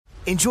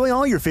Enjoy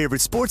all your favorite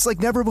sports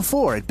like never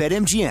before at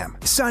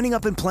BetMGM. Signing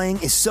up and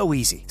playing is so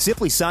easy.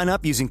 Simply sign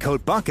up using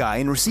code Buckeye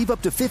and receive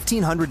up to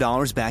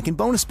 $1,500 back in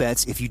bonus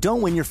bets if you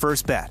don't win your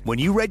first bet. When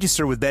you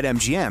register with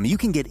BetMGM, you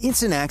can get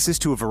instant access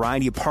to a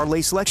variety of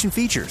parlay selection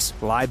features,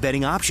 live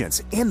betting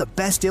options, and the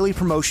best daily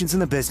promotions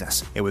in the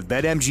business. And with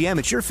BetMGM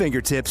at your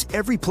fingertips,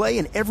 every play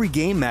and every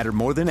game matter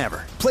more than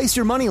ever. Place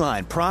your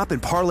moneyline, prop,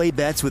 and parlay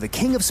bets with the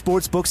king of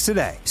sportsbooks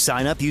today.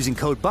 Sign up using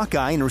code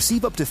Buckeye and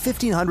receive up to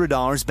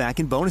 $1,500 back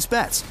in bonus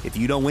bets if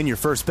you don't win your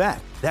first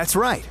bet. That's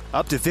right,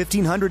 up to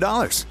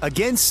 $1,500.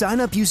 Again, sign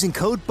up using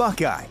code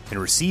Buckeye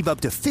and receive up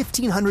to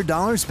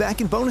 $1,500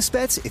 back in bonus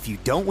bets if you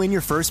don't win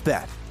your first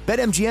bet.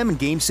 BetMGM and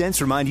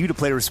GameSense remind you to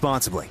play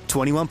responsibly.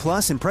 21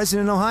 plus and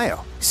present in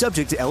Ohio.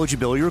 Subject to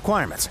eligibility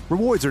requirements.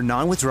 Rewards are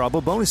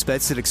non-withdrawable bonus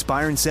bets that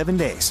expire in 7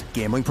 days.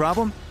 Gambling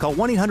problem? Call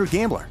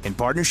 1-800-GAMBLER in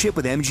partnership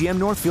with MGM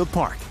Northfield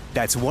Park.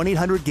 That's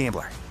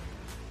 1-800-GAMBLER.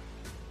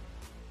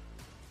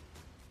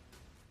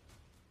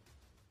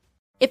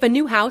 If a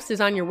new house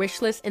is on your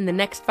wish list in the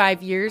next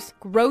 5 years,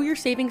 grow your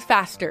savings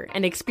faster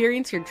and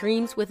experience your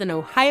dreams with an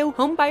Ohio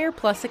Homebuyer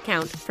Plus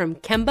account from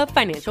Kemba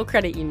Financial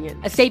Credit Union.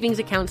 A savings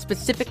account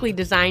specifically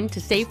designed to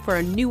save for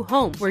a new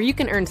home where you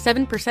can earn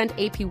 7%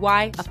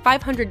 APY,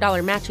 a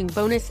 $500 matching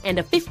bonus, and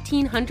a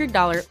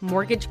 $1,500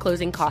 mortgage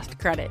closing cost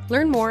credit.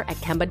 Learn more at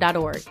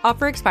Kemba.org.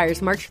 Offer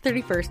expires March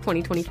 31st,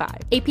 2025.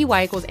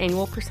 APY equals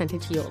annual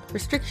percentage yield.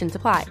 Restrictions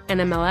apply.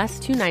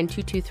 NMLS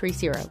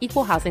 292230.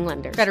 Equal housing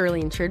lender.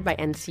 Federally insured by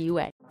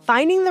NCUA.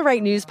 Finding the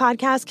right news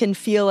podcast can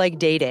feel like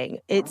dating.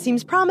 It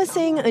seems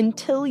promising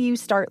until you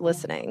start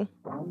listening.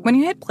 When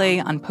you hit play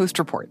on Post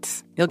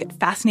Reports, you'll get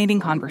fascinating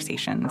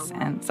conversations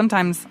and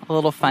sometimes a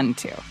little fun,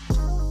 too.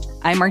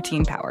 I'm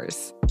Martine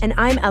Powers. And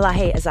I'm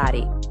Elahe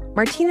Azadi.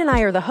 Martine and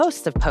I are the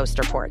hosts of Post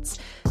Reports.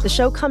 The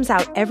show comes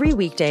out every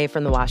weekday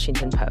from The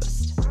Washington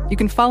Post. You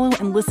can follow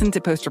and listen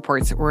to Post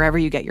Reports wherever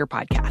you get your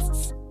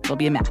podcasts. It'll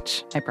be a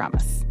match, I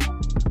promise.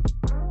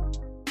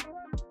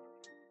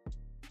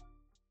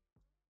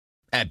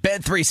 At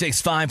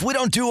Bet365, we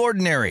don't do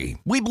ordinary.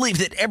 We believe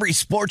that every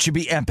sport should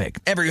be epic.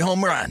 Every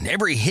home run,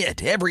 every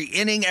hit, every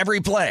inning, every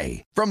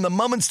play. From the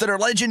moments that are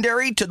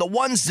legendary to the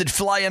ones that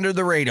fly under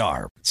the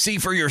radar. See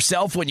for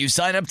yourself when you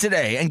sign up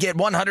today and get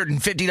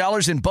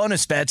 $150 in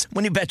bonus bets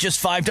when you bet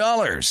just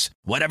 $5.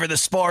 Whatever the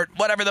sport,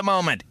 whatever the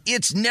moment,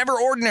 it's never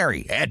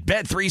ordinary at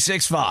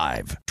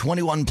Bet365.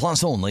 21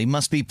 plus only.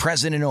 Must be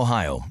present in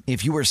Ohio.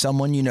 If you or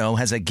someone you know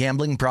has a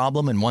gambling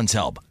problem and wants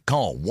help,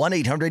 call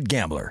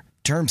 1-800-GAMBLER.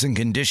 Terms and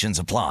conditions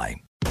apply.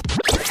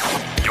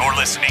 You're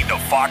listening to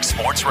Fox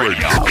Sports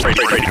Radio.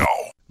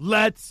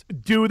 Let's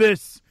do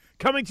this.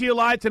 Coming to you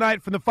live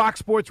tonight from the Fox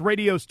Sports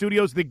Radio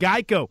studios, the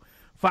Geico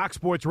Fox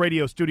Sports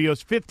Radio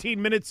studios. 15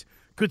 minutes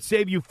could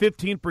save you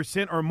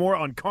 15% or more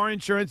on car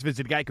insurance.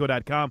 Visit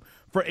geico.com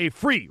for a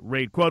free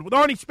rate quote. With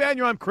Arnie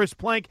Spanier, I'm Chris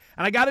Plank,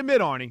 and I got to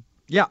admit, Arnie,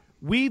 yeah,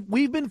 we've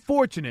been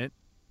fortunate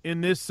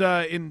in this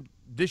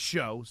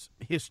show's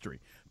history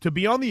to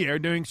be on the air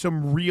doing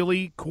some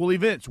really cool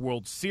events,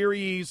 World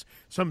Series,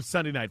 some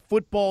Sunday Night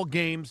Football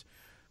games.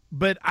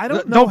 But I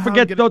don't know.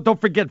 Don't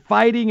forget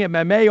fighting,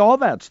 MMA, all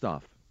that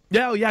stuff.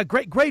 Yeah,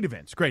 great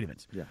events.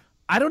 Yeah.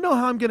 I don't know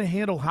how I'm going to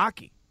handle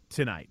hockey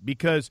tonight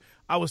because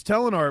I was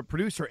telling our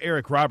producer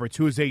Eric Roberts,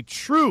 who is a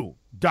true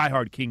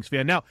diehard Kings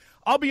fan. Now,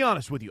 I'll be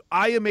honest with you.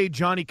 I am a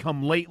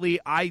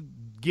Johnny-come-lately. I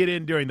get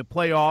in during the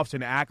playoffs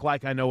and act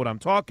like I know what I'm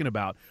talking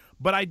about.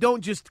 But I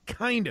don't just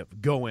kind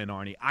of go in,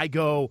 Arnie. I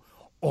go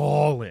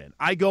all in.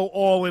 I go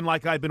all in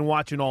like I've been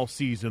watching all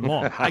season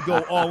long. I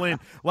go all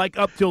in like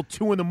up till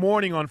 2 a.m.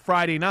 on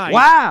Friday night.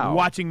 Wow.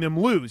 Watching them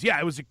lose. Yeah,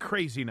 it was a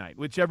crazy night,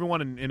 which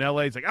everyone in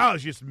L.A. is like, oh,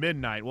 it's just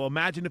midnight. Well,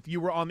 imagine if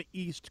you were on the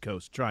East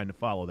Coast trying to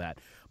follow that.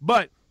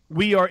 But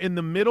we are in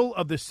the middle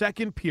of the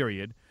second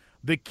period.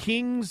 The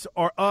Kings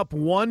are up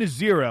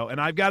 1-0,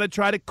 and I've got to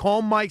try to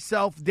calm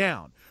myself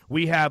down.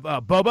 We have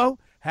Bobo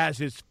has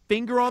his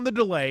finger on the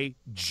delay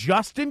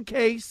just in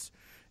case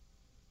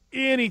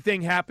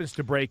anything happens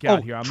to break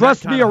out here.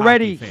 Trust me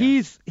already,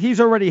 he's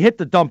already hit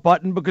the dump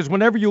button because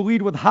whenever you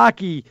lead with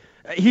hockey,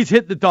 he's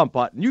hit the dump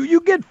button. You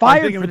get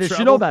fired for this.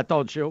 You know that,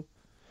 don't you?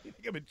 You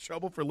think I'm in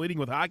trouble for leading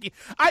with hockey?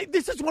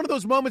 This is one of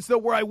those moments, though,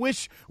 where I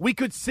wish we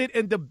could sit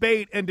and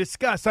debate and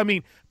discuss. I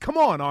mean, come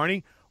on,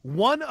 Arnie.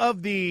 One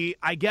of the,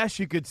 I guess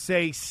you could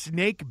say,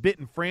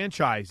 snake-bitten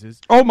franchises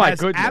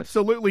has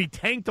absolutely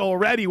tanked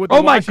already with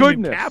the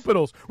Washington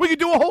Capitals. We could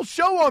do a whole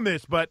show on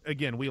this, but,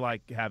 again, we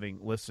like having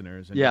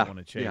listeners and don't want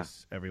to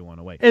chase everyone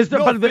away. Is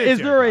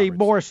there a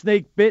more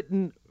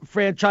snake-bitten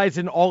franchise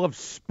in all of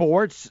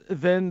sports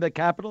than the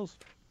Capitals?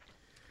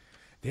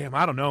 Damn,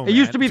 I don't know, It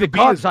used to be the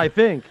Cubs, I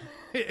think.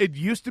 It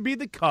used to be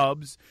the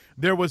Cubs.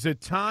 There was a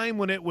time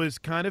when it was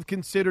kind of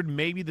considered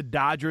maybe the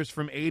Dodgers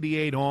from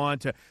 88 on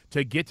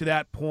to get to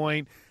that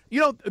point. You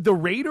know, the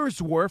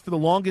Raiders were for the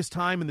longest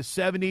time in the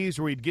 70s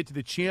where you'd get to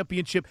the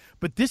championship,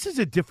 but this is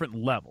a different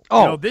level.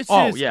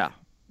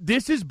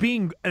 This is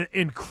being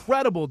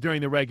incredible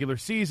during the regular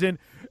season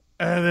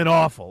and then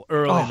awful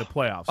early in the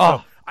playoffs.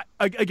 So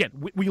again,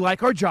 we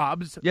like our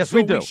jobs. Yes, so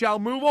we do. We shall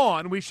move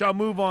on. We shall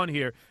move on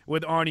here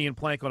with Arnie and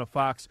Plank on a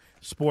Fox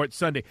Sports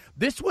Sunday.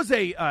 This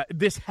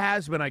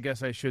has been, I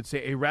guess I should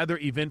say, a rather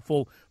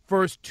eventful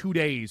first 2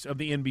 days of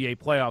the NBA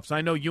playoffs.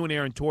 I know you and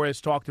Aaron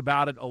Torres talked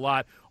about it a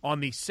lot on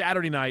the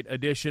Saturday night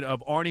edition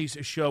of Arnie's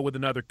show with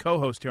another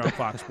co-host here on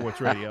Fox Sports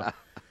Radio.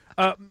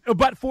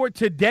 But for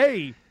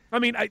today, I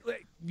mean,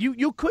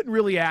 you couldn't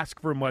really ask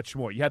for much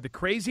more. You had the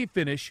crazy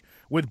finish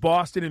with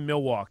Boston and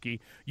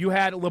Milwaukee. You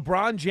had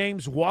LeBron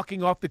James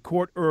walking off the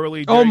court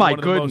early. Oh, my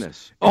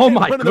goodness. One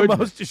of the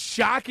most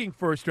shocking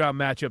first-round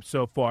matchups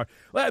so far.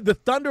 The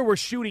Thunder were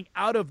shooting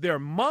out of their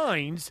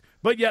minds,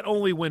 but yet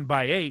only win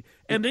by 8.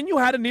 And then you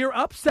had a near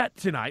upset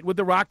tonight with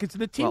the Rockets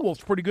and the T-Wolves.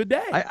 Pretty good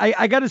day.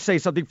 I got to say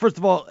something. First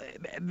of all,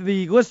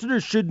 the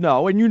listeners should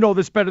know, and you know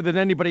this better than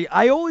anybody,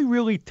 I only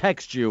really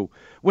text you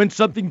when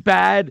something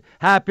bad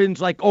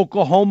happens, like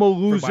Oklahoma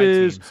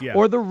loses,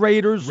 or the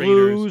Raiders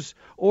lose,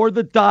 or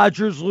the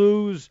Dodgers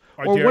lose,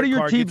 or one of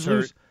your teams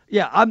lose.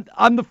 Yeah,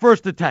 I'm the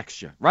first to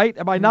text you, right?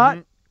 Am I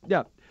not?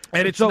 Yeah.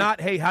 And it's not,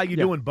 hey, how you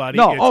doing, buddy?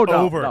 No, it's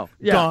over. No.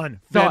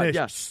 Done.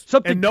 Finished. Yeah.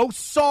 And no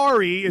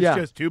sorry. It's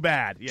just too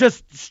bad. Yeah.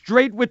 Just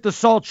straight with the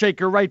salt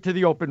shaker right to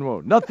the open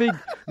wound. Nothing,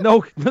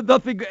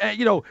 nothing,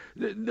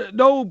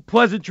 no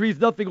pleasantries,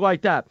 nothing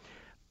like that.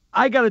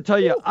 I got to tell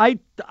you, I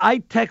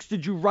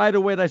texted you right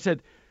away and I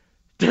said,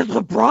 did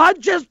LeBron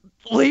just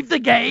leave the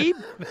game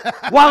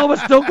while it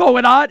was still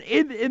going on?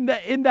 In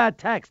that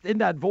text, in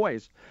that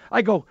voice,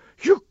 I go,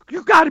 you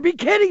got to be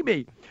kidding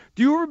me.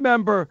 Do you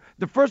remember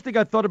the first thing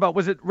I thought about,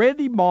 was it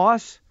Randy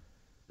Moss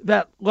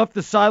that left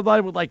the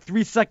sideline with like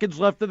 3 seconds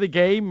left of the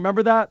game?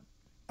 Remember that?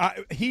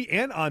 He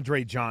and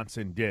Andre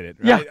Johnson did it.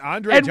 Right? Yeah,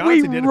 Andre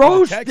Johnson did it. We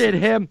roasted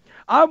him.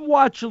 I'm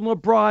watching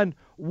LeBron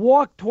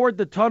walk toward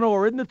the tunnel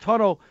or in the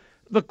tunnel.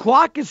 The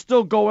clock is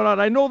still going on.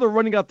 I know they're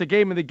running out the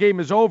game and the game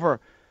is over.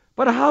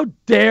 But how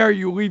dare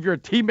you leave your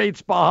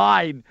teammates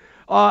behind,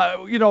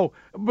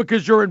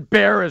 because you're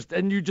embarrassed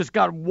and you just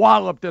got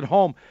walloped at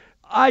home.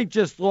 I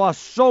just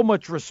lost so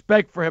much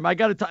respect for him. I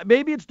got to tell you,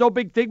 maybe it's no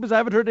big thing because I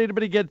haven't heard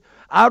anybody get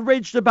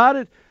outraged about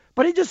it,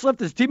 but he just left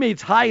his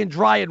teammates high and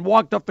dry and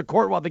walked off the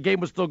court while the game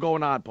was still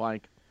going on,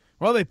 Plank.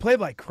 Well, they played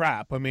like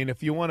crap. I mean,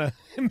 if you want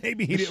to,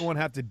 maybe he didn't want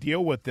to have to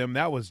deal with them.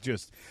 That was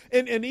just,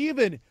 and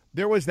even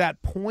there was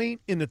that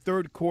point in the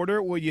third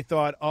quarter where you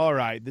thought, all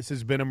right, this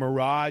has been a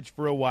mirage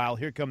for a while.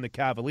 Here come the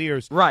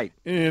Cavaliers. Right.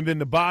 And then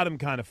the bottom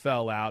kind of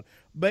fell out.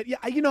 But yeah,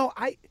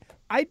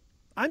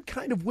 I'm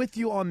kind of with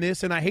you on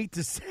this, and I hate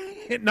to say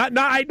it.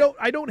 I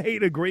don't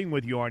hate agreeing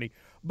with you, Arnie,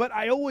 but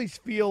I always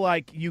feel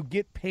like you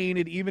get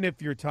painted, even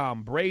if you're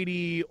Tom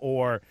Brady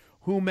or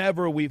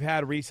whomever we've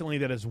had recently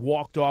that has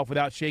walked off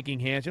without shaking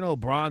hands. You know,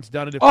 LeBron's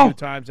done it a few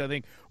times. I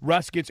think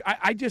Russ gets.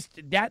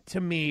 That to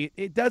me,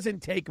 it doesn't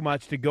take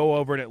much to go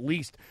over and at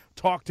least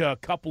talk to a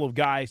couple of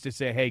guys to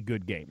say, hey,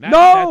 good game.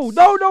 No.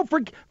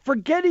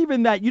 Forget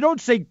even that. You don't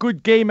say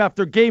good game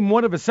after game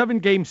one of a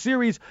 7-game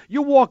series.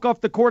 You walk off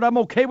the court. I'm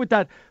okay with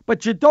that.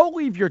 But you don't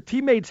leave your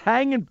teammates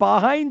hanging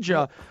behind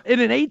you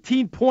in an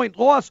 18-point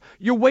loss.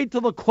 You wait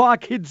till the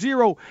clock hits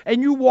 0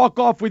 and you walk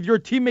off with your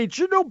teammates.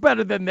 You know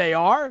better than they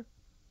are.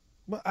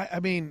 Well, I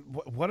mean,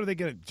 what are they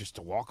going to, just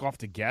to walk off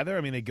together?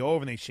 I mean, they go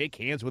over and they shake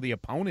hands with the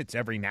opponents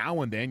every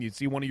now and then. You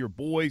see one of your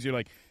boys, you're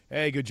like,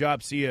 hey, good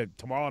job, see you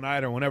tomorrow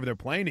night or whenever they're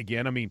playing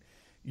again. I mean,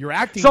 you're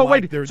acting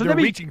they're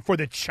reaching for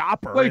the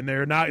chopper and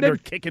they're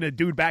kicking a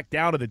dude back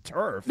down to the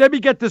turf. Let me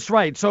get this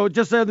right. So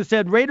just to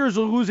understand, Raiders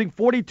are losing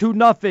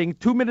 42-0.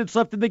 2 minutes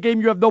left in the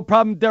game. You have no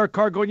problem, Derek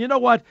Carr, going, you know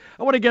what?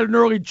 I want to get an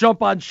early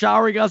jump on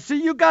showering. I'll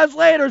see you guys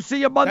later.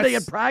 See you Monday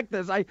in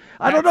practice. I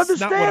don't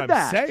understand that. That's not what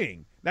I'm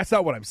saying. That's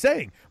not what I'm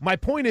saying. My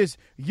point is,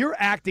 you're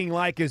acting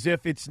like as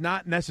if it's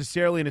not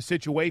necessarily in a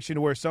situation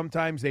where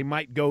sometimes they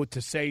might go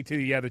to say to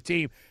the other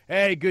team,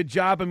 hey, good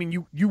job. I mean,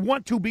 you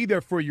want to be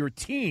there for your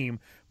team,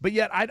 but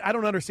yet I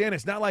don't understand.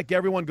 It's not like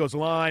everyone goes,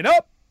 line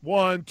up,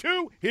 1,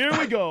 2, here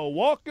we go,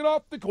 walking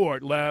off the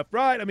court, left,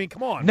 right. I mean,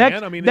 come on,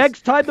 man. I mean,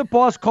 next time the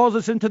boss calls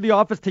us into the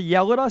office to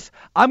yell at us,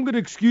 I'm going to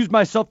excuse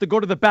myself to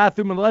go to the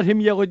bathroom and let him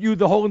yell at you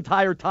the whole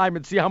entire time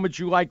and see how much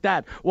you like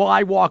that while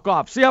I walk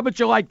off. See how much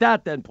you like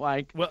that then,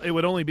 Plank. Well, it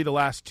would only be the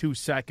last 2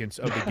 seconds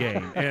of the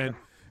game.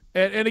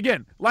 and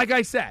again, like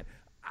I said,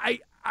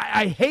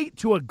 I hate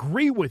to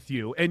agree with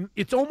you, and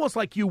it's almost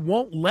like you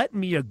won't let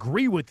me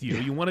agree with you.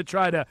 You want to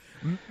try to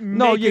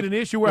make it an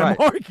issue where I'm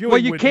arguing with you. Well,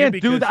 you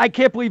can't do that. I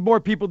can't believe more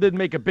people didn't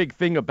make a big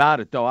thing about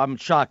it, though. I'm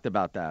shocked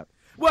about that.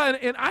 Well,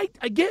 and I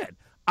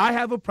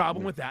have a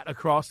problem with that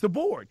across the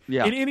board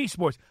in any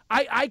sports.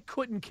 I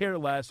couldn't care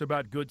less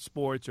about good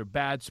sports or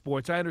bad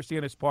sports. I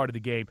understand it's part of the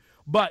game,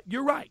 but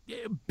you're right.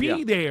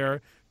 Be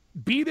there.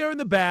 Be there in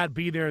the bad,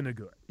 be there in the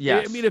good.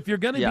 Yes. I mean, if you're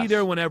going to be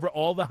there whenever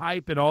all the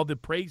hype and all the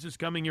praise is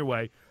coming your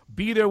way,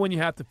 be there when you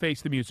have to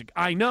face the music.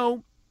 I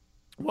know,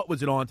 what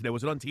was it on today?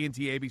 Was it on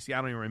TNT, ABC?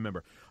 I don't even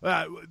remember.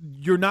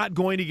 You're not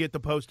going to get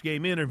the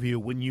post-game interview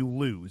when you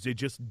lose. It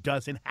just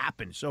doesn't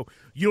happen. So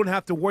you don't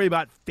have to worry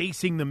about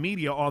facing the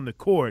media on the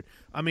court.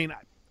 I mean,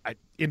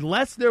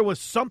 unless there was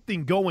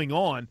something going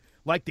on,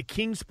 like the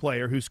Kings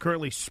player who's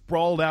currently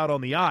sprawled out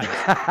on the ice.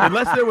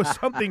 Unless there was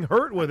something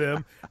hurt with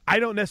him, I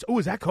don't necessarily. Oh,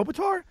 is that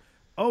Kopitar?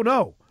 Oh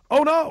no,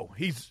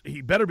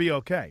 he better be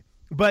okay.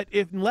 But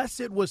unless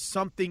it was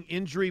something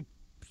injury.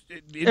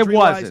 It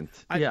wasn't.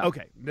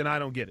 Okay, then I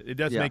don't get it. It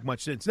doesn't make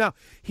much sense. Now,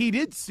 he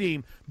did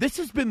seem – this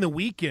has been the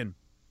weekend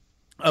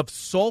of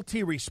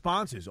salty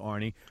responses,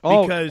 Arnie,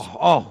 because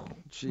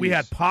we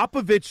had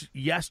Popovich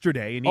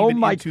yesterday and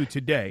even into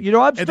today. You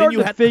know, I'm starting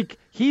to think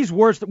he's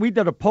worse. We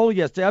did a poll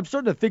yesterday. I'm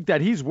starting to think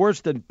that he's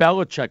worse than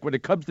Belichick when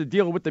it comes to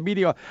dealing with the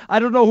media. I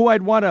don't know who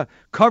I'd want to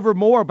cover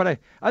more, but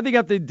I think I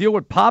have to deal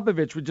with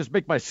Popovich would just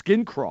make my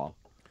skin crawl.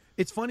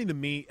 It's funny to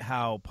me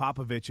how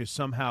Popovich has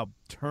somehow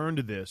turned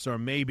this, or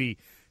maybe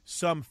 –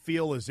 some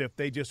feel as if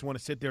they just want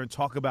to sit there and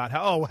talk about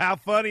how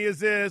funny is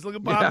this? Look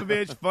at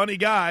Popovich, funny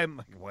guy. I'm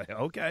like, well,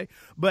 okay.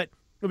 But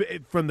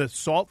from the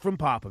salt from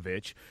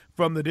Popovich,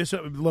 from the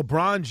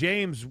LeBron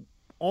James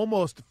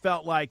almost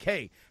felt like,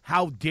 hey,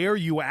 how dare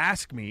you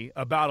ask me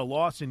about a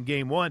loss in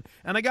Game 1?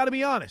 And I got to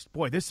be honest,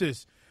 boy, this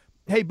is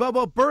 – hey,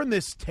 Bubba, burn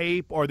this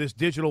tape or this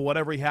digital,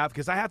 whatever you have,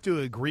 because I have to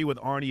agree with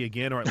Arnie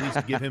again, or at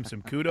least give him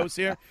some kudos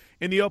here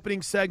in the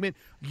opening segment.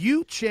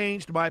 You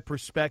changed my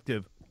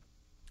perspective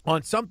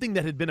on something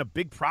that had been a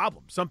big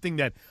problem, something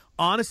that,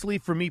 honestly,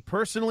 for me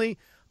personally,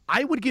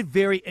 I would get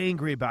very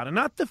angry about. And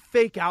not the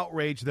fake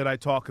outrage that I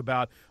talk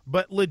about,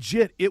 but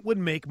legit, it would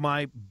make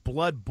my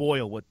blood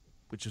boil,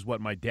 which is what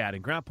my dad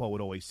and grandpa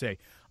would always say.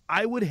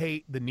 I would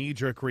hate the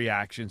knee-jerk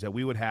reactions that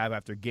we would have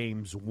after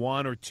games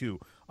 1 or 2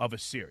 of a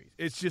series.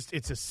 It's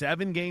a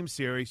 7-game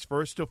series,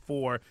 first to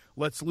 4.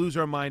 Let's lose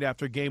our mind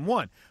after game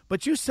 1.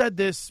 But you said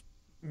this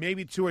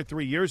maybe 2 or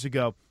 3 years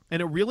ago,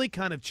 and it really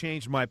kind of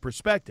changed my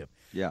perspective.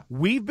 Yeah.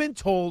 We've been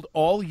told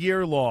all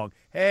year long,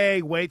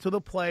 hey, wait till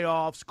the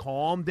playoffs,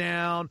 calm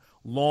down,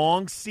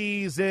 long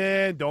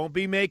season, don't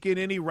be making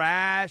any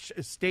rash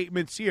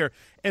statements here.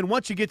 And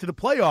once you get to the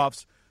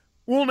playoffs,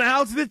 well,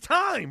 now's the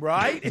time,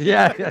 right?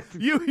 Yeah.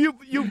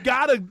 You've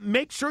got to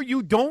make sure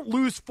you don't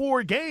lose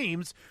 4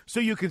 games so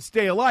you can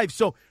stay alive.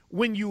 So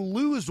when you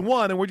lose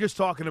one, and we're just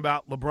talking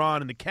about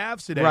LeBron and the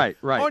Cavs today. Right.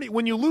 Arnie,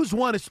 when you lose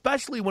one,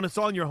 especially when it's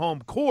on your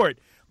home court,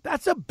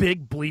 that's a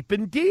big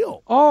bleeping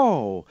deal.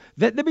 Oh,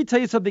 let me tell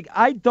you something.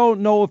 I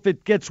don't know if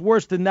it gets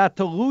worse than that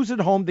to lose at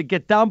home, to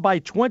get down by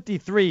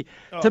 23,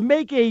 to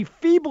make a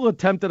feeble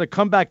attempt at a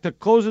comeback to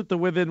close it to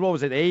within,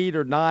 8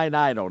 or 9?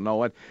 I don't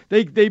know.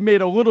 They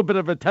made a little bit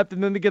of an attempt,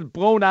 and then they get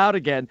blown out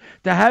again.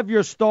 To have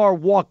your star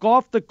walk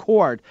off the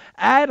court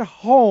at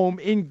home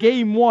in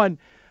Game 1,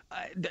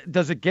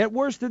 does it get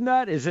worse than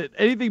that? Is it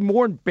anything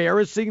more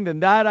embarrassing than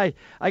that?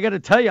 I got to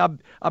tell you,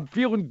 I'm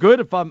feeling good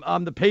if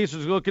I'm the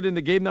Pacers looking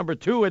into game number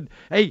 2, and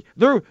hey,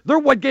 they're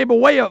one game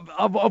away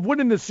of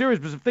winning this series.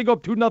 Because if they go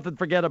up 2-0,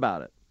 forget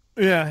about it.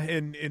 Yeah,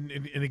 and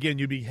again,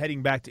 you'd be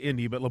heading back to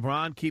Indy, but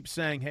LeBron keeps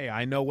saying, hey,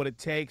 I know what it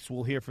takes.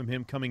 We'll hear from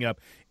him coming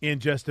up in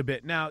just a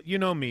bit. Now, you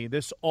know me,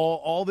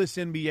 all this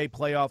NBA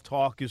playoff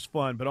talk is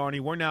fun, but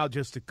Arnie, we're now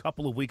just a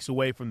couple of weeks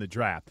away from the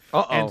draft.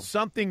 And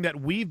something that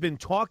we've been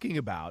talking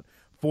about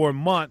for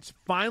months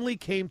finally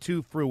came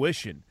to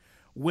fruition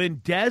when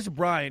Dez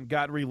Bryant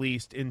got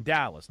released in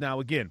Dallas. Now,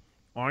 again,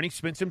 Arnie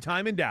spent some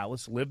time in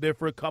Dallas, lived there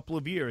for a couple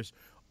of years.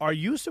 Are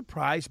you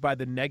surprised by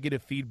the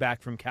negative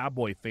feedback from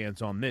Cowboy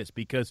fans on this?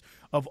 Because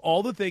of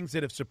all the things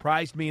that have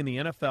surprised me in the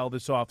NFL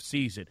this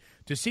offseason,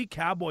 to see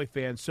Cowboy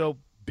fans so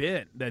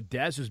bent that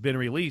Dez has been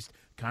released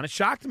kind of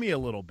shocked me a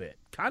little bit.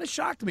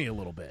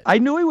 I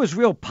knew he was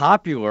real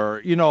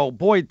popular. You know,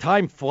 boy,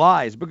 time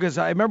flies, because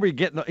I remember he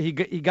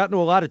got into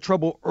a lot of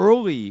trouble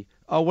early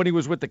when he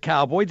was with the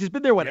Cowboys. He's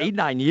been there,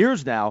 8-9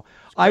 years now.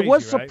 Crazy, I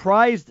was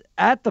surprised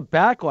at the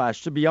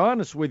backlash, to be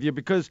honest with you,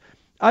 because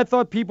I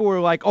thought people were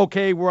like,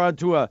 okay, we're on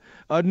to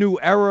a new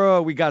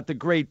era. We got the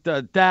great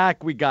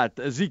Dak. We got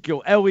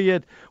Ezekiel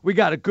Elliott. We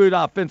got a good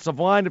offensive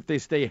line. If they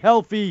stay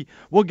healthy,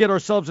 we'll get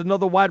ourselves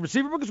another wide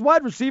receiver. Because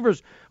wide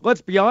receivers,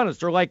 let's be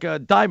honest, are like a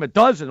dime a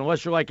dozen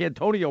unless you're like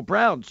Antonio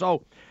Brown.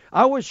 So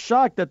I was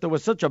shocked that there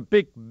was such a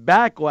big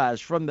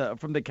backlash from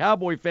the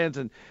Cowboy fans,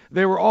 and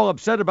they were all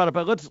upset about it.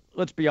 But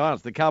let's be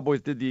honest, the Cowboys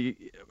did the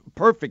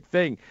perfect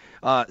thing.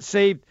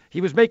 He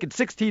was making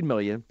 $16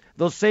 million.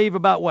 They'll save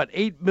about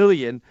 $8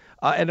 million,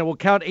 and it will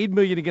count $8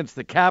 million against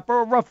the cap,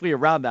 or roughly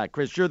around that.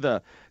 Chris, you're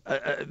the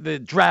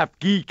draft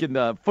geek and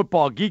the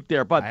football geek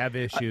there, but I have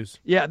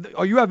issues. You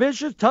have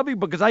issues? Tell me,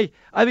 because I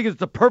think it's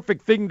the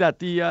perfect thing that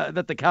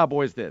the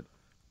Cowboys did.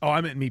 Oh, I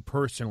meant me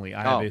personally.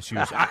 I have issues.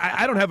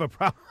 I don't have a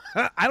problem.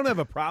 I don't have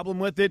a problem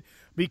with it,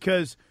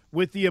 because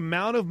with the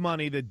amount of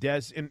money that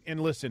Dez and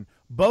listen,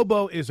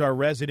 Bobo is our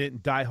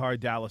resident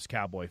diehard Dallas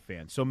Cowboy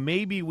fan, so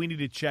maybe we need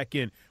to check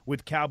in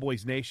with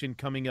Cowboys Nation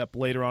coming up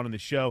later on in the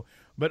show.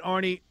 But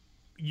Arnie,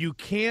 you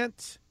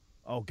can't.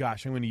 Oh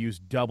gosh, I'm going to use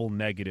double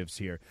negatives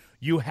here.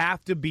 You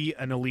have to be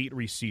an elite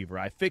receiver.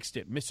 I fixed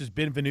it. Mrs.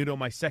 Benvenuto,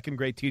 my second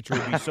grade teacher,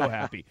 would be so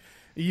happy.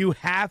 You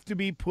have to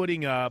be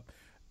putting up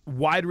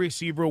wide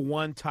receiver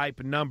 1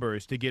 type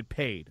numbers to get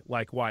paid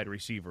like wide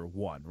receiver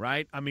 1,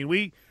 right? I mean,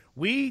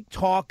 we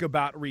talk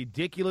about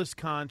ridiculous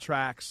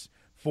contracts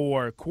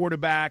for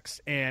quarterbacks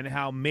and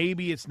how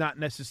maybe it's not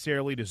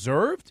necessarily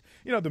deserved.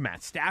 You know, the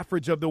Matt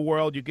Staffords of the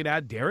world. You could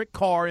add Derek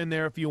Carr in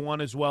there if you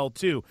want as well,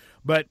 too.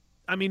 But,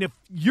 I mean, if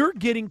you're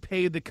getting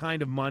paid the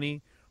kind of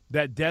money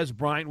that Dez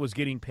Bryant was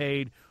getting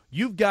paid,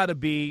 you've got to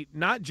be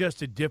not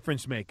just a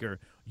difference maker.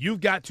 You've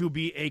got to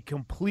be a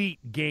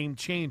complete game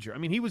changer. I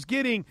mean, he was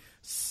getting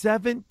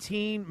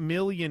 $17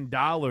 million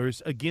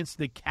against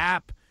the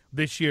cap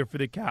this year for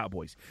the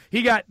Cowboys.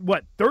 He got,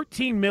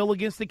 $13 million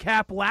against the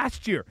cap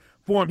last year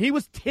for him. He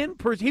was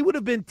 10%. He would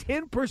have been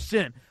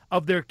 10%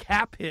 of their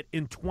cap hit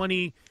in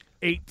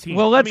 2018.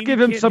 Well, let's give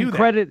him some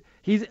credit.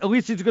 At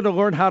least he's going to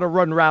learn how to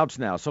run routes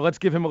now. So let's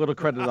give him a little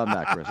credit on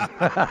that, Chris. All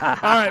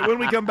right, when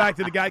we come back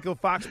to the Geico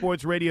Fox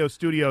Sports Radio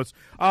studios,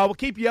 we'll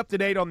keep you up to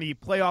date on the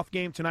playoff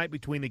game tonight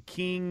between the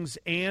Kings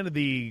and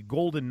the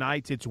Golden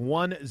Knights. It's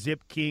 1-0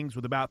 Kings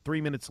with about 3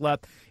 minutes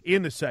left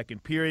in the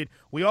second period.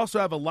 We also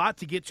have a lot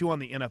to get to on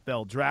the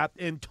NFL draft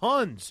and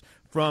tons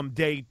from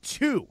day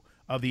 2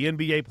 of the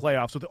NBA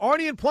playoffs with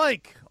Arnie and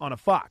Plank on a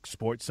Fox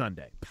Sports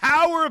Sunday.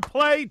 Power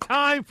play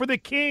time for the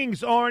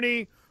Kings,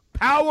 Arnie.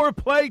 Power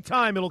play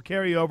time. It'll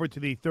carry over to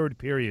the third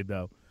period,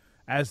 though,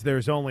 as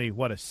there's only,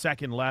 a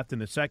second left in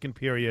the second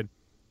period.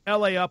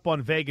 L.A. up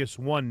on Vegas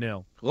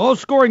 1-0.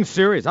 Low-scoring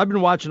series. I've been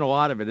watching a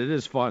lot of it. It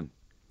is fun.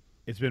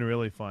 It's been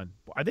really fun.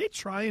 Are they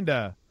trying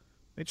to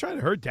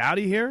hurt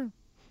Dowdy here?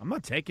 I'm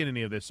not taking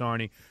any of this,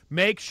 Arnie.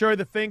 Make sure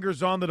the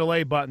finger's on the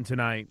delay button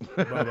tonight,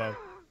 Bobo.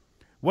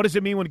 What does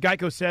it mean when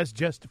Geico says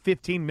just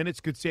 15 minutes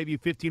could save you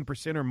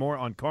 15% or more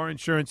on car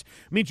insurance?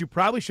 It means you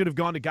probably should have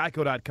gone to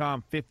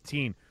geico.com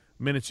 15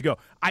 minutes ago.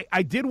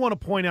 I did want to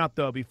point out,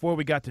 though, before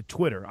we got to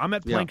Twitter, I'm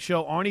at Plank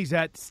Show. Arnie's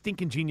at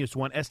Stinkin' Genius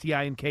 1,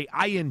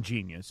 STINKIN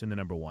Genius, and the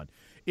number 1,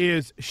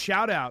 is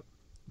shout out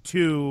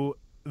to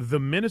the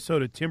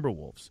Minnesota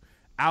Timberwolves,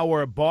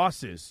 our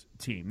bosses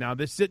team. Now,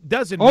 this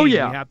doesn't mean we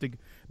have to.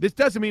 This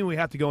doesn't mean we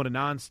have to go into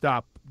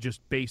nonstop,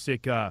 just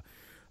basic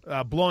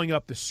blowing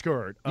up the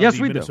skirt of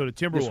the Minnesota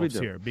Timberwolves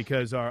here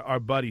because our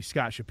buddy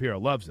Scott Shapiro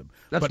loves them.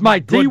 That's my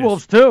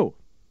D-Wolves, too.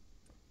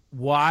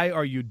 Why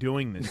are you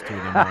doing this to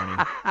them,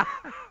 Arnie?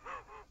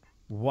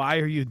 Why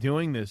are you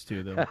doing this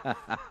to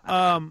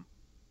them?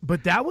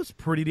 But that was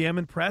pretty damn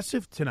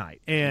impressive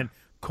tonight. And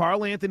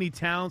Karl Anthony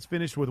Towns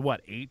finished with,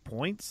 8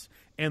 points?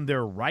 And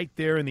they're right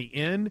there in the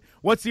end.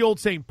 What's the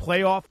old saying?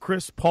 Playoff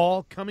Chris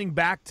Paul coming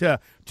back to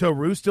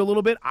roost a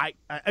little bit.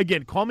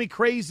 Again, call me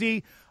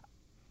crazy.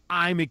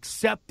 I'm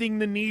accepting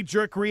the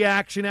knee-jerk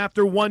reaction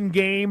after one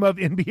game of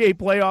NBA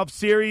playoff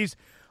series.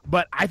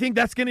 But I think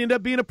that's going to end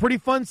up being a pretty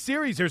fun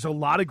series. There's a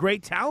lot of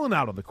great talent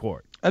out on the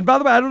court. And by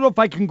the way, I don't know if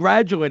I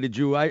congratulated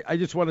you. I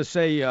just want to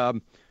say a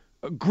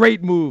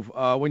great move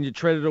when you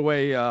traded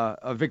away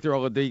Victor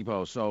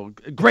Oladipo. So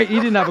great. He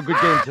didn't have a good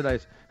game today.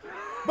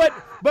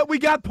 But we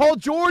got Paul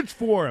George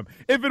for him.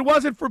 If it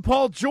wasn't for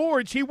Paul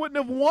George, he wouldn't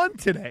have won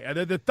today.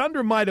 The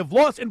Thunder might have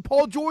lost, and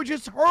Paul George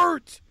is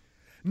hurt.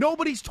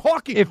 Nobody's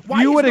talking.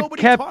 Why is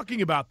nobody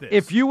talking about this?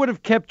 If you would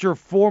have kept your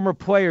former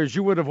players,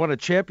 you would have won a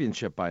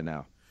championship by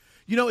now.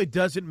 You know, it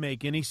doesn't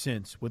make any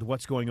sense with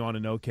what's going on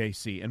in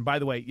OKC. And by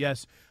the way,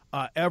 yes,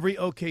 every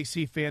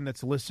OKC fan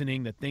that's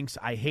listening that thinks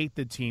I hate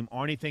the team,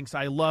 Arnie thinks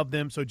I love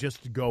them, so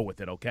just go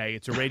with it, okay?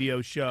 It's a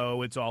radio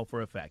show. It's all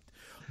for effect.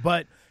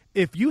 But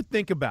if you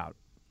think about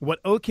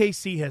what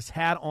OKC has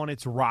had on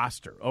its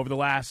roster over the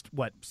last,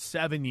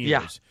 7 years.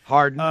 Yeah,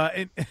 Harden.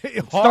 Harden,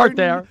 start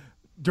there.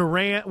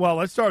 Durant. Well,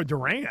 let's start with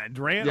Durant.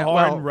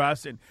 Harden,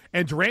 Russ.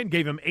 And Durant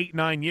gave him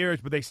 8-9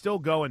 years, but they still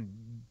go and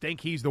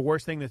think he's the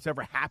worst thing that's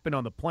ever happened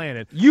on the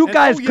planet. You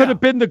guys could have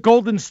been the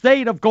Golden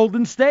State of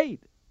Golden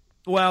State.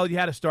 Well, you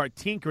had to start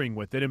tinkering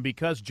with it, and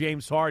because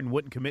James Harden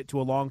wouldn't commit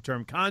to a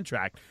long-term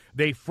contract,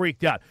 they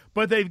freaked out.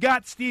 But they've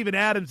got Steven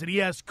Adams, and he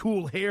has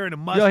cool hair and a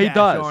mustache, he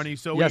does. Arnie,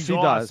 so yes, he's he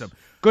awesome. Does.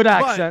 Good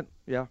accent,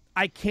 but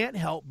I can't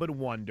help but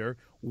wonder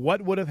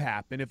what would have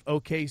happened if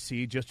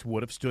OKC just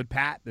would have stood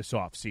pat this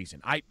offseason.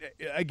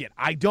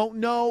 I don't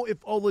know if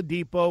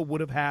Oladipo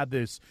would have had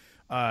this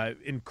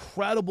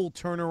incredible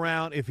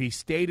turnaround if he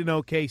stayed in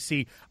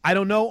OKC. I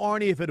don't know,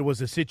 Arnie, if it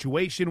was a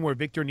situation where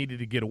Victor needed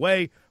to get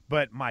away,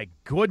 but my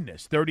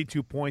goodness,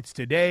 32 points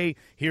today.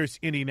 Here's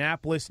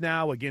Indianapolis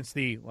now against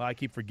I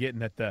keep forgetting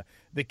that the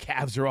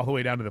Cavs are all the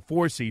way down to the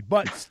 4 seed,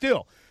 but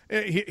still,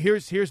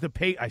 here's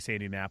I say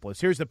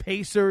Indianapolis. Here's the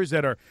Pacers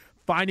that are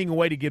finding a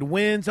way to get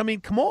wins. I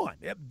mean, come on.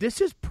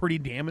 This is pretty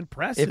damn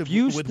impressive if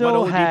you with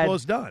still what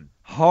Oladipo's done.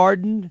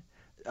 Harden,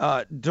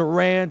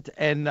 Durant,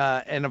 and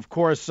of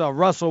course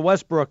Russell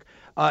Westbrook,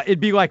 it'd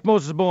be like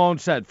Moses Malone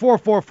said,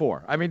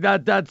 4-4-4. I mean,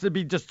 that'd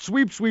be just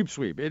sweep.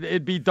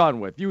 It'd be done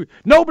with.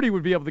 Nobody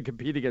would be able to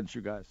compete against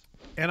you guys.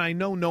 And I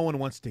know no one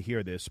wants to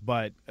hear this,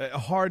 but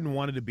Harden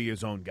wanted to be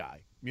his own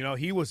guy. You know,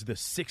 he was the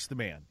sixth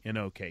man in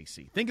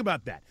OKC. Think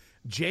about that.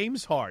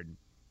 James Harden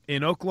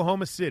in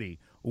Oklahoma City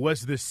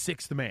was the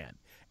sixth man.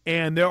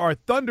 And there are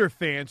Thunder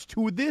fans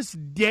to this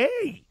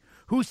day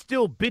who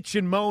still bitch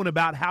and moan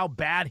about how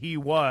bad he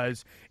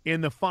was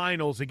in the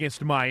finals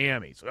against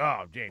Miami. So,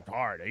 oh, James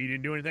Harden, he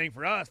didn't do anything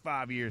for us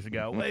 5 years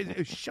ago. Well,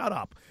 shut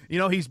up.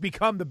 He's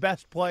become the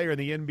best player in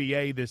the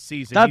NBA this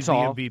season. That's He's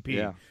all. the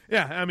MVP.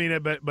 Yeah, I mean,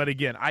 but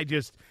again,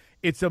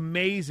 it's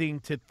amazing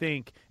to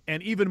think,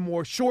 and even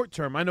more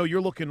short-term. I know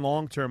you're looking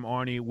long-term,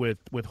 Arnie,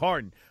 with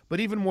Harden, but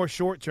even more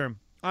short-term,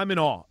 I'm in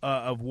awe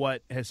of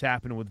what has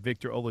happened with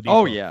Victor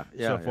Oladipo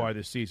so far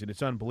this season.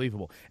 It's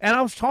unbelievable. And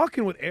I was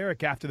talking with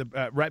Eric after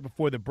right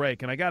before the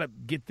break, and I got to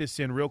get this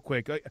in real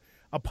quick.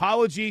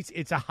 Apologies,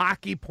 it's a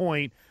hockey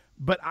point,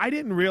 but I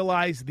didn't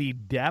realize the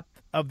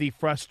depth of the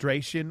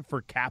frustration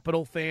for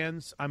Capital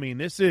fans. I mean,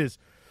 this is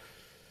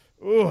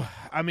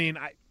I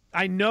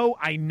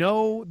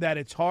know that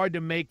it's hard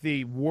to make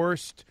the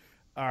worst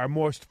our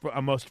most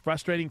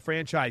frustrating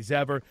franchise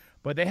ever,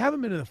 but they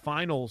haven't been in the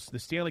finals, the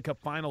Stanley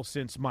Cup Finals,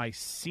 since my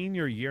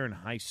senior year in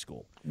high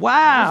school.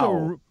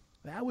 Wow.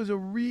 That was a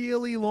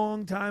really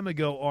long time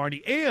ago,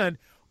 Arnie. And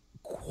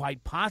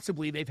quite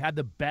possibly they've had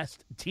the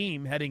best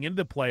team heading into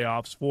the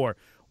playoffs for,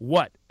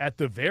 at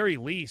the very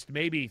least,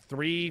 maybe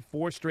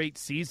 3-4 straight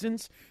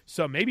seasons.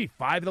 So maybe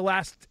 5 of the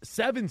last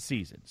 7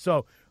 seasons.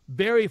 So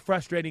very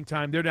frustrating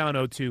time. They're down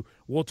 0-2.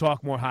 We'll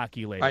talk more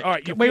hockey later. All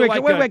right.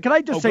 Wait. Can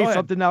I just say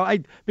something now?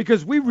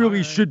 Because we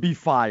really should be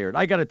fired.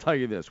 I got to tell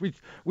you this.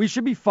 We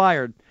should be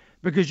fired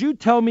because you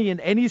tell me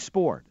in any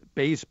sport,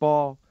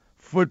 baseball,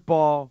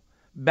 football,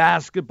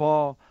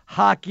 basketball,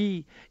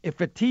 hockey, if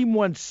a team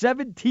won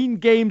 17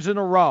 games in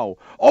a row,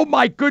 oh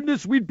my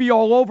goodness, we'd be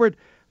all over it.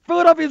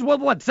 Philadelphia's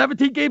won,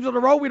 17 games in a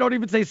row? We don't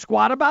even say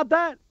squat about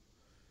that?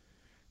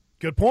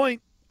 Good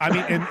point. I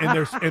mean,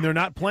 and they're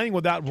not playing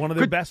without one of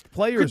their best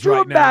players right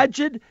now. Could you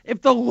imagine if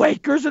the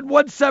Lakers had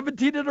won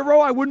 17 in a row?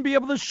 I wouldn't be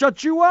able to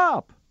shut you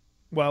up.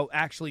 Well,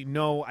 actually,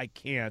 no, I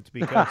can't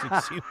because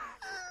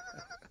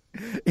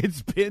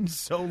it's been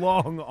so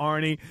long,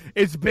 Arnie.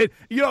 It's been,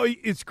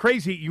 it's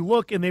crazy. You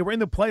look, and they were in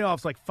the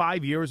playoffs like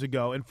 5 years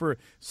ago, and for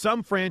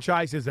some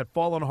franchises that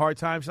fall on hard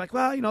times, like,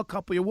 well, a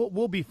couple of years,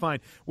 we'll be fine.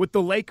 With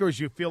the Lakers,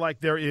 you feel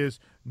like there is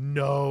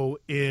no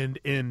end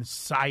in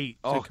sight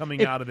to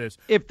coming out of this.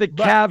 If the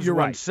Cavs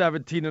won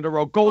 17 in a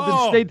row,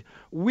 Golden State,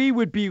 we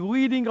would be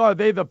leading. Are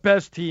they the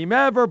best team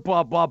ever?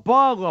 Blah, blah,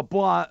 blah.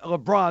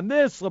 LeBron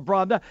this,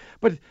 LeBron that.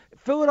 But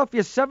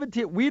Philadelphia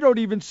 17, we don't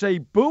even say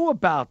boo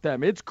about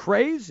them. It's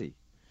crazy.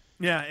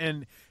 Yeah,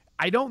 and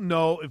I don't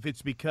know if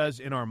it's because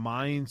in our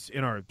minds,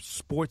 in our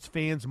sports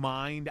fans'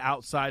 mind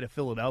outside of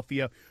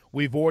Philadelphia,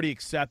 we've already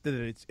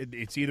accepted that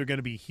it's either going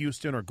to be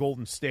Houston or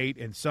Golden State,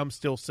 and some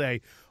still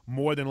say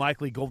more than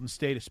likely Golden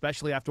State,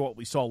 especially after what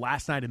we saw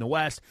last night in the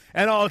West.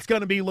 And, it's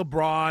going to be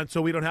LeBron,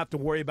 so we don't have to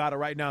worry about it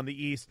right now in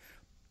the East.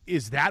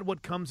 Is that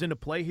what comes into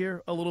play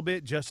here a little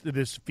bit? Just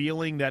this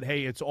feeling that,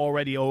 hey, it's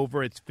already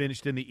over, it's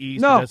finished in the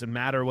East, No. It doesn't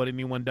matter what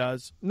anyone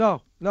does?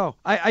 No.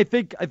 I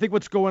think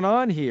what's going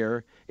on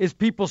here is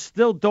people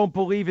still don't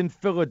believe in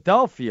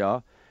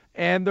Philadelphia,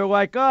 and they're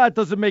like, it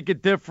doesn't make a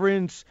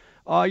difference.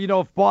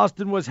 If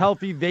Boston was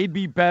healthy, they'd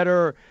be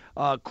better.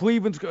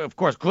 Cleveland's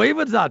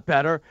not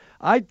better.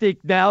 I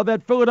think now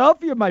that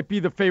Philadelphia might be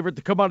the favorite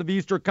to come out of the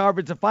Eastern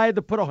Conference. If I had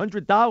to put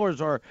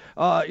 $100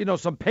 or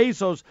some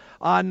pesos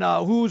on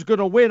who's going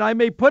to win, I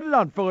may put it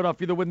on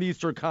Philadelphia to win the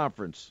Eastern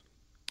Conference.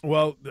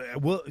 Well,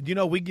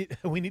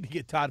 we need to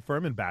get Todd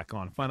Furman back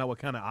on, find out what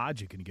kind of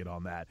odds you can get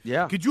on that.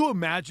 Yeah. Could you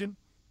imagine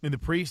in the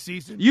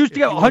preseason? You used to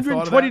get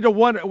 120 to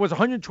 1. It was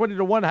 120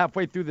 to 1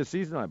 halfway through the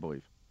season, I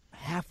believe.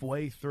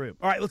 Halfway through.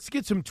 All right, let's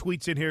get some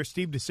tweets in here.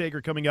 Steve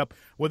DeSager coming up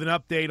with an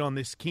update on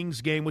this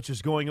Kings game, which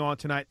is going on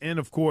tonight, and,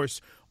 of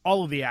course,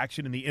 all of the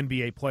action in the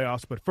NBA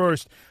playoffs. But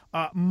first,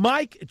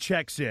 Mike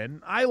checks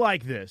in. I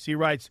like this. He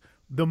writes,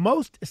 the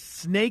most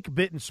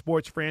snake-bitten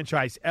sports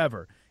franchise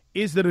ever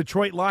is the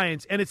Detroit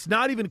Lions, and it's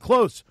not even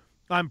close.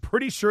 I'm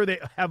pretty sure they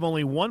have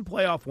only one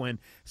playoff win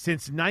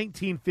since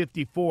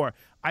 1954.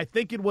 I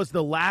think it was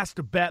the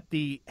last bet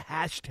the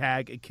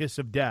hashtag Kiss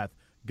of Death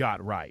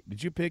got right.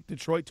 Did you pick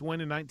Detroit to win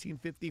in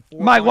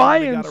 1954? My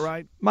Lions. Got it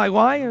right? My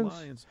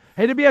Lions.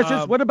 Hey, to be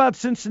honest, what about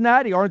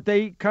Cincinnati? Aren't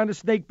they kind of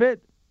snake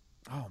bit?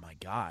 Oh my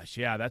gosh,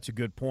 yeah, that's a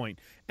good point.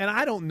 And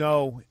I don't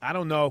know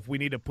if we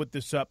need to put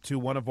this up to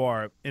one of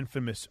our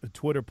infamous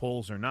Twitter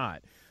polls or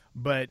not.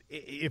 But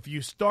if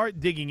you start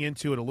digging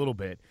into it a little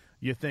bit,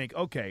 you think,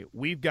 okay,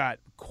 we've got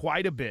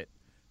quite a bit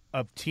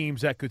of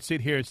teams that could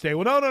sit here and say,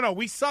 well, no,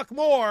 we suck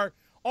more.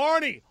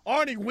 Arnie,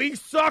 we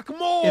suck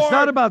more. It's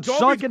not about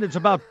sucking. It's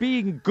about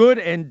being good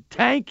and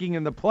tanking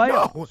in the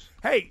playoffs. No.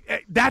 Hey,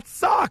 that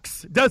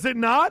sucks, does it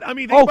not? I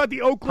mean, think about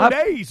the Oakland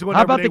A's.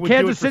 How about the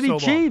Kansas City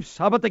Chiefs?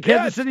 How about the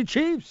Kansas City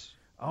Chiefs?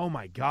 Oh,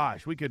 my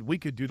gosh. We could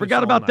do this.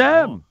 Forgot about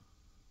them.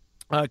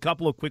 Long. A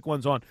couple of quick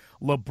ones on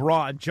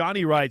LeBron.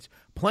 Johnny writes,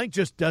 Plank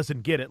just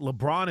doesn't get it.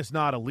 LeBron is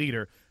not a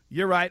leader.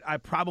 You're right. I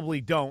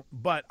probably don't,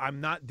 but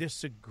I'm not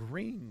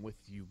disagreeing with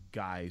you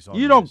guys on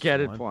this. You don't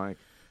get it, Plank.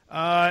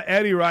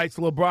 Eddie writes,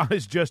 LeBron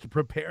is just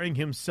preparing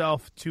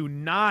himself to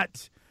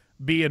not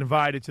be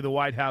invited to the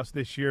White House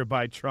this year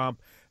by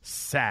Trump.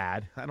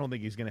 Sad. I don't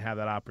think he's going to have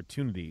that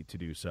opportunity to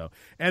do so.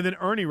 And then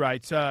Ernie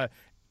writes,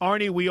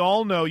 Arnie, we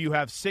all know you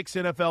have 6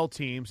 NFL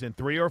teams and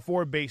 3 or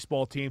 4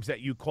 baseball teams that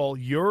you call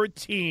your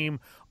team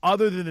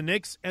other than the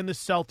Knicks and the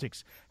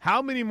Celtics. How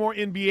many more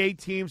NBA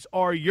teams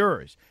are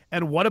yours?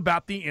 And what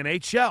about the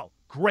NHL?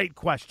 Great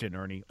question,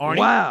 Ernie. Arnie?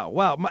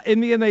 Wow.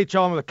 In the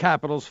NHL, I'm a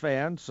Capitals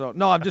fan. So,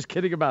 no, I'm just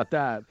kidding about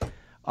that.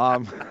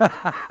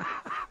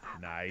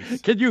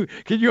 Nice. Can you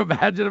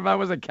imagine if I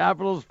was a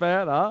Capitals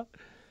fan, huh?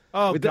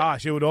 Oh,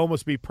 gosh, it would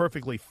almost be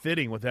perfectly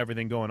fitting with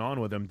everything going on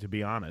with them, to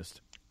be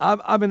honest.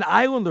 I'm an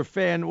Islander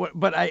fan,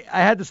 but I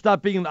had to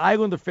stop being an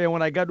Islander fan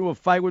when I got into a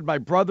fight with my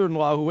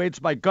brother-in-law who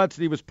hates my guts,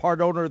 and he was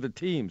part owner of the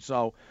team.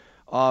 So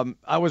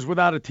I was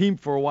without a team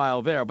for a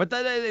while there. But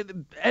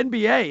the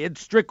NBA,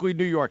 it's strictly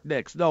New York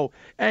Knicks. No,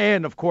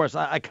 and, of course,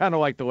 I kind of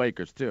like the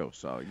Lakers, too.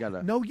 So you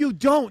gotta. No, you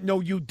don't.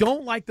 No, you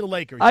don't like the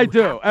Lakers. I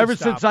do. Ever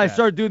since I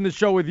started doing the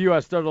show with you, I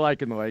started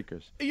liking the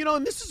Lakers.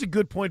 And this is a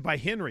good point by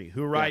Henry,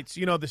 who writes,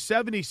 the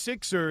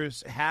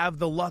 76ers have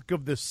the luck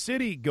of the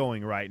city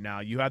going right now.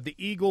 You have the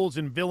Eagles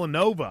and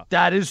Villanova.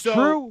 That is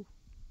true.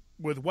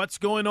 With what's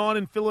going on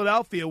in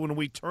Philadelphia, when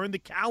we turn the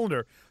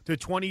calendar to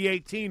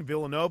 2018,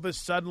 Villanova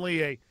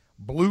suddenly a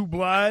blue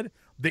blood.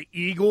 The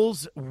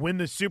Eagles win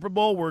the Super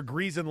Bowl. We're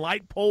greasing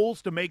light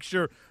poles to make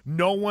sure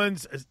no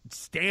one's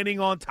standing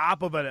on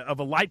top of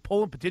a light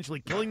pole and potentially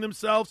killing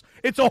themselves.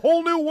 It's a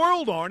whole new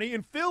world, Arnie,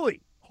 in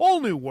Philly. Whole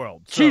new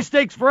world. So,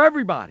 cheesesteaks for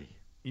everybody.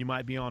 You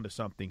might be onto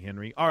something,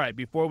 Henry. All right,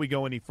 before we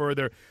go any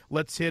further,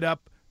 let's hit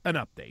up an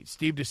update.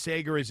 Steve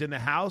DeSager is in the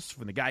house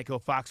from the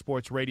Geico Fox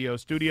Sports Radio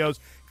studios,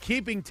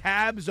 keeping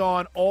tabs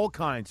on all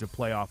kinds of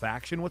playoff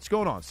action. What's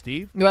going on,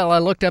 Steve? Well, I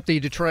looked up the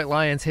Detroit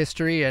Lions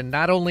history, and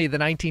not only the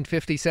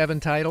 1957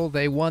 title,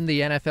 they won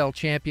the NFL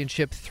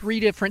championship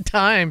 3 different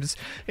times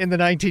in the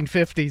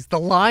 1950s. The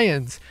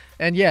Lions.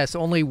 And yes,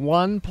 only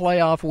one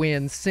playoff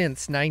win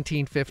since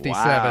 1957.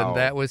 Wow.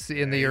 That was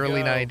in the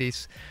early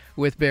 90s.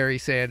 With Barry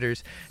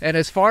Sanders. And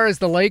as far as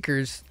the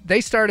Lakers,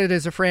 they started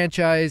as a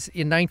franchise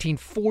in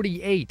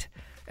 1948,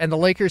 and the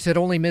Lakers had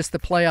only missed the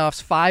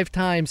playoffs 5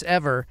 times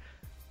ever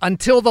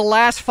until the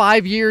last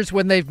 5 years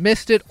when they've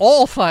missed it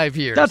all 5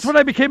 years. That's when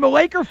I became a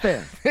Laker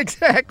fan.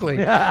 Exactly.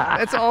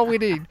 That's all we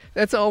need.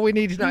 That's all we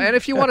need to know. And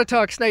if you want to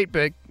talk snake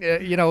bit,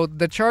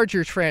 the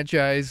Chargers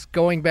franchise,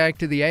 going back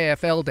to the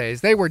AFL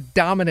days, they were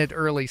dominant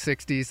early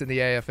 60s in the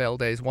AFL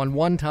days, won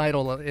 1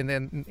 title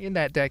in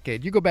that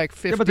decade. You go back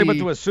 50. Yeah, but they went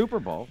to a Super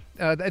Bowl.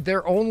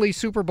 Their only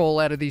Super Bowl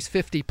out of these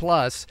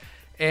 50-plus.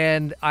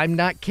 And I'm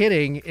not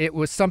kidding. It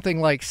was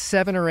something like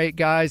 7 or 8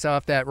 guys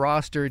off that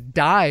roster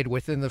died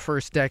within the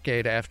first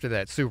decade after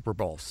that Super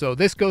Bowl. So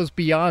this goes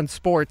beyond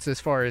sports as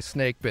far as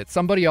snake bit.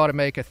 Somebody ought to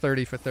make a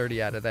 30 for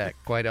 30 out of that,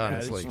 quite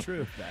honestly. That is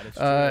true.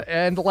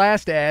 And the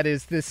last ad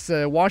is this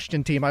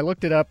Washington team. I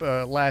looked it up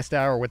last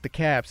hour with the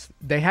Caps.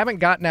 They haven't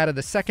gotten out of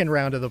the second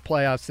round of the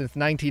playoffs since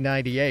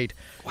 1998,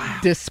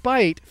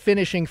 despite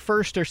finishing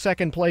first or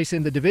second place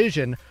in the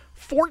division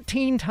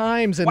 14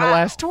 times in the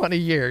last 20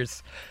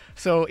 years.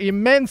 So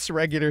immense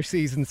regular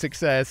season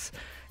success,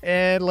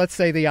 and let's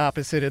say the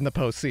opposite in the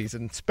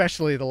postseason,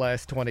 especially the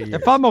last 20 years.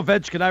 If I'm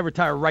Ovechkin, I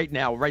retire right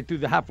now,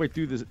 halfway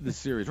through this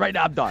series. Right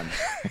now, I'm done.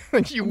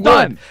 You would.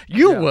 Done.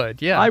 You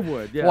would, yeah. I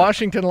would, yeah.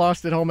 Washington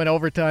lost at home in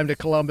overtime to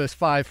Columbus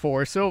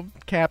 5-4, so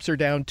Caps are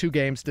down 2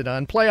 games to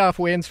none. Playoff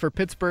wins for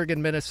Pittsburgh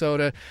and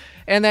Minnesota,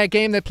 and that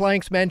game that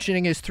Plank's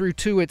mentioning is through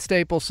 2 at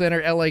Staples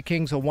Center. LA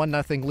Kings a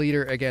 1-0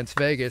 leader against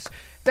Vegas.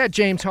 That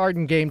James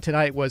Harden game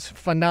tonight was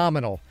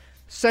phenomenal.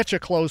 Such a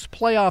close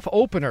playoff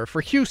opener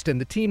for Houston,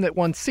 the team that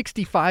won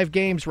 65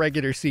 games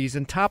regular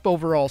season, top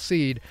overall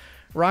seed.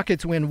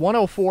 Rockets win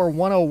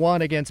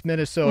 104-101 against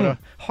Minnesota.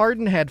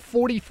 Harden had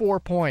 44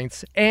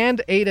 points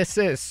and 8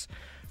 assists.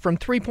 From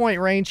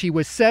three-point range, he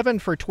was 7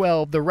 for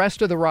 12. The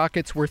rest of the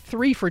Rockets were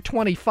 3 for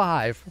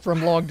 25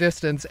 from long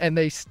distance, and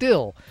they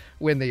still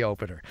win the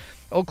opener.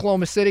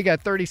 Oklahoma City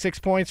got 36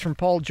 points from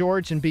Paul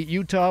George and beat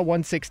Utah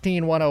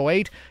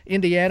 116-108.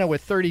 Indiana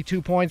with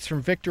 32 points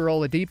from Victor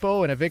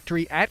Oladipo and a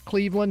victory at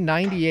Cleveland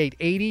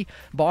 98-80.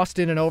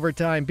 Boston in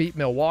overtime beat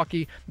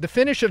Milwaukee. The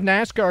finish of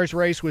NASCAR's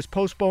race was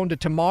postponed to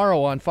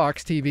tomorrow on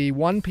Fox TV,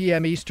 1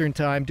 p.m. Eastern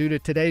Time, due to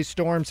today's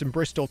storms in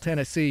Bristol,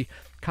 Tennessee.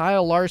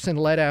 Kyle Larson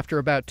led after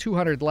about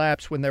 200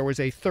 laps when there was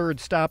a third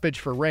stoppage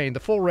for rain.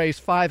 The full race,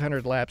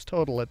 500 laps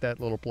total at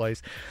that little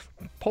place.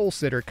 Pole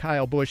sitter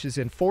Kyle Busch is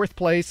in 4th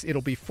place.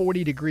 It'll be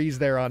 40 degrees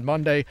there on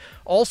Monday.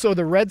 Also,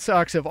 the Red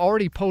Sox have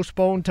already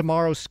postponed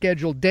tomorrow's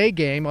scheduled day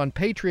game on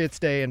Patriots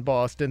Day in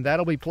Boston.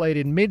 That'll be played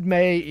in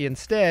mid-May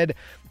instead.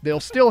 They'll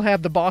still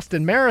have the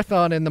Boston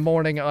Marathon in the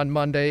morning on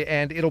Monday,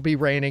 and it'll be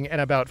raining and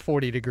about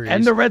 40 degrees.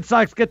 And the Red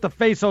Sox get to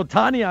face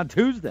Ohtani on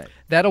Tuesday.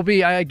 That'll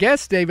be, I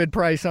guess, David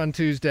Price on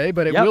Tuesday,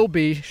 but it will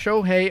be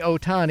Shohei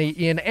Ohtani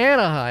in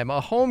Anaheim,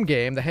 a home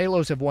game. The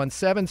Halos have won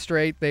 7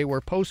 straight. They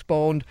were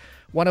postponed.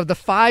 One of the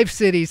 5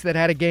 cities that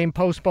had a game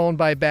postponed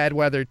by bad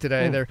weather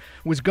today. There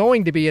was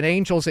going to be an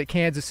Angels at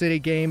Kansas City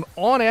game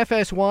on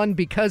FS1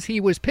 because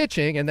he was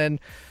pitching, and then,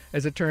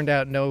 as it turned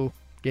out, no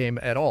game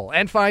at all.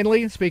 And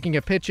finally, speaking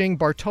of pitching,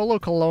 Bartolo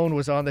Colon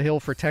was on the hill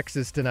for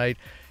Texas tonight.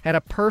 Had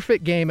a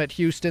perfect game at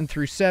Houston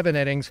through 7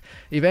 innings.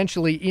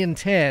 Eventually, in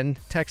 10,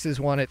 Texas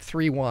won it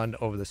 3-1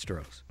 over the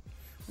Stros.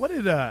 What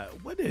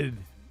did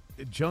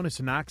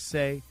Jonas Knox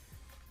say?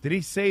 Did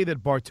he say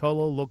that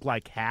Bartolo looked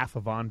like half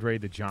of Andre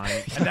the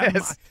Giant?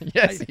 Yes,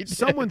 he did.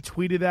 Someone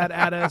tweeted that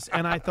at us,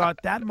 and I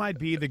thought that might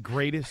be the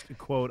greatest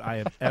quote I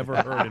have ever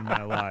heard in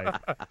my life.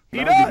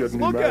 He does.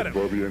 Look at him.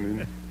 Bobby,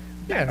 and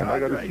I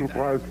got a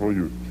surprise for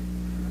you.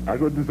 I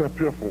go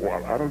disappear for a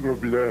while. I don't know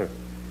if be there,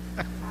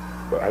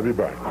 but I'll be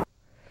back.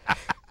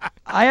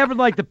 I haven't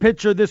liked the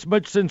pitcher this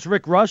much since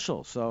Rick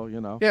Russell, so,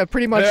 you know. Yeah,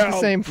 pretty much the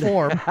same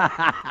form,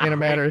 in a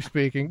matter of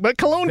speaking. But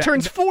Colon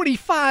turns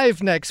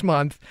 45 next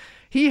month.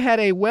 He had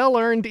a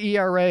well-earned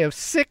ERA of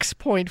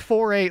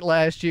 6.48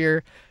 last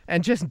year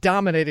and just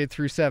dominated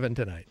through 7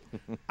 tonight.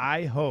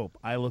 I hope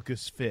I look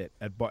as fit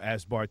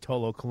as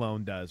Bartolo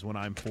Colon does when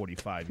I'm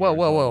 45 Whoa, years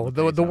whoa, old.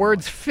 whoa. The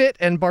words fit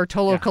and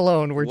Bartolo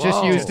Colon were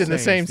just used in the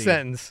same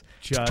sentence.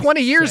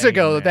 20 years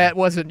ago, that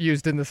wasn't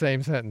used in the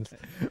same sentence.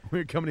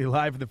 We're coming to you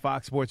live from the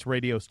Fox Sports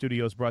Radio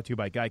studios, brought to you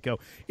by Geico.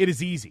 It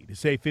is easy to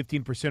save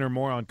 15% or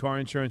more on car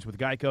insurance with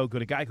Geico. Go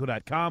to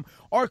geico.com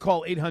or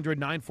call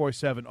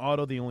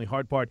 800-947-AUTO. The only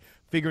hard part,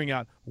 figuring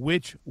out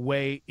which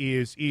way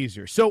is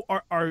easier. So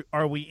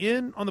are we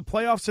in on the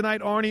playoffs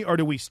tonight, Arnie, or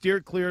do we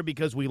steer clear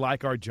because we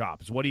like our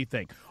jobs? What do you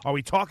think? Are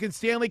we talking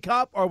Stanley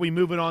Cup, or are we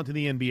moving on to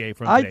the NBA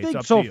from today? I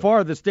think so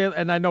far,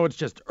 and I know it's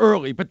just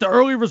early, but the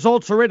early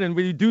results are in, and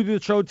when you do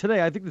the show today,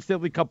 I think the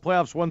Stanley Cup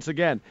playoffs, once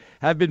again,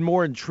 have been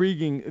more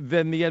intriguing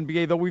than the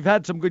NBA, though we've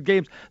had some good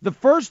games. The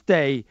first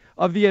day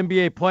of the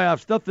NBA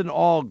playoffs, nothing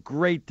all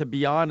great, to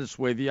be honest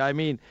with you. I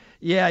mean,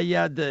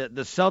 yeah,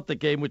 the Celtic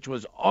game, which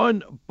was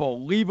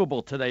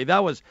unbelievable today.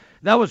 That was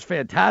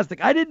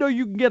fantastic. I didn't know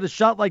you can get a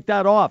shot like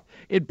that off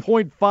in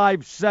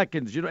 0.5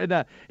 seconds, in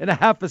a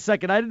half a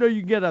second. I didn't know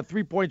you can get a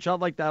 3-point shot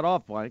like that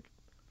off, Mike.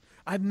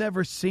 I've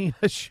never seen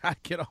a shot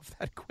get off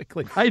that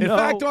quickly. I know. In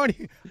fact,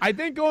 Arnie, I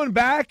think going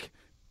back,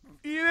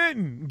 you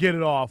didn't get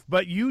it off,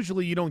 but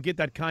usually you don't get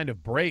that kind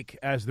of break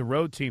as the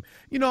road team.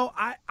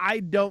 I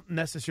don't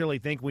necessarily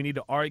think we need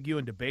to argue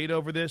and debate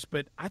over this,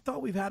 but I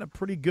thought we've had a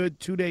pretty good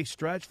 2-day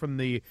stretch from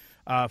the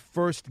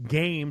first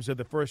games of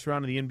the first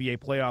round of the NBA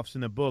playoffs in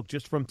the book,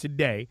 just from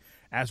today,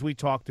 as we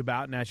talked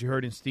about, and as you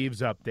heard in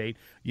Steve's update.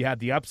 You had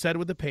the upset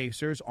with the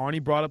Pacers.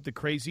 Arnie brought up the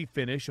crazy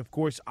finish. Of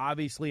course,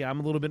 obviously, I'm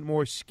a little bit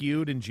more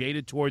skewed and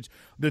jaded towards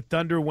the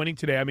Thunder winning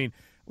today. I mean,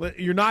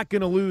 you're not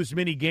going to lose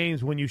many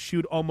games when you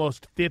shoot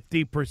almost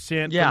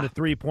 50% from the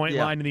three-point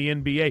line in the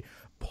NBA.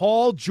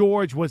 Paul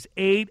George was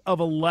 8 of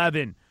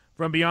 11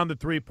 from beyond the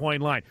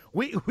three-point line.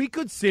 We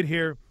could sit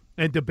here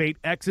and debate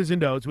X's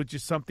and O's, which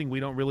is something we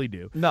don't really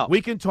do. No.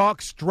 We can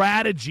talk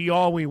strategy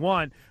all we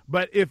want,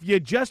 but if you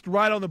just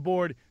right on the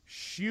board,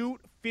 shoot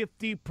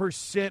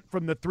 50%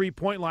 from the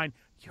three-point line,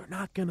 you're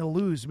not going to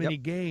lose many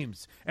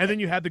games. And then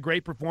you had the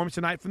great performance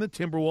tonight from the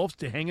Timberwolves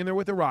to hang in there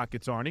with the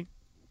Rockets, Arnie.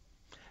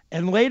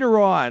 And later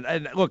on,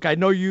 and look, I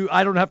know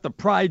I don't have to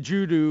pride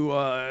you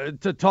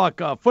to talk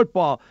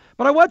football,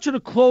 but I want you to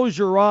close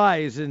your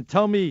eyes and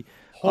tell me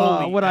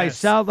what I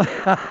sound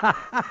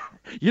like.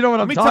 You know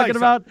what I'm talking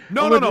about?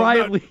 No.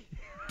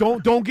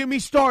 Don't get me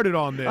started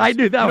on this. I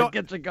knew that would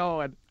get you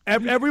going.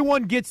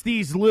 Everyone gets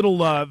these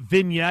little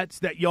vignettes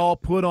that y'all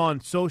put on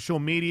social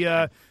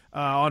media,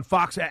 on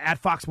Fox, at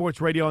Fox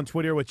Sports Radio on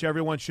Twitter, which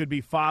everyone should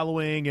be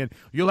following, and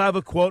you'll have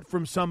a quote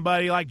from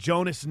somebody like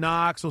Jonas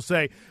Knox will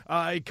say,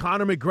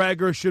 Conor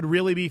McGregor should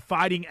really be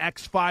fighting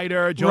X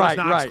fighter. Jonas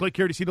Knox, click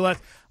here to see the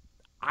list.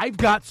 I've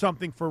got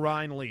something for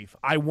Ryan Leaf.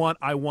 I want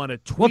a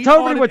tweet. Well,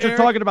 tell me what you're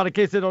talking about in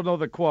case they don't know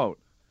the quote.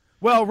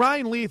 Well,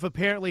 Ryan Leaf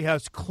apparently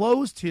has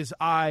closed his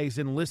eyes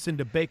and listened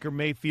to Baker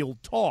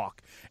Mayfield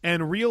talk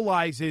and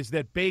realizes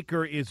that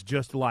Baker is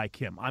just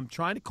like him. I'm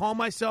trying to calm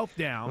myself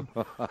down.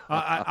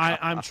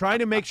 I'm trying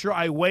to make sure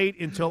I wait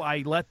until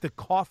I let the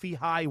coffee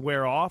high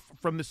wear off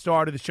from the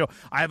start of the show.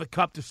 I have a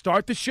cup to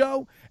start the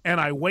show,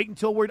 and I wait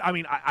until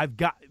I've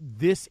got –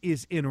 this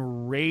is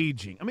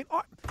enraging. I mean,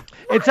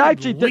 it's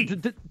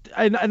actually –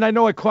 and I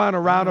know I clown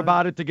around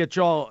about it to get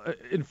y'all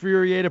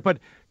infuriated, but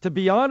to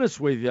be honest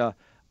with you,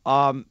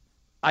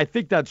 I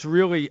think that's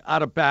really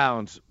out of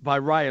bounds by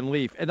Ryan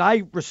Leaf. And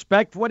I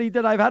respect what he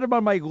did. I've had him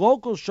on my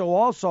local show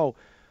also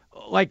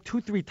like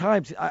 2-3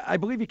 times. I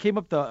believe he came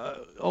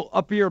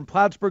up here in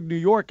Plattsburgh, New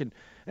York,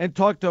 and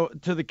talked to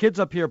the kids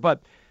up here.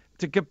 But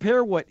to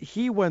compare what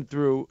he went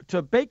through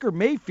to Baker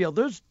Mayfield,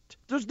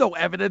 there's no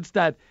evidence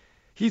that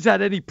he's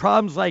had any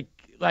problems like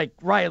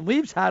Ryan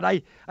Leaf's had.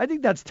 I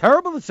think that's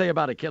terrible to say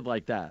about a kid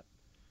like that.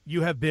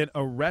 You have been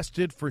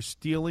arrested for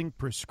stealing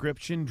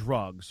prescription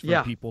drugs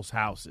from people's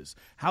houses.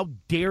 How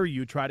dare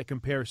you try to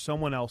compare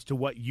someone else to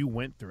what you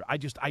went through? I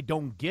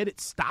don't get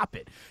it. Stop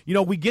it. You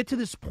know, we get to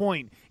this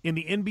point in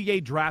the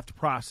NBA draft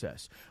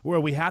process where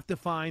we have to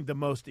find the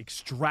most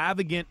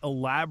extravagant,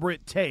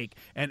 elaborate take,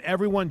 and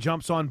everyone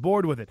jumps on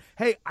board with it.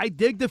 Hey, I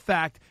dig the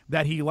fact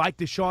that he liked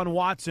Deshaun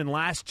Watson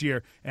last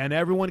year, and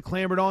everyone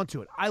clamored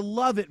onto it. I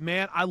love it,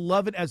 man. I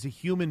love it as a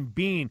human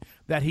being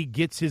that he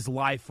gets his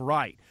life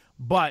right.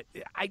 But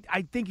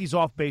I think he's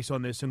off base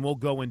on this, and we'll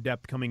go in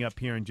depth coming up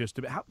here in just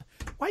a bit.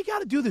 Why you got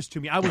to do this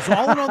to me? I was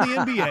all in on the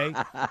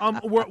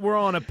NBA. We're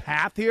on a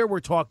path here. We're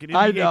talking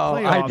NBA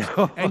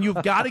playoffs, and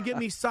you've got to get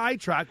me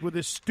sidetracked with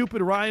this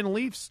stupid Ryan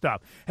Leaf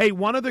stuff. Hey,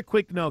 one other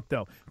quick note,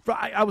 though.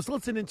 I was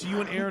listening to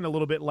you and Aaron a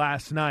little bit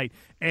last night,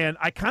 and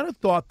I kind of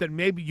thought that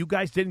maybe you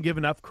guys didn't give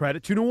enough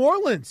credit to New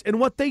Orleans and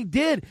what they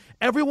did.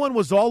 Everyone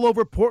was all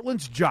over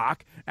Portland's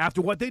jock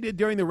after what they did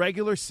during the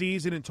regular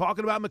season and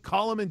talking about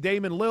McCollum and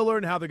Damian Lillard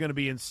and how they're going to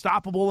be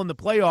unstoppable in the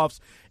playoffs,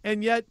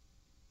 and yet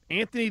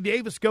Anthony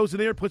Davis goes in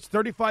there, puts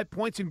 35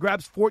 points and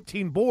grabs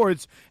 14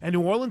 boards, and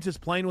New Orleans is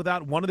playing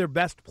without one of their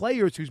best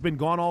players who's been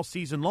gone all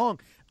season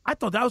long. I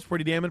thought that was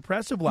pretty damn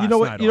impressive last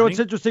night. You know, it's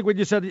interesting when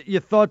you said you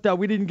thought that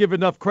we didn't give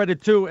enough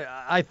credit to.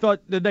 I thought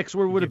the next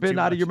word would have been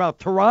out of your mouth,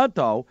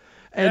 Toronto.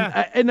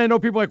 And I know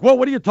people are like, well,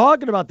 what are you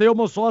talking about? They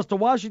almost lost to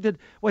Washington.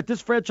 This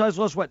franchise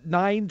lost,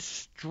 9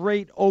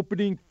 straight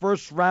opening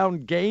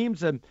first-round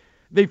games, and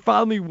they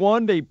finally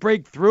won. They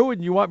break through,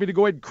 and you want me to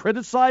go ahead and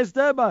criticize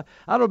them? I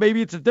don't know.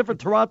 Maybe it's a different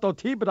Toronto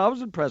team, but I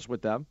was impressed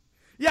with them.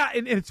 Yeah,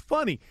 and it's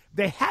funny.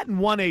 They hadn't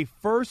won a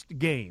first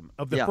game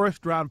of the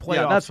first-round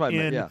playoffs that's what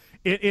I meant,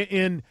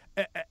 in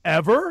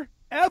ever.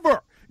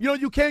 You know,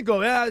 you can't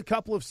go, a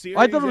couple of series.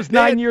 I thought it was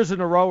 9 years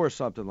in a row or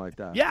something like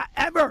that. Yeah,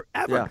 ever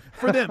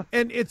for them.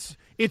 And it's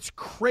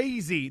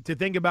crazy to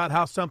think about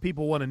how some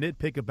people want to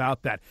nitpick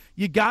about that.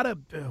 You got to,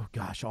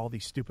 all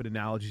these stupid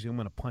analogies. I'm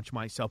going to punch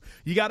myself.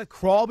 You got to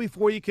crawl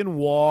before you can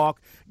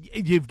walk.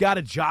 You've got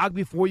to jog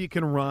before you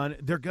can run.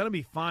 They're going to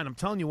be fine. I'm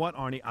telling you what,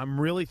 Arnie, I'm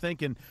really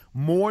thinking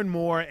more and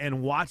more,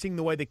 and watching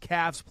the way the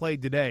Cavs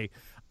played today,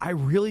 I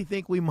really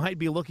think we might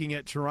be looking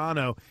at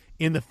Toronto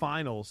in the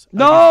finals.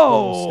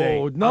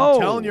 No. I'm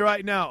telling you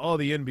right now.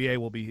 The NBA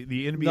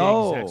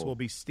execs will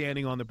be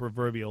standing on the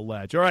proverbial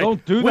ledge. All right.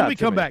 Don't do that. When we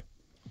come back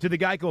to the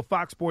Geico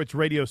Fox Sports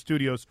Radio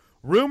studios,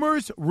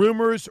 rumors.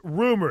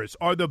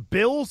 Are the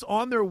Bills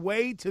on their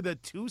way to the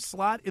 2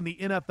 slot in the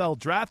NFL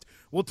draft?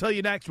 We'll tell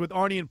you next with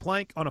Arnie and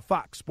Plank on a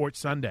Fox Sports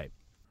Sunday.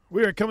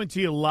 We are coming to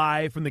you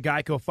live from the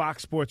Geico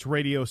Fox Sports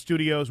Radio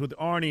studios with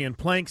Arnie and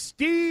Plank.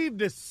 Steve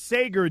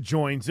DeSager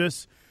joins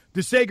us.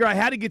 DeSager, I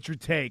had to get your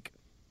take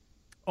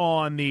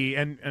on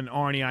and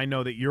Arnie, I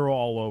know that you're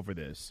all over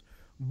this,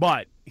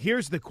 but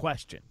here's the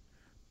question.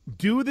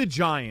 Do the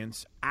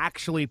Giants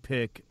actually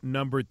pick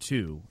number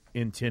 2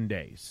 in 10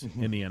 days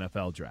in the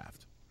NFL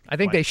draft? I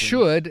think they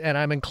should, and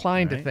I'm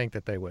inclined to think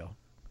that they will.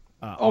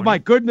 Oh, my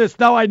goodness.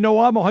 Now I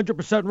know I'm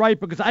 100% right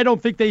because I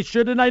don't think they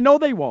should, and I know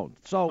they won't.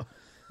 So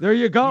there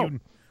you go.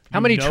 How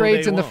many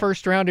trades in the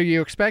first round are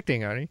you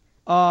expecting, Arnie?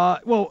 I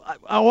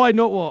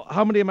know. Well,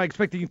 how many am I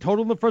expecting in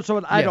total in the first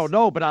one? I don't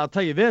know, but I'll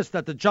tell you this,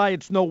 that the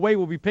Giants no way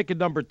will be picking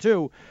number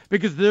 2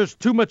 because there's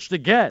too much to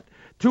get.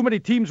 Too many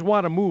teams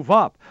want to move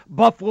up.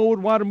 Buffalo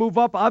would want to move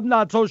up. I'm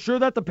not so sure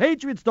that the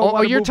Patriots don't want to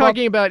move up. You're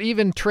talking about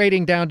even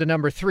trading down to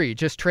number 3,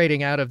 just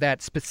trading out of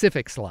that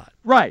specific slot.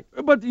 Right.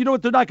 But you know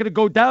what? They're not going to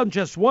go down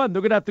just one.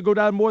 They're going to have to go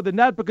down more than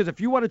that because if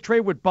you want to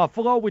trade with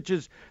Buffalo, which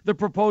is the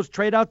proposed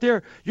trade out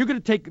there, you're going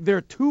to take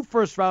their 2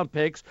 first-round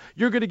picks.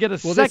 You're going to get a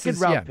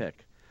second-round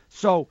pick.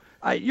 So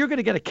you're going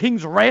to get a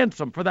king's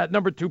ransom for that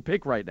number 2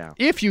 pick right now.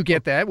 If you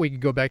get that, we can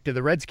go back to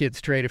the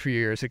Redskins trade a few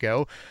years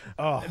ago.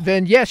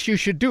 Then, yes, you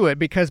should do it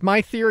because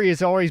my theory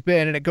has always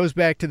been, and it goes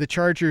back to the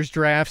Chargers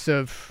drafts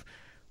of,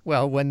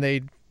 when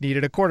they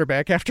needed a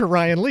quarterback after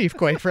Ryan Leaf,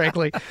 quite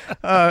frankly.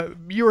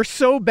 You're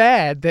so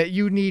bad that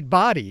you need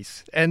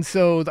bodies. And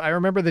so I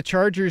remember the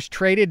Chargers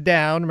traded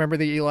down. Remember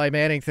the Eli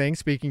Manning thing,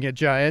 speaking of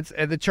Giants.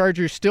 And the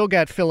Chargers still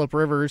got Phillip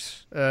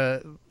Rivers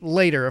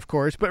later, of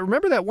course. But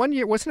remember that one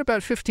year, wasn't it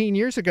about 15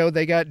 years ago,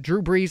 they got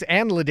Drew Brees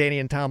and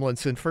LaDainian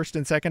Tomlinson first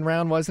and second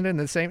round, wasn't it? In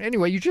the same.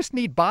 Anyway, you just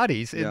need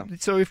bodies. Yeah.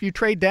 So if you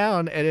trade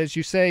down, and as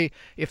you say,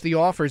 if the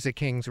offer's a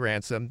king's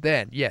ransom,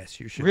 then yes,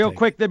 you should. Real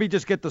quick, let me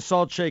just get the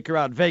salt shaker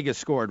out. Vegas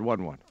scored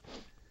 1-1.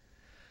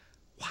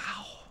 Wow.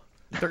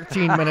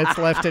 13 minutes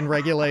left in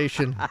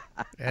regulation.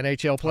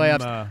 NHL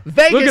playoffs.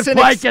 Vegas look at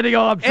Mike getting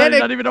all upset. He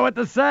doesn't even know what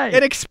to say.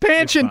 An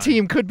expansion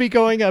team could be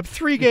going up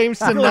 3 games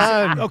to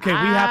none. Okay, we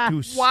have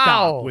to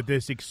stop with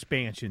this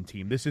expansion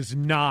team. This is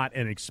not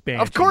an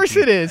expansion Of course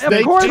team. it is.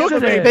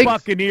 The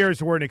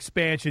Buccaneers were an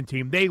expansion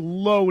team. They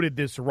loaded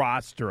this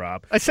roster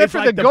up. Except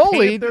for the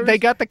goalie, they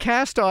got the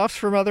cast-offs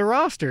from other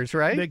rosters,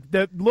 right?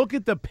 Look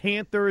at the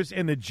Panthers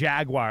and the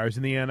Jaguars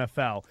in the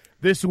NFL.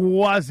 This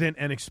wasn't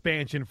an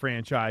expansion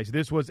franchise.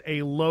 This was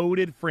a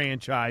loaded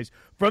franchise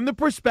from the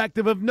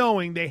perspective of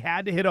knowing they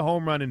had to hit a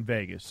home run in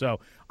Vegas. So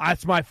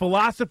that's my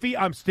philosophy.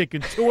 I'm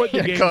sticking to it.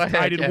 The game's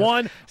tied at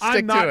 1.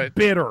 I'm not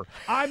bitter.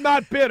 I'm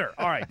not bitter.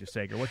 All right,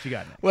 DeSager, what you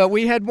got next? Well,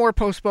 we had more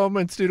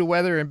postponements due to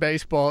weather in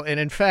baseball, and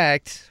in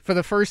fact, for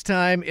the first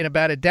time in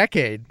about a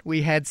decade,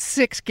 we had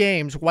 6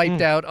 games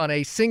wiped out on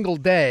a single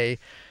day.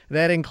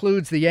 That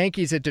includes the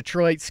Yankees at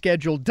Detroit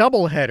scheduled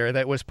doubleheader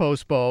that was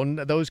postponed.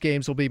 Those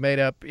games will be made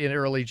up in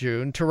early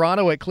June.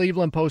 Toronto at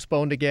Cleveland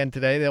postponed again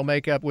today. They'll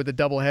make up with a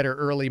doubleheader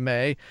early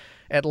May.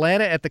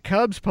 Atlanta at the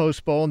Cubs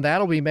postponed.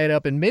 That'll be made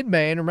up in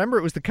mid-May. And remember,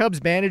 it was the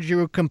Cubs manager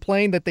who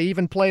complained that they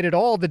even played at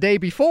all the day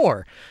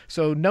before.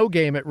 So no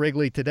game at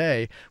Wrigley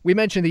today. We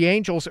mentioned the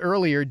Angels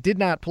earlier did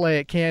not play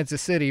at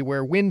Kansas City,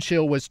 where wind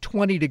chill was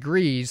 20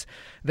 degrees.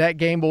 That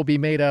game will be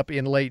made up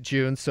in late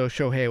June, so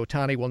Shohei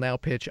Ohtani will now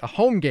pitch a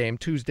home game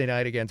Tuesday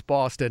night against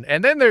Boston.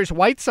 And then there's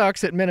White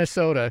Sox at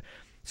Minnesota.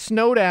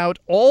 Snowed out.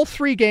 All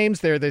 3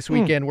 games there this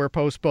weekend were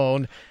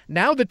postponed.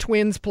 Now the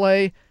Twins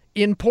play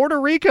in Puerto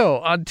Rico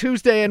on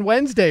Tuesday and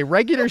Wednesday.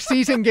 Regular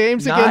season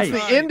games against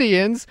the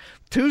Indians.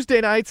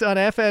 Tuesday nights on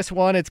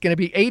FS1. It's going to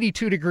be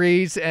 82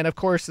 degrees and, of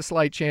course, a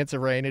slight chance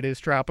of rain. It is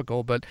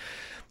tropical, but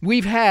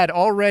we've had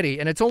already,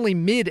 and it's only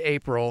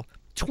mid-April,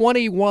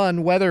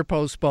 21 weather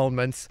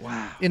postponements.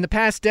 Wow. In the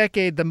past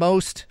decade, the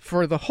most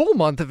for the whole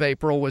month of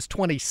April was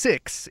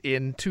 26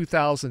 in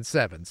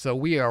 2007. So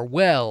we are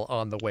well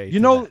on the way.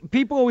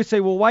 People always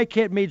say, well, why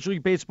can't Major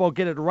League Baseball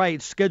get it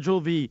right?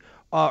 Schedule the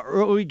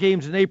early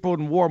games in April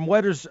in warm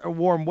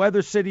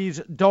weather cities,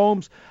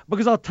 domes,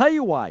 because I'll tell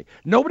you why.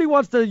 Nobody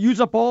wants to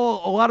use up a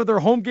lot of their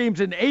home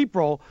games in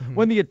April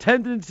when the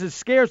attendance is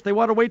scarce. They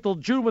want to wait till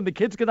June when the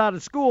kids get out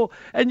of school,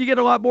 and you get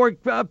a lot more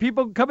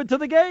people coming to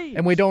the game.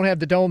 And we don't have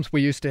the domes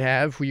we used to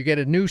have, where you get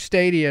a new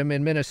stadium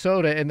in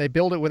Minnesota, and they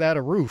build it without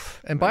a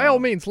roof. And by all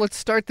means, let's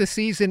start the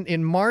season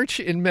in March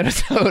in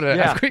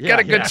Minnesota. We've got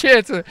a good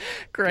chance of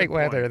great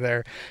weather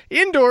there.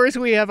 Indoors,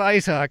 we have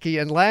ice hockey,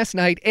 and last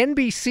night,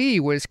 NBC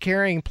was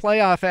carrying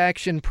playoff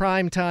action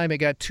prime time. It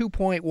got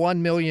 2.1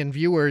 million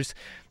viewers.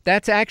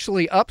 That's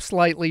actually up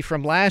slightly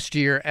from last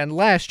year, and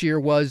last year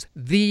was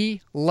the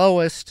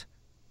lowest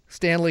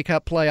Stanley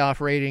Cup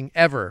playoff rating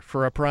ever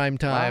for a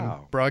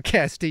primetime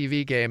broadcast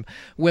TV game.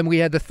 When we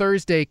had the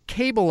Thursday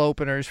cable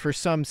openers for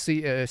some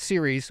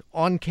series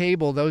on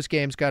cable, those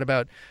games got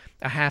about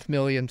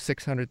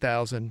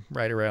 500,600,000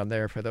 right around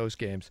there for those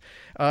games.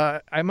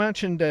 I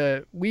mentioned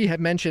we have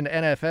mentioned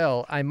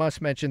NFL. I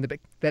must mention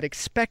that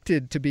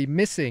expected to be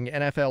missing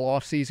NFL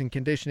offseason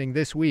conditioning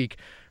this week.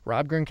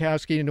 Rob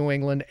Gronkowski to New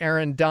England,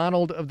 Aaron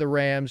Donald of the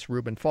Rams,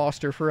 Reuben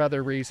Foster for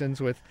other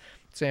reasons with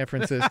San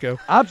Francisco.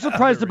 I'm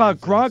surprised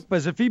about Gronk,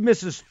 because if he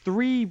misses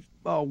 3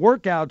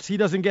 workouts, he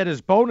doesn't get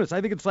his bonus.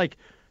 I think it's like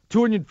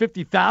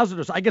 $250,000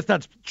 or so. I guess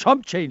that's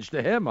chump change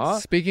to him, huh?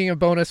 Speaking of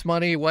bonus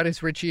money, what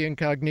is Richie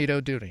Incognito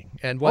doing?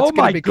 And what's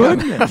going to become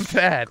of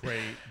that? Great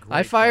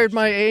I fired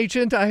my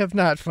agent. I have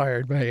not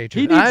fired my agent.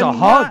 He needs a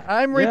hug.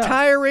 I'm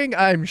retiring.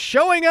 I'm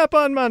showing up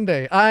on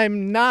Monday.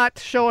 I'm not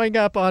showing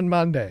up on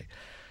Monday.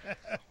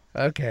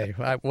 Okay,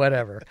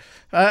 whatever.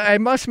 I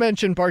must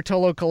mention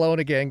Bartolo Colon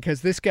again,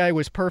 because this guy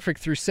was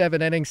perfect through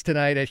 7 innings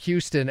tonight at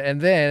Houston,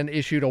 and then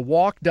issued a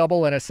walk,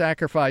 double, and a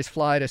sacrifice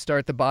fly to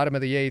start the bottom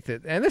of the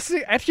 8th. And this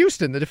is at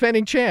Houston, the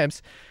defending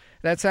champs.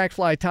 That sac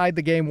fly tied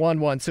the game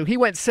 1-1. So he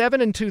went 7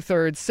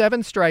 2/3,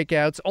 7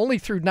 strikeouts, only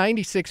threw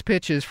 96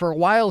 pitches. For a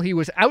while, he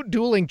was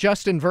out-dueling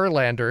Justin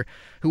Verlander,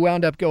 who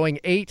wound up going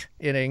 8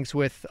 innings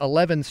with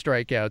 11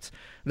 strikeouts.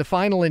 The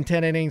final in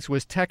 10 innings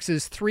was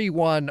Texas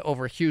 3-1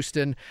 over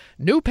Houston.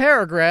 New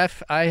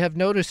paragraph I have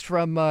noticed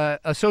from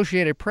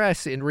Associated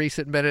Press in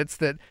recent minutes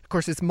that, of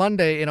course, it's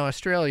Monday in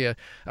Australia.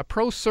 A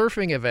pro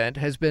surfing event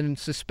has been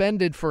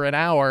suspended for an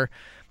hour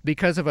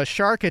because of a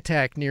shark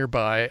attack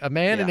nearby. A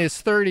man in his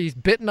 30s,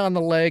 bitten on the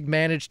leg,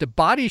 managed to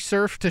body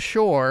surf to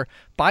shore.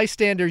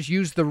 Bystanders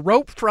used the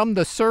rope from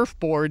the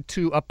surfboard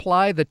to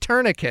apply the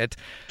tourniquet.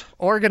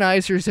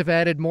 Organizers have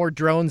added more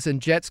drones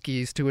and jet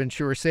skis to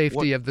ensure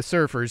safety of the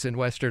surfers in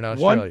Western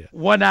Australia.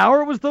 1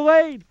 hour was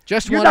delayed?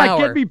 Just 1 hour. You're not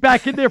getting me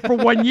back in there for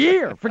 1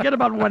 year. Forget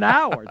about 1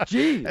 hour.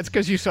 Jeez. That's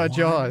because you saw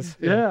Jaws.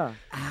 Yeah.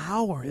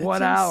 Hour. That's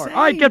 1 hour. insane.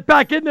 All right, get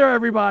back in there,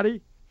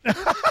 everybody.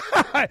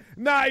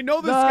 Nah, I know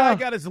this guy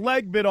got his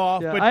leg bit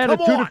off, but I had a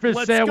tuna fish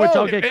sandwich.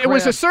 I'll get it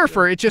was a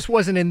surfer. It just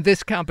wasn't in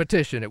this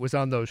competition. It was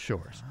on those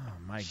shores. Oh,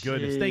 my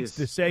goodness. Thanks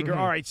to Sager.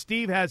 All right,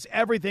 Steve has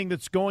everything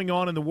that's going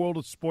on in the world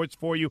of sports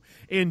for you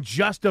in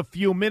just a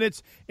few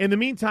minutes. In the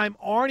meantime,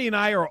 Arnie and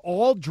I are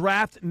all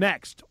draft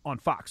next on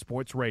Fox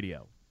Sports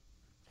Radio.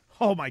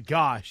 Oh, my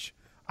gosh.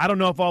 I don't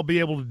know if I'll be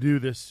able to do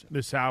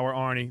this hour,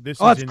 Arnie.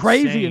 This is it's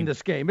crazy in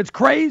this game. It's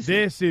crazy.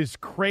 This is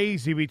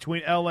crazy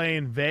between L.A.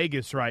 and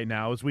Vegas right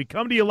now as we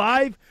come to you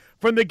live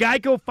from the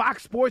Geico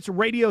Fox Sports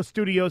Radio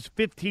studios.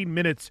 15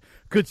 minutes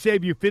could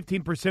save you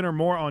 15% or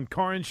more on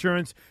car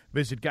insurance.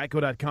 Visit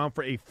geico.com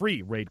for a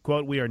free rate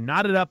quote. We are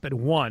knotted up at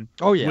 1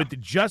 with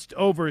just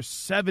over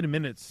 7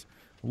 minutes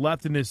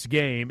left in this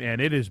game,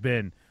 and it has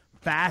been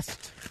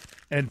fast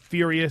and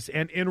furious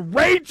and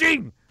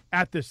enraging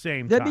at the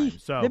same Let time.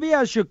 Let me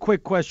ask you a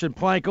quick question,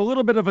 Plank. A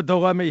little bit of a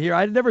dilemma here.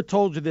 I never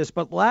told you this,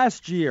 but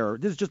last year,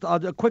 this is just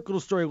a quick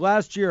little story.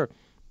 Last year,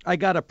 I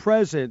got a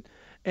present,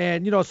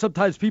 and,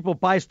 sometimes people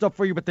buy stuff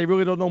for you, but they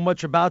really don't know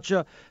much about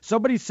you.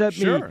 Somebody sent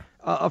me,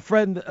 a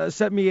friend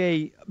sent me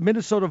a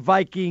Minnesota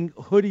Viking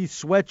hoodie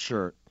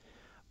sweatshirt.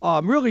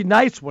 Really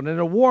nice one and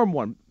a warm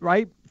one,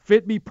 right?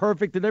 Fit me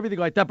perfect and everything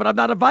like that, but I'm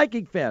not a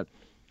Viking fan.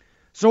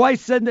 So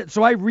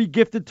I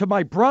re-gifted to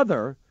my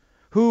brother,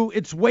 who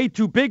it's way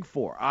too big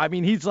for. I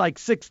mean, he's like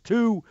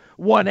 6'2",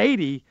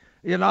 180,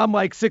 I'm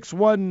like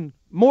 6'1",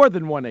 more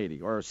than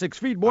 180, or 6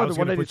 feet more than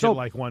 180. So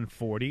like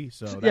 140.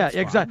 So yeah, that's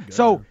exactly.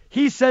 So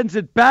he sends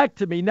it back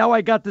to me. Now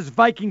I got this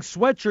Viking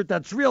sweatshirt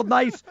that's real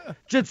nice,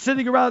 just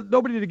sitting around,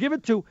 nobody to give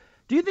it to.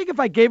 Do you think if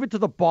I gave it to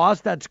the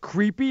boss, that's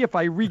creepy? If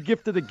I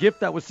re-gifted a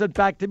gift that was sent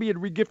back to me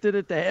and re-gifted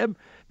it to him,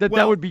 that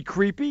would be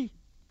creepy?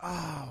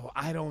 Oh,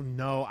 I don't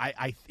know.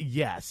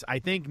 Yes, I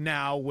think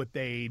now with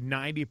a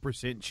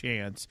 90%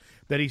 chance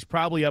that he's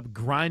probably up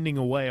grinding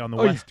away on the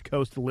West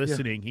Coast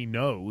listening, he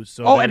knows.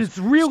 So and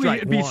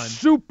it'd be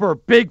super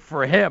big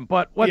for him.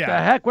 But what the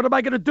heck? What am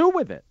I going to do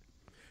with it?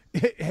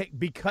 Hey,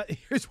 because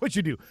here's what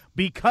you do.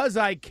 Because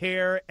I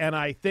care and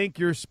I think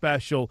you're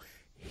special,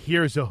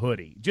 here's a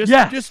hoodie.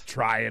 Just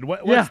try it.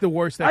 What's the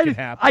worst that can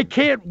happen? I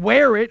can't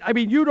wear it. I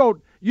mean, you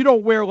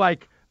don't wear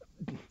like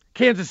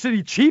Kansas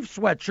City Chiefs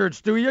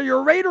sweatshirts, do you? You're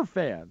a Raider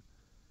fan.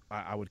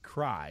 I would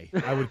cry.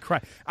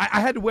 I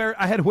had to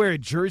wear a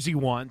jersey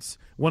once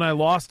when I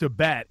lost a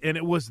bet, and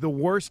it was the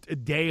worst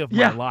day of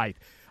my life.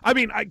 I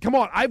mean, come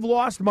on. I've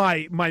lost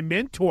my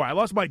mentor. I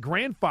lost my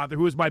grandfather,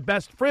 who was my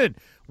best friend.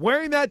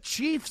 Wearing that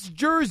Chiefs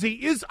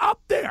jersey is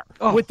up there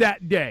with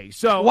that day.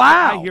 So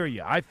I hear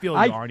you. I feel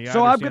you, Arnie.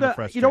 So I I'm understand the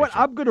frustration. you know what?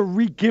 I'm gonna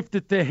re-gift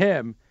it to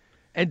him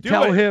and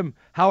tell him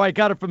how I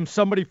got it from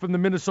somebody from the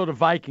Minnesota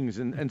Vikings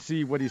and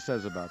see what he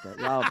says about that.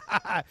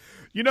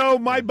 Wow.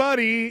 My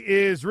buddy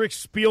is Rick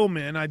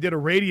Spielman. I did a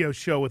radio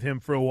show with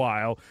him for a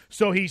while.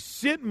 So he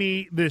sent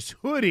me this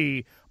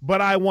hoodie,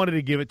 but I wanted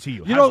to give it to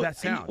you. How does that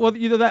sound? Well,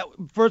 that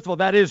first of all,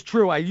 that is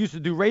true. I used to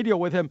do radio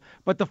with him.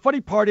 But the funny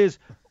part is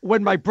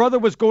when my brother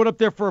was going up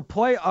there for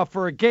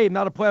a game,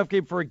 not a playoff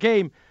game, for a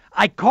game,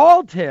 I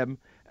called him.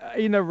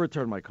 He never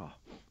returned my call.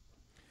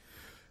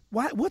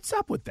 What's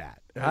up with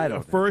that? I don't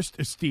know. First,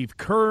 Steve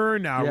Kerr,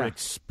 now Rick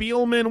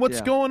Spielman. What's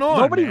going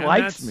on? Nobody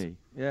likes me.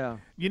 Yeah.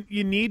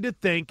 You need to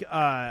think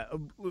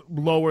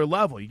lower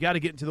level. You got to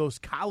get into those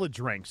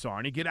college ranks,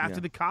 Arnie. Get after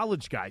the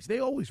college guys. They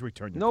always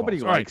return your Nobody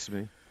calls. likes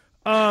me.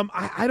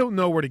 I don't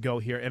know where to go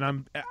here,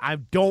 and I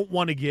don't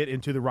want to get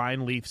into the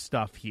Ryan Leaf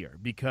stuff here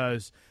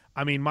because,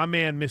 I mean, my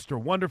man,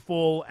 Mr.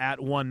 Wonderful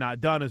at One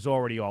Not Done is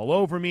already all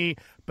over me,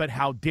 but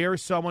how dare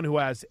someone who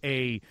has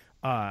a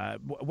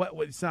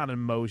it's not an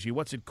emoji.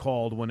 What's it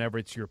called whenever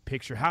it's your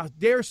picture? How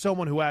dare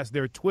someone who has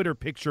their Twitter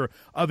picture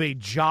of a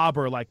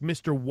jobber like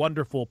Mr.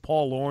 Wonderful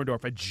Paul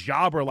Orndorff, a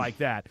jobber like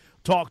that,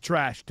 talk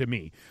trash to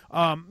me.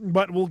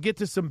 But we'll get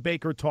to some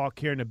Baker talk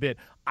here in a bit.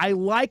 I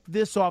like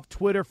this off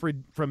Twitter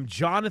from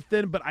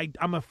Jonathan, but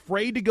I'm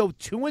afraid to go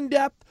too in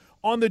depth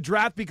on the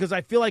draft because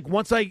I feel like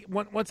once I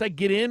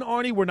get in,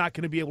 Arnie, we're not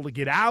going to be able to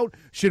get out.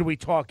 Should we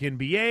talk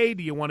NBA?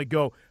 Do you want to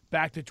go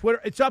back to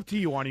Twitter? It's up to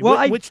you, Arnie.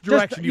 Well, which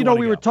direction do you want to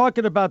go? We were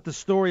talking about the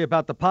story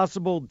about the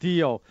possible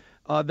deal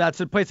that's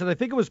in place, and I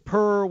think it was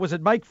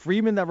it Mike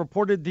Freeman that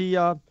reported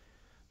the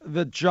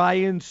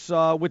Giants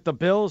with the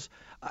Bills?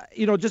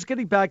 Just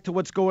getting back to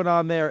what's going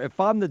on there. If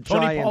I'm the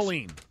Tony Giants,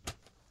 Pauline.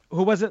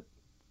 Who was it?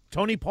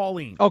 Tony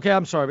Pauline. Okay,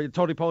 I'm sorry,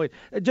 Tony Pauline.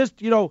 Just,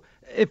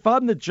 if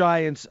I'm the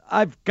Giants,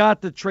 I've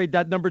got to trade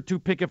that number 2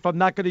 pick if I'm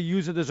not going to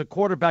use it as a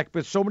quarterback,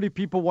 but so many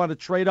people want to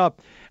trade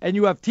up. And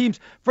you have teams,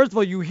 first of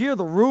all, you hear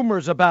the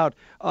rumors about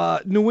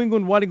New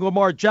England wanting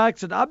Lamar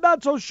Jackson. I'm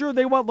not so sure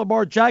they want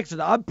Lamar Jackson.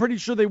 I'm pretty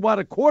sure they want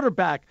a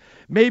quarterback,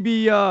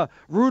 maybe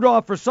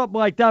Rudolph or something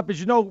like that,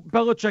 because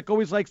Belichick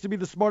always likes to be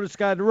the smartest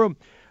guy in the room.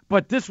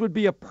 But this would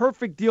be a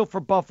perfect deal for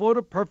Buffalo,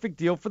 a perfect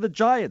deal for the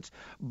Giants.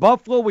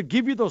 Buffalo would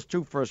give you those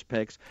 2 first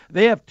picks.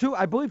 They have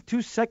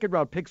 2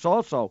 second-round picks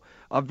also.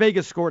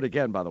 Vegas scored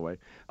again, by the way,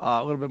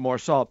 a little bit more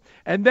salt.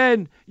 And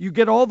then you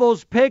get all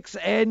those picks,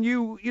 and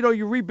you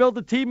rebuild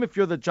the team if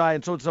you're the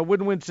Giants. So it's a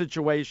win-win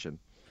situation.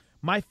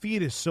 My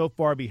feed is so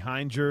far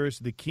behind yours,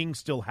 the Kings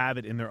still have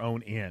it in their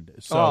own end.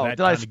 So did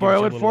I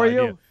spoil it for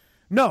you?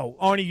 No,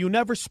 Arnie, you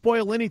never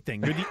spoil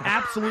anything. You're the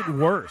absolute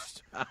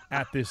worst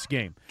at this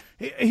game.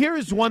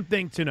 Here's one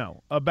thing to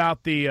know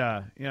about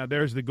the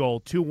there's the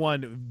goal,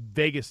 2-1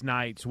 Vegas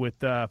Knights with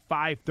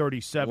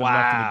 5:37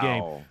 left in the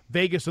game.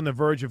 Vegas on the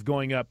verge of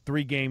going up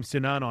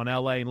 3-0 on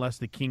L.A. unless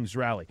the Kings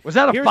rally. Was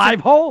that a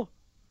 5-hole?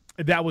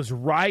 That was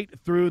right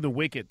through the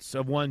wickets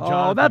of one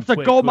Jonathan Oh, that's the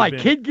Quick, goal my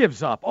kid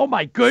gives up. Oh,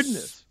 my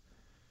goodness.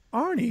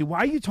 Arnie, why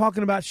are you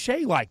talking about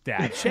Shea like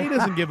that? Shea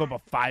doesn't give up a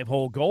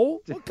 5-hole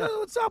goal.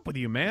 What's up with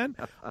you, man?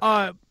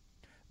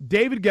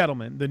 David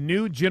Gettleman, the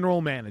new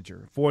general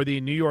manager for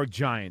the New York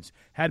Giants,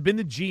 had been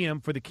the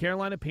GM for the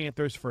Carolina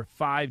Panthers for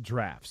 5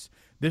 drafts.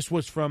 This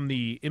was from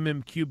the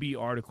MMQB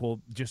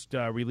article just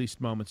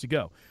released moments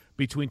ago,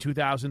 between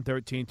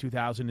 2013 and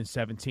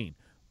 2017.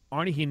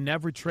 Arnie, he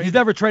never traded. He's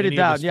never traded any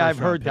of down. his Yeah, I've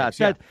first-round heard picks.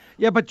 that.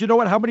 Yeah, but you know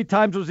what? How many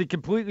times was he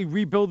completely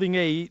rebuilding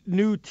a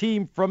new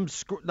team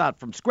not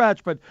from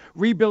scratch, but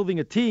rebuilding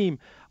a team,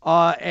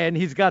 and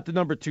he's got the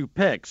number 2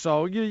 pick.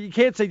 So you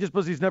can't say just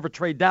because he's never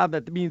traded down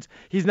that means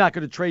he's not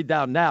going to trade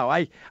down now.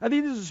 I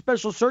think this is a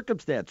special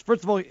circumstance.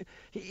 First of all,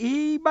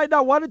 he might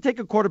not want to take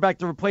a quarterback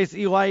to replace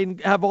Eli and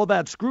have all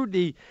that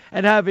scrutiny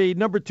and have a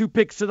number 2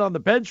 pick sit on the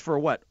bench for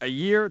what, a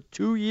year,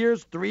 2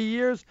 years, 3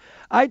 years?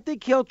 I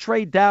think he'll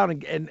trade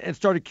down and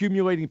start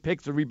accumulating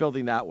picks and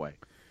rebuilding that way.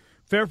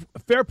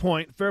 Fair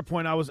point.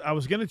 I was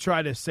going to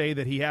try to say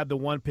that he had the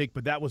 1 pick,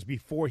 but that was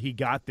before he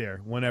got there.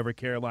 Whenever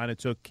Carolina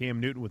took Cam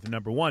Newton with the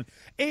number 1,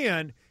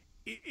 and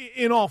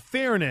in all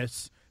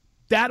fairness,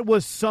 that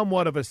was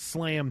somewhat of a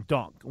slam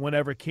dunk.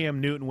 Whenever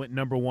Cam Newton went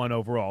number 1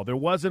 overall, there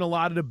wasn't a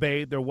lot of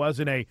debate. There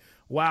wasn't a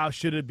wow,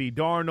 should it be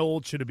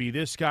Darnold? Should it be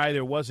this guy?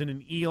 There wasn't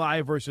an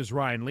Eli versus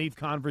Ryan Leaf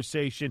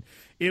conversation.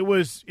 It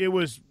was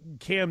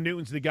Cam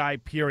Newton's the guy.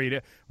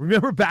 Period.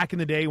 Remember back in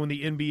the day when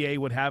the NBA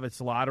would have its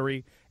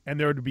lottery, and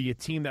there would be a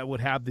team that would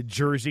have the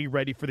jersey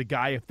ready for the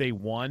guy if they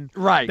won.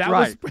 Right,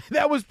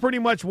 that was pretty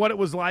much what it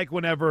was like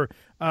whenever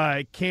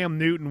Cam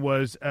Newton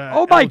was.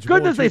 Oh my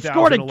goodness, they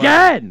scored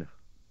again!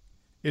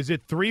 Is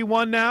it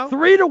 3-1 now?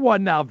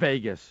 3-1 now,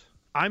 Vegas.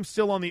 I'm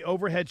still on the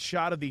overhead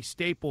shot of the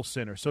Staples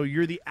Center, so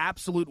you're the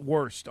absolute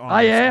worst on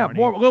I this, am.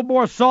 Arnie. A little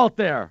more salt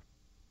there.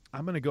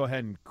 I'm going to go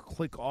ahead and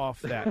click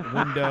off that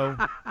window.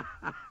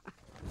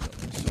 Put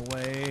this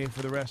away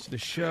for the rest of the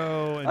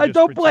show. And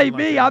Don't blame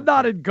me. I'm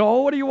not in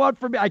goal. What do you want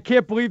from me? I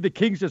can't believe the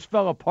Kings just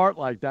fell apart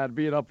like that,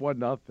 being up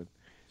 1-0.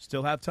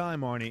 Still have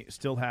time, Arnie.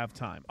 Still have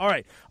time. All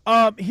right.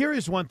 Here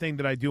is one thing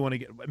that I do want to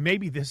get.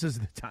 Maybe this is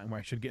the time where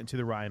I should get into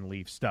the Ryan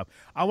Leaf stuff.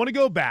 I want to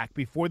go back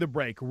before the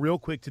break real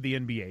quick to the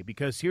NBA,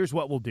 because here's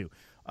what we'll do.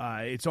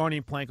 It's Arnie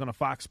and Plank on a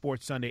Fox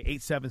Sports Sunday,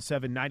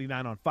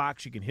 877-99 on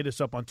Fox. You can hit us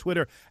up on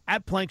Twitter,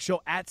 at Plank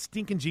Show, at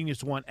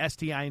StinkinGenius1,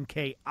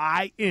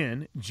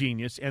 STINKIN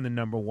Genius, and the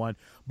number 1.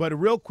 But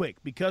real quick,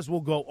 because we'll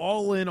go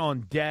all in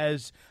on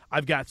Dez,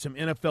 I've got some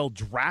NFL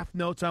draft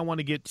notes I want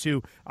to get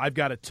to. I've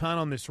got a ton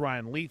on this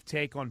Ryan Leaf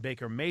take on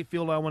Baker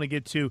Mayfield I want to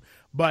get to.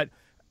 But,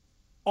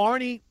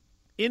 Arnie,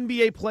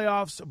 NBA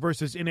playoffs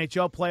versus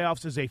NHL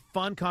playoffs is a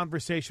fun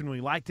conversation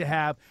we like to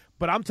have.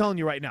 But I'm telling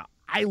you right now,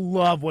 I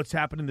love what's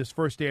happened in this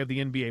first day of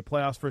the NBA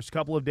playoffs, first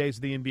couple of days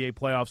of the NBA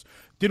playoffs.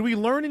 Did we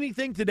learn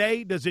anything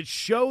today? Does it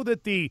show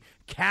that the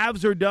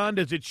Cavs are done?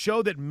 Does it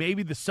show that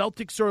maybe the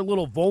Celtics are a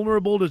little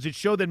vulnerable? Does it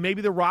show that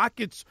maybe the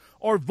Rockets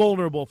are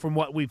vulnerable from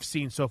what we've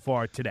seen so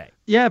far today?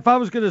 Yeah, if I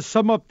was going to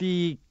sum up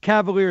the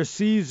Cavaliers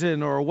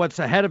season or what's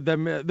ahead of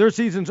them, their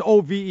season's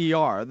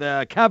OVER.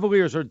 The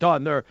Cavaliers are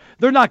done. They're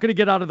not going to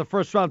get out of the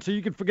first round, so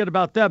you can forget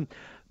about them.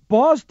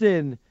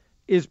 Boston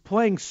is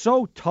playing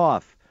so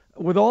tough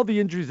with all the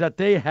injuries that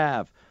they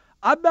have.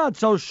 I'm not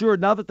so sure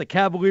now that the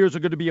Cavaliers are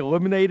going to be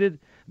eliminated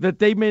that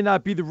they may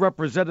not be the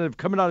representative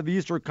coming out of the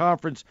Eastern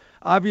Conference.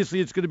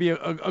 Obviously, it's going to be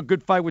a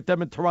good fight with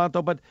them in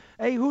Toronto, but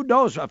hey, who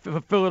knows?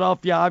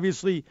 Philadelphia,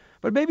 obviously,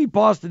 but maybe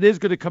Boston is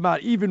going to come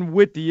out even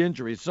with the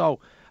injuries.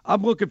 So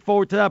I'm looking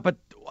forward to that. But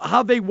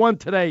how they won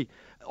today,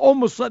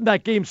 almost letting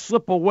that game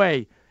slip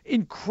away,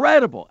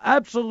 incredible,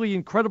 absolutely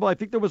incredible. I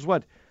think there was,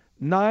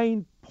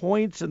 9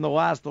 points in the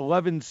last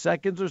 11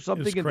 seconds or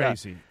something. It was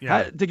crazy.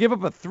 Yeah. To give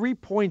up a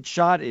 3-point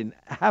shot in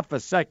half a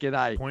second.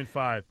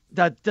 0.5.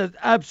 That's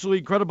absolutely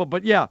incredible.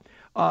 But, yeah,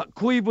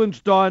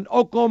 Cleveland's done.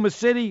 Oklahoma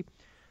City,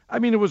 I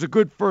mean, it was a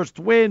good first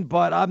win,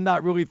 but I'm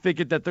not really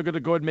thinking that they're going to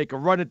go and make a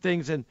run at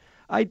things. And,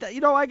 I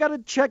got to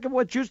check on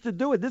what used to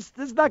do it. This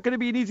is not going to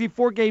be an easy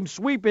 4-game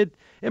sweep. It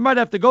might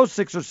have to go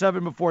 6 or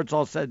 7 before it's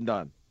all said and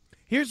done.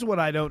 Here's what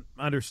I don't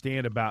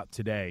understand about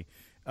today.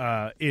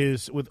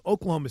 Is with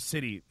Oklahoma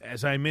City,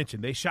 as I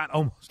mentioned, they shot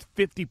almost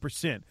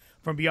 50%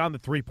 from beyond the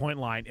 3-point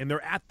line, and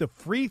they're at the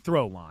free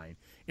throw line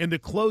in the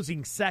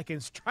closing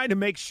seconds trying to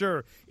make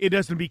sure it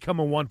doesn't become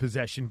a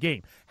one-possession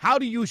game. How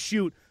do you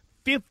shoot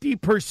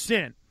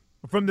 50%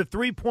 from the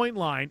 3-point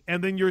line,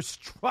 and then you're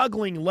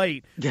struggling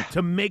late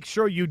to make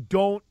sure you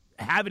don't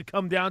have it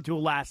come down to a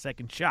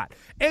last-second shot?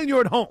 And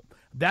you're at home.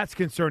 That's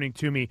concerning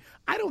to me.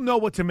 I don't know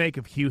what to make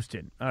of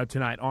Houston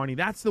tonight, Arnie.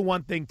 That's the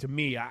one thing to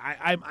me.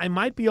 I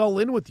might be all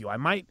in with you. I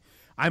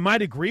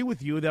might agree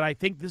with you that I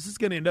think this is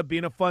going to end up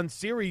being a fun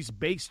series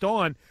based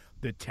on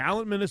the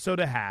talent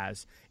Minnesota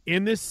has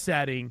in this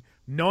setting,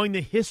 knowing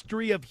the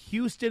history of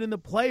Houston in the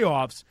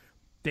playoffs.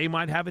 They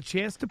might have a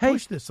chance to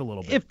push this a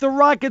little bit. If the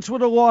Rockets would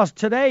have lost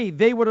today,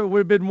 they would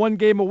have been 1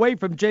 game away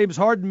from James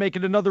Harden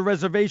making another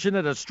reservation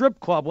at a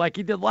strip club like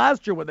he did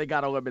last year when they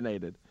got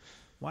eliminated.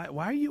 Why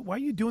are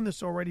you doing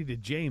this already to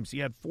James? He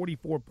had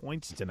 44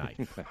 points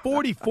tonight.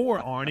 44,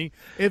 Arnie.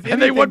 And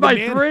they won by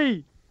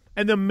 3.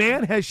 And the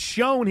man has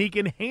shown he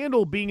can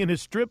handle being in a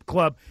strip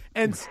club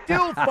and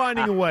still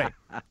finding a way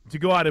to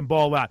go out and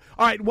ball out.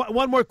 All right,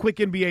 one more quick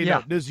NBA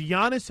note. Does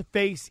Giannis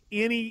face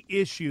any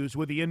issues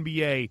with the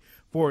NBA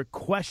for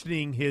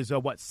questioning his,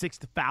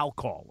 6th foul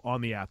call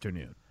on the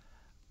afternoon?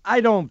 I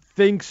don't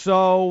think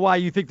so. Why,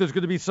 you think there's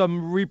going to be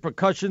some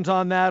repercussions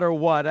on that or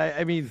what?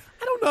 I mean,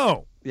 I don't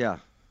know. Yeah.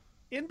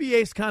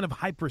 NBA is kind of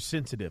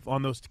hypersensitive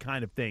on those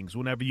kind of things.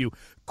 Whenever you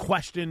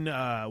question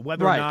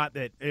whether or not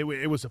that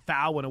it was a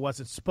foul when it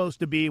wasn't supposed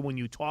to be, when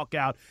you talk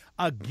out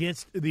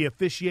against the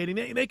officiating,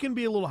 they can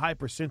be a little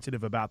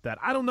hypersensitive about that.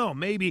 I don't know.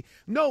 Maybe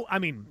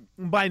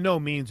by no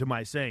means am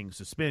I saying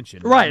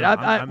suspension. Right.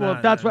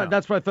 That's what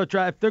I thought.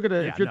 If they're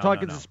gonna, if you're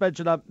talking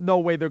suspension, no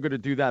way they're gonna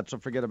do that. So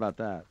forget about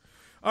that.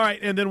 All right,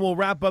 and then we'll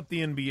wrap up the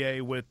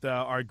NBA with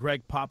our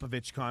Greg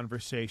Popovich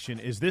conversation.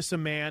 Is this a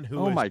man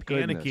who is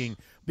panicking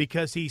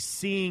because he's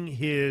seeing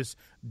his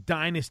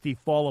dynasty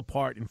fall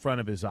apart in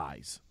front of his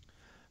eyes?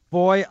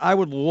 Boy, I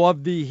would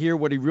love to hear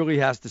what he really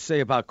has to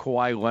say about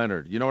Kawhi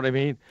Leonard. You know what I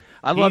mean?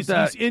 I love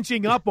that. He's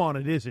inching up on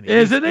it, isn't he?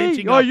 Isn't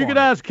he? Oh, you can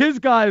ask his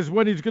guys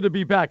when he's going to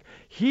be back.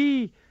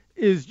 He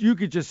is. You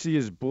could just see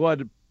his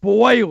blood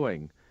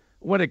boiling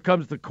when it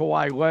comes to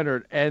Kawhi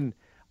Leonard, and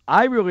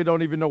I really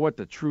don't even know what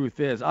the truth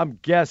is. I'm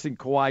guessing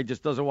Kawhi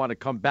just doesn't want to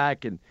come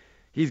back, and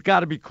he's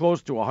got to be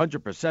close to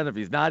 100% if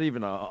he's not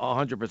even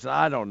 100%.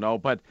 I don't know,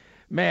 but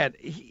man,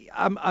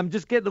 I'm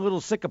just getting a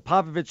little sick of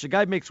Popovich. The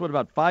guy makes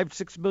about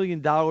 $5-6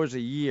 million a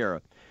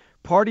year.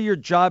 Part of your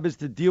job is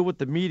to deal with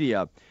the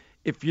media.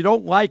 If you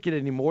don't like it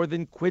anymore,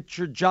 then quit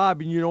your job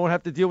and you don't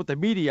have to deal with the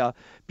media.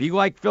 Be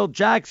like Phil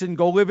Jackson,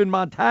 go live in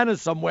Montana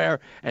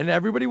somewhere, and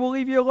everybody will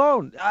leave you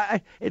alone.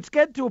 It's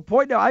getting to a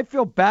point now. I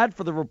feel bad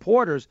for the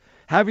reporters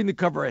having to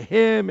cover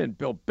him and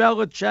Bill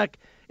Belichick.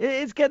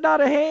 It's getting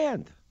out of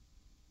hand.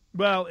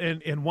 Well,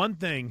 and one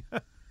thing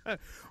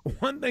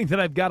that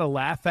I've got to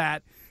laugh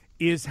at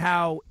is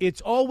how it's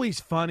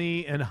always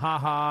funny and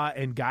ha-ha,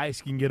 and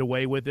guys can get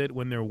away with it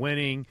when they're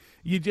winning.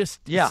 You just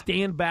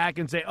stand back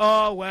and say,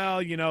 oh,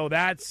 well,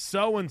 that's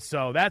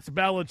so-and-so. That's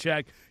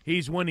Belichick.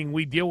 He's winning.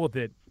 We deal with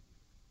it.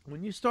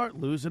 When you start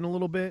losing a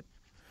little bit,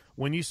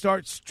 when you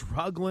start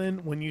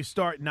struggling, when you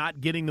start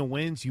not getting the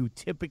wins you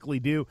typically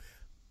do,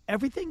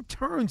 everything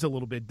turns a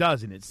little bit,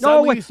 doesn't it?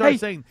 Suddenly you start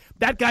saying,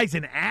 that guy's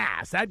an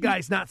ass. That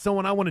guy's not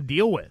someone I want to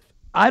deal with.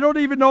 I don't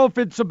even know if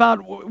it's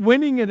about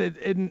winning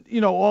and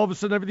all of a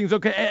sudden everything's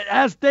okay.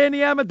 Ask Danny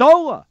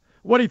Amendola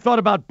what he thought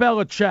about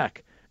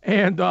Belichick.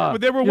 And but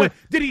they were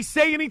did he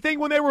say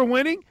anything when they were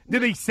winning?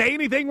 Did he say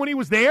anything when he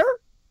was there?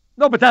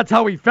 No, but that's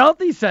how he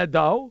felt, he said,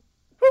 though.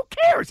 Who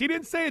cares? He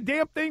didn't say a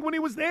damn thing when he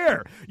was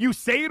there. You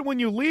say it when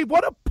you leave.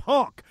 What a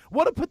punk.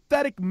 What a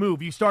pathetic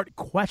move. You start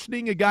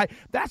questioning a guy.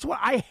 That's why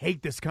I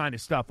hate this kind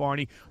of stuff,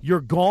 Arnie. You're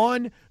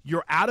gone.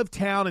 You're out of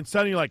town, and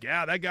suddenly you're like,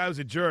 yeah, that guy was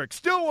a jerk.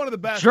 Still one of the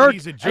best, but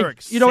he's a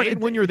jerk. Say it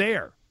when you're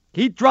there.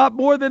 He dropped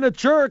more than a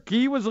jerk.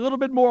 He was a little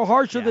bit more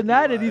harsher than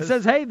that, and he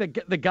says, hey, the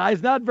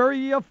guy's not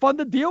very fun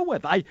to deal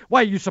with. Why,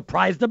 are you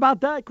surprised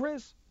about that,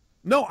 Chris?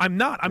 No, I'm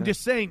not. I'm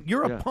just saying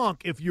you're a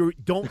punk if you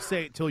don't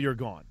say it till you're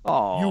gone.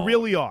 Oh. You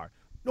really are.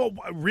 No,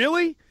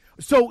 really?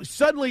 So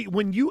suddenly,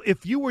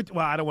 if you were,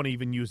 I don't want to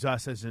even use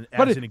us as an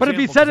example. But if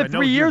he said it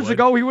 3 years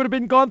ago, he would have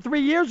been gone 3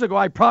 years ago.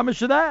 I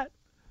promise you that.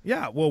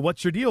 Yeah, well,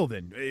 what's your deal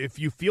then? If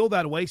you feel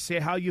that way, say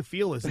how you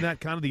feel. Isn't that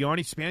kind of the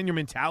Arnie Spanier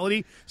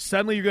mentality?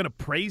 Suddenly you're going to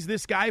praise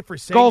this guy for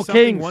saying something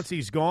Kings. Once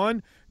he's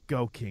gone?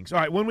 Go Kings. All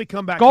right, when we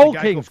come back. Go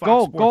Kings.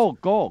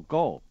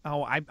 Go.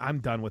 Oh, I'm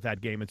done with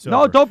that game. It's over.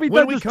 No, don't be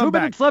done. There's 2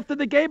 minutes minutes left in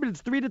the game, and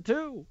it's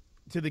 3-2.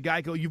 To the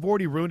Geico, you've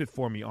already ruined it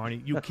for me,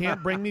 Arnie. You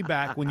can't bring me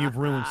back when you've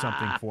ruined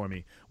something for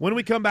me. When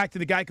we come back to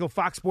the Geico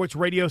Fox Sports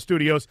Radio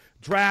studios,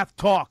 Draft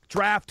Talk,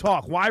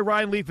 why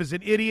Ryan Leaf is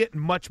an idiot,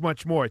 and much,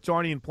 much more. It's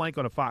Arnie and Plank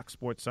on a Fox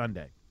Sports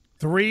Sunday.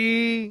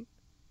 3-2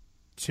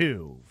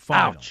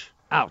 final.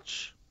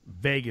 Ouch.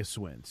 Vegas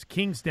wins.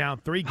 Kings down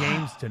 3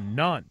 games to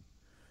none.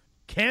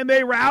 Can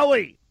they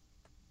rally?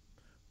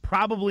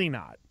 Probably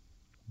not.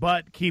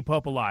 But keep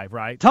hope alive,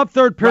 right? Tough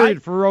third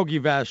period for Rogie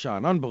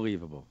Vachon.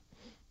 Unbelievable.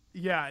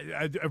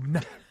 Yeah,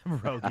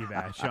 Rogie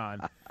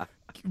Vachon.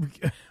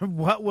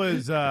 What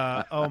was,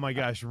 oh my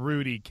gosh,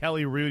 Rudy.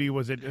 Kelly Rudy,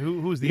 was it?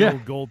 Who's the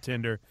old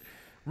goaltender?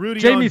 Rudy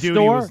Jamie on duty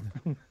Storr.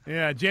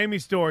 Jamie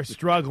Storr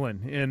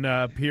struggling in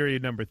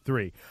period number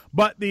 3.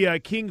 But the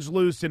Kings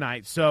lose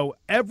tonight, so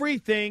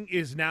everything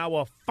is now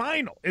a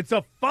final. It's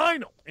a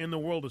final in the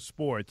world of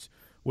sports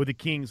with the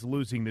Kings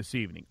losing this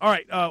evening. All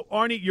right,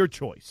 Arnie, your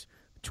choice.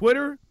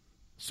 Twitter,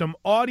 some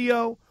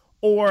audio,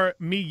 or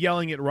me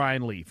yelling at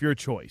Ryan Leaf? Your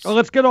choice. Well,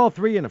 let's get all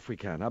 3 in if we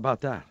can. How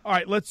about that? All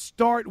right, let's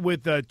start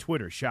with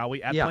Twitter, shall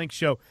we? At Blank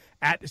Show,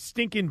 at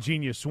Stinkin'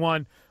 Genius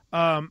 1.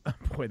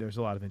 Boy, there's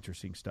a lot of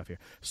interesting stuff here.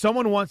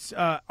 Someone wants,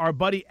 our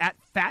buddy at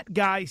Fat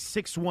Guy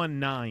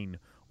 619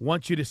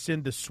 wants you to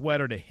send the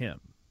sweater to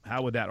him.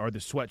 How would that, or the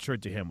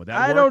sweatshirt to him? Would that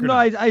work? I don't know.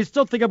 I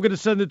still think I'm going to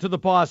send it to the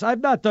boss.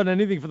 I've not done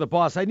anything for the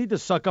boss. I need to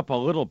suck up a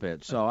little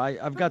bit, so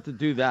I've got to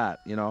do that,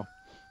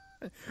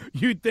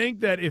 You'd think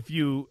that if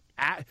you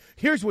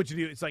here's what you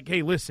do. It's like,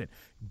 hey, listen,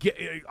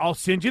 I'll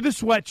send you the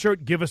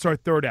sweatshirt. Give us our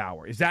 3rd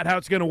hour. Is that how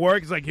it's going to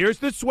work? It's like, here's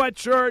the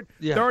sweatshirt,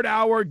 3rd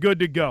hour, good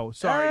to go.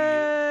 Sorry.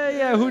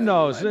 Yeah. Who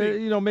knows?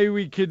 Maybe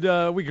we could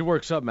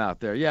work something out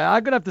there. Yeah,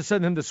 I'm gonna have to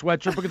send him the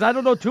sweatshirt because I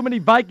don't know too many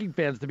Viking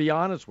fans, to be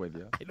honest with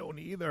you. I don't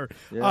either.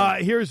 Yeah.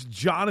 Here's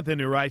Jonathan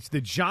who writes,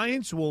 the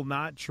Giants will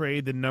not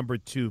trade the number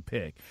 2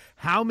 pick.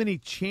 How many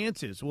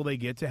chances will they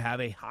get to have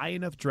a high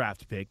enough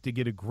draft pick to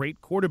get a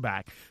great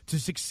quarterback to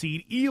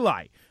succeed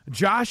Eli?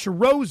 Josh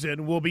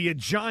Rosen will be a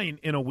Giant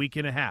in a week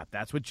and a half.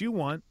 That's what you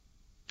want.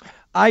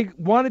 I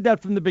wanted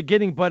that from the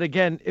beginning, but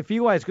again, if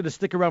Eli is going to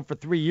stick around for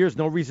 3 years,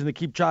 no reason to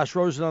keep Josh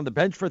Rosen on the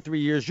bench for 3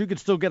 years. You could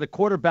still get a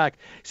quarterback.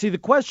 See, the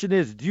question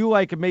is, do you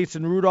like a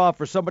Mason Rudolph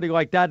or somebody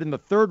like that in the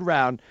 3rd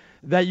round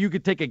that you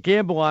could take a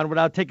gamble on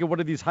without taking one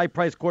of these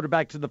high-priced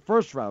quarterbacks in the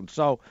 1st round?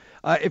 So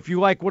if you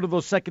like one of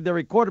those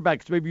secondary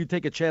quarterbacks, maybe you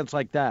take a chance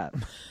like that.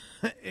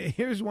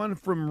 Here's one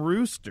from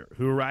Rooster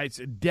who writes,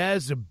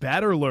 Dez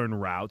better learn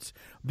routes.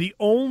 The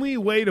only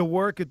way to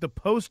work at the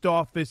post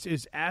office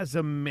is as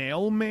a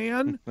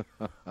mailman?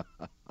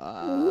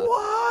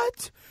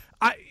 What?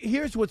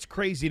 Here's what's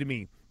crazy to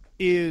me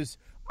is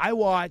I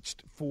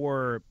watched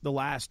for the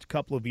last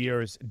couple of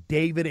years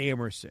David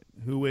Amerson,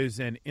 who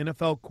is an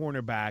NFL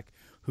cornerback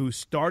who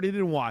started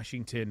in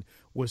Washington,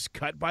 was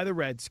cut by the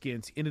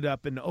Redskins, ended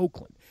up in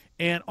Oakland.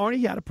 And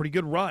Arnie had a pretty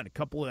good run, a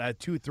couple of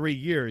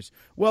 2-3 years.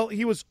 Well,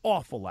 he was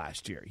awful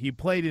last year. He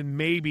played in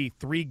maybe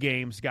 3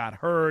 games, got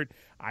hurt.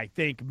 I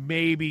think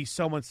maybe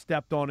someone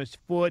stepped on his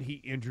foot. He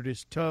injured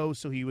his toe,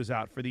 so he was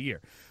out for the year.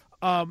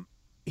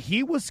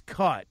 He was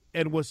cut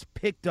and was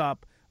picked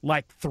up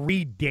like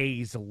 3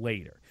 days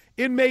later.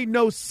 It made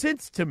no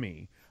sense to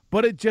me,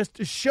 but it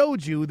just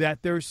showed you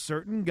that there's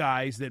certain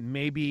guys that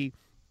maybe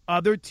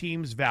other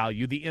teams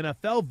value, the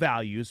NFL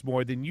values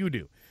more than you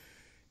do.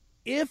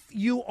 If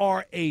you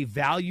are a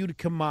valued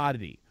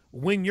commodity,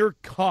 when you're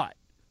cut,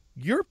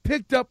 you're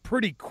picked up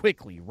pretty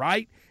quickly,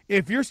 right?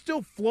 If you're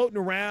still floating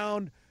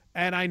around,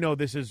 and I know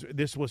this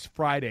was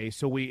Friday,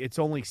 so it's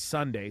only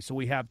Sunday, so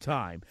we have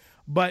time.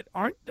 But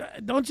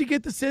don't you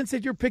get the sense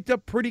that you're picked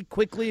up pretty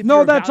quickly? If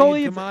you're that's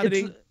only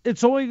commodity?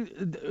 It's only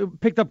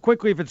picked up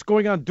quickly if it's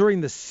going on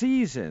during the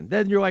season.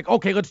 Then you're like,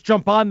 okay, let's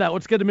jump on that.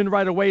 Let's get them in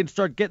right away and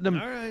start getting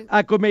them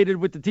acclimated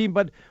with the team.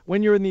 But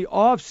when you're in the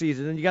off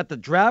season and you got the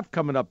draft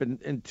coming up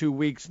in 2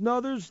 weeks, no,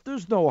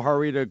 there's no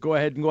hurry to go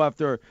ahead and go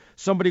after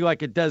somebody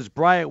like a Dez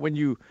Bryant when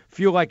you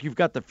feel like you've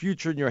got the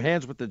future in your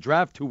hands with the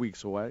draft 2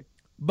 weeks away.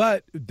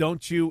 But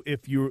don't you,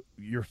 if you're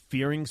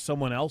fearing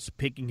someone else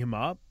picking him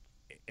up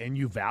and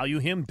you value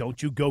him,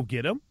 don't you go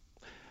get him?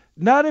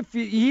 Not if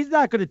he's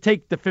not going to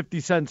take the 50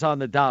 cents on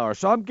the dollar.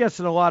 So I'm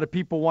guessing a lot of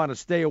people want to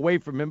stay away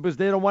from him because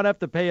they don't want to have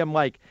to pay him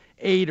like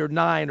 $8 or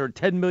 $9 or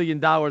 $10 million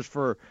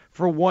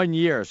for 1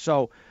 year.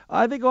 So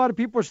I think a lot of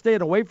people are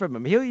staying away from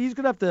him. He's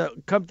going to have to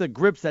come to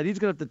grips that he's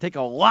going to have to take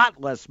a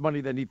lot less money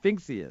than he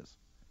thinks he is.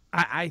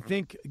 I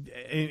think,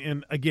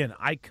 and again,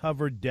 I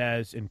covered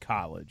Dez in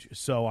college,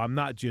 so I'm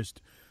not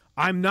just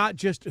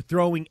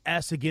throwing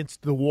S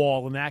against the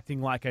wall and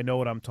acting like I know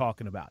what I'm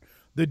talking about.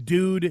 The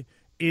dude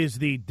is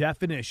the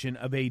definition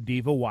of a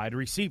diva wide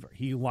receiver.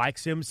 He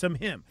likes him some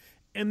him.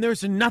 And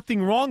there's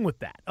nothing wrong with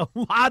that. A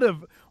lot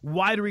of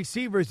wide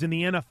receivers in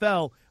the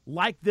NFL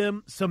like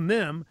them some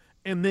them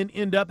and then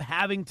end up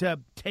having to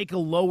take a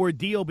lower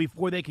deal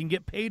before they can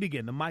get paid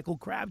again, the Michael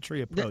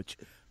Crabtree approach.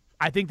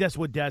 I think that's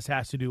what Dez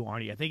has to do,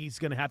 Arnie. I think he's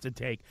going to have to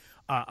take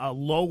a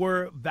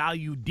lower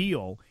value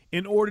deal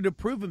in order to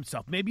prove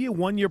himself. Maybe a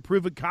 1-year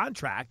proven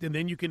contract, and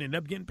then you can end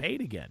up getting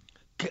paid again.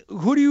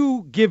 Who do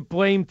you give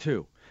blame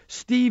to?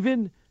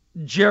 Steven,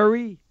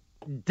 Jerry,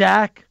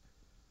 Dak,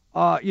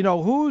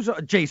 who's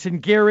Jason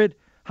Garrett?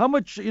 How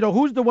much,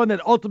 who's the one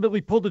that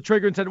ultimately pulled the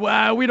trigger and said,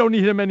 well, we don't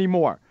need him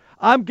anymore?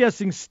 I'm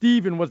guessing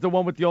Steven was the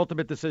one with the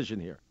ultimate decision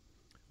here.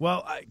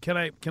 Well, can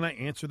I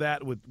answer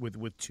that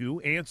with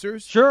 2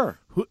 answers? Sure.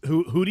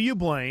 Who do you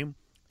blame?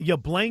 You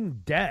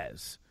blame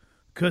Dez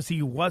because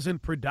he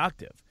wasn't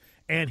productive,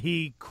 and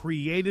he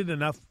created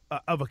enough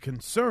of a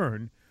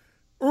concern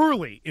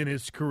early in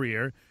his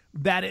career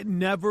that it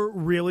never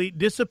really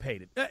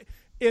dissipated.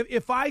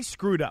 If I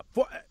screwed up,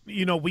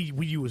 we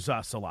use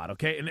us a lot,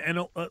 okay?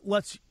 And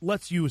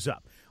let's use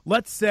up.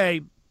 Let's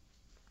say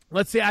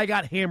I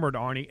got hammered,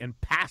 Arnie, and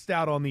passed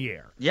out on the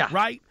air. Yeah.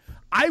 Right?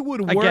 I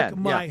would work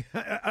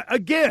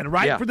again,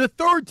 right? Yeah. For the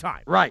 3rd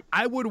time. Right.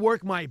 I would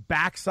work my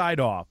backside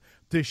off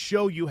to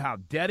show you how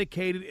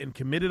dedicated and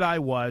committed I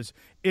was.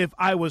 If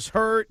I was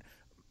hurt,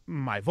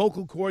 my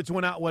vocal cords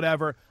went out,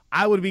 whatever,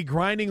 I would be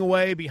grinding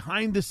away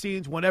behind the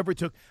scenes, whatever it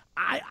took.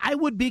 I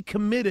would be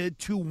committed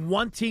to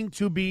wanting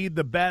to be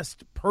the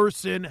best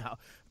person,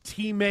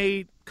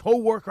 teammate,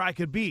 coworker I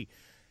could be.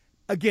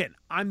 Again,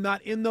 I'm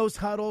not in those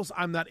huddles.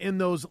 I'm not in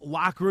those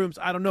locker rooms.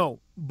 I don't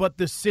know. But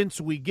the sense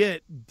we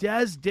get,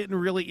 Dez didn't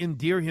really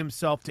endear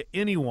himself to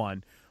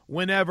anyone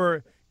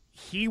whenever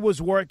he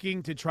was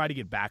working to try to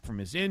get back from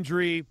his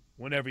injury,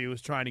 whenever he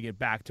was trying to get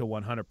back to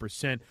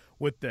 100%,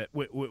 with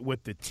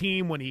the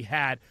team when he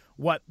had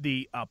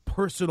the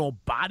personal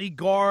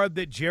bodyguard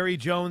that Jerry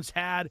Jones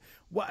had.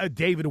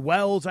 David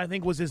Wells, I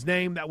think was his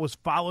name, that was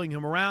following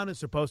him around and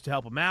supposed to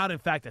help him out. In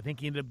fact, I think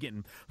he ended up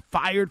getting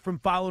fired from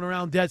following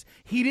around Dez.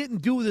 He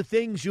didn't do the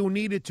things you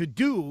needed to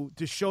do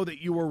to show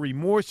that you were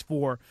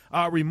remorseful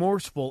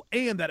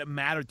and that it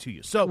mattered to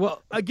you.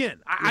 So, I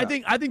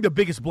think the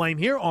biggest blame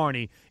here,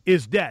 Arnie,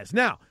 is Dez.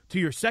 Now, to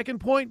your second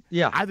point,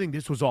 I think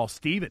this was all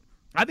Steven.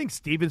 I think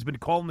Steven's been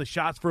calling the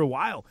shots for a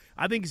while.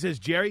 I think he says,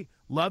 Jerry,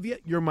 love you,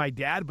 you're my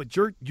dad, but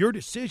your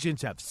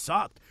decisions have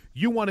sucked.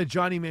 You wanted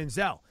Johnny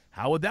Manziel.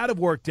 How would that have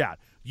worked out?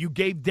 You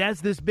gave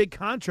Dez this big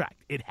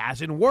contract. It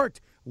hasn't worked.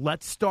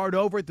 Let's start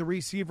over at the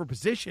receiver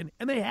position,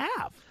 and they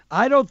have.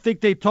 I don't think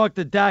they talked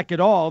to Dak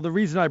at all. The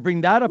reason I bring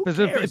that up is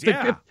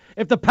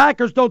if the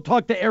Packers don't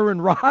talk to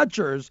Aaron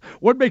Rodgers,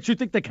 what makes you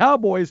think the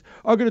Cowboys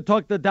are going to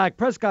talk to Dak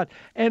Prescott?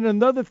 And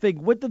another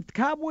thing, would the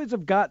Cowboys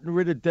have gotten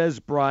rid of Dez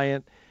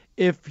Bryant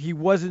if he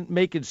wasn't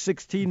making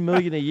 $16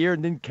 million a year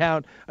and didn't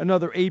count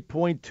another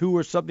 8.2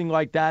 or something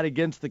like that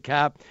against the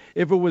cap?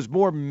 If it was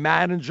more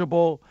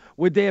manageable,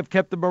 would they have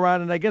kept him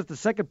around? And I guess the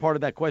second part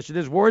of that question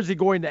is, where is he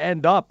going to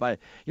end up?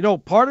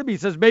 Part of me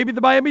says maybe the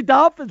Miami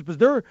Dolphins, because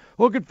they're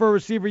looking for a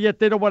receiver, yet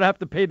they don't want to have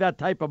to pay that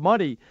type of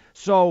money.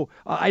 So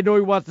I know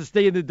he wants to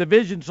stay in the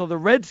division, so the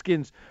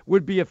Redskins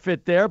would be a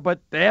fit there,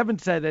 but they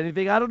haven't said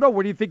anything. I don't know.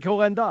 Where do you think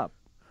he'll end up?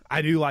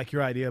 I do like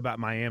your idea about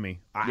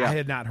Miami. I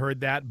had not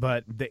heard that,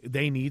 but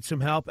they need some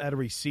help at a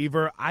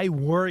receiver. I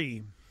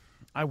worry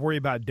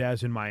about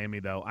Dez in Miami,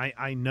 though.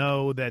 I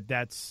know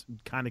that's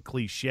kind of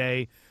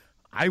cliche.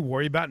 I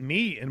worry about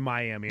me in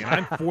Miami.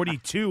 I'm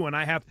 42 and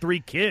I have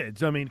 3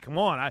 kids. I mean, come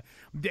on. I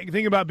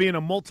think about being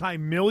a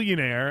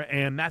multimillionaire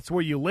and that's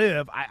where you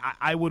live.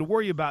 I would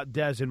worry about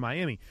Dez in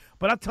Miami.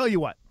 But I'll tell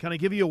you what. Can I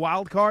give you a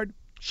wild card?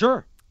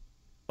 Sure.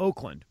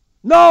 Oakland.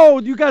 No,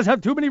 you guys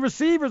have too many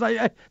receivers.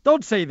 I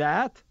don't say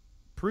that.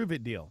 Prove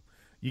it deal.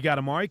 You got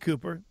Amari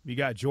Cooper. You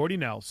got Jordy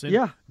Nelson.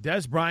 Yeah.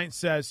 Dez Bryant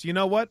says, you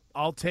know what?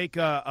 I'll take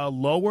a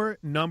lower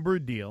number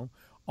deal.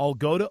 I'll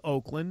go to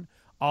Oakland.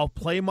 I'll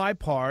play my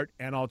part,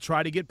 and I'll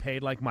try to get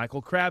paid like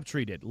Michael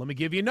Crabtree did. Let me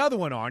give you another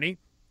one, Arnie.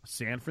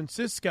 San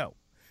Francisco.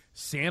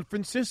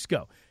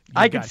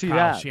 I can see Kyle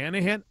that.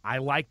 Shanahan. I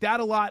like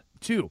that a lot,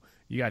 too.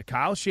 You got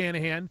Kyle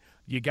Shanahan.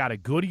 You got a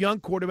good young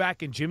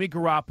quarterback in Jimmy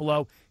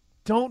Garoppolo.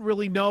 Don't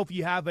really know if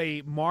you have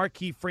a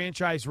marquee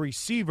franchise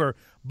receiver,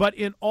 but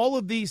in all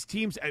of these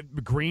teams,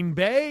 Green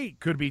Bay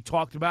could be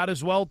talked about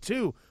as well,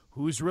 too.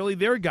 Who's really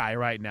their guy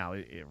right now?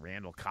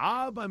 Randall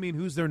Cobb? I mean,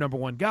 who's their number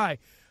one guy?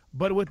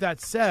 But with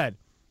that said,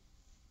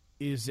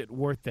 is it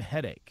worth the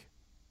headache?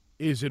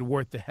 Is it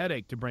worth the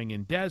headache to bring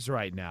in Dez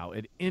right now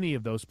at any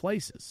of those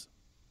places?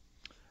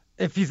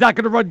 If he's not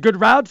going to run good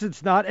routes,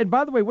 it's not. And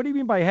by the way, what do you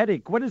mean by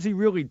headache? What has he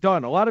really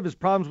done? A lot of his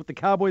problems with the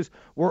Cowboys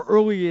were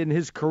early in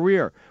his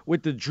career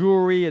with the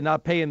jury and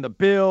not paying the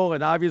bill.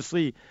 And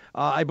obviously,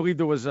 I believe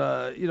there was,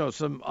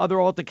 some other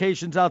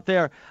altercations out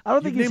there. I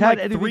don't think he's had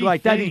anything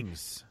like that.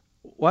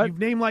 What? You've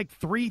named like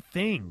 3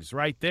 things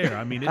right there.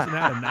 I mean, isn't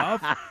that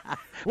enough?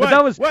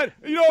 That was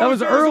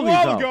early, a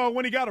while though. ago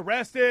when he got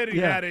arrested. He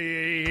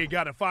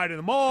got a fight in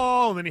the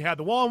mall, and then he had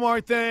the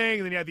Walmart thing,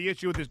 and then he had the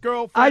issue with his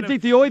girlfriend. I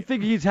think the only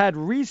thing he's had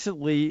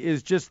recently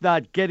is just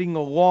not getting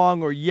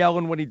along or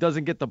yelling when he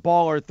doesn't get the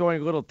ball or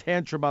throwing a little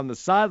tantrum on the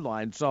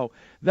sideline. So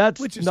that's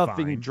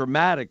nothing fine.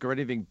 dramatic or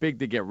anything big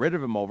to get rid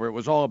of him over. It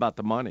was all about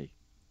the money.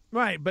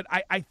 Right, but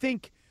I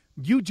think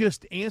you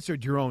just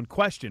answered your own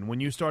question when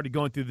you started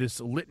going through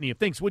this litany of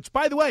things, which,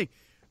 by the way,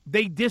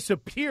 they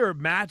disappear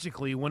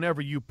magically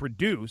whenever you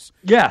produce.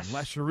 Yes.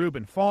 Unless you're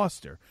Reuben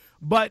Foster.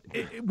 But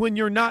when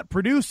you're not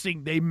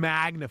producing, they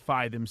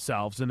magnify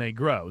themselves and they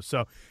grow.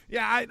 So,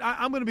 yeah,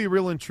 I'm going to be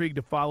real intrigued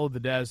to follow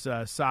the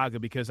Dez saga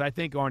because I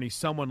think, Arnie,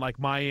 someone like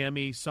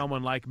Miami,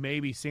 someone like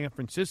maybe San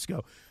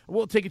Francisco,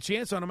 will take a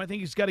chance on him. I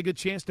think he's got a good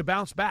chance to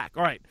bounce back.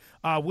 All right,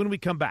 when we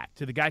come back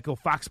to the Geico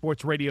Fox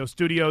Sports Radio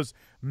studios,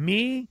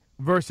 me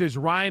versus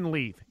Ryan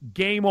Leaf.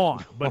 Game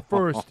on. But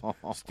first,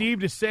 Steve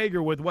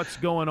DeSager with what's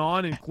going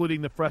on,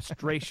 including the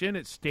frustration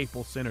at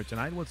Staples Center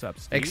tonight. What's up,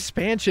 Steve?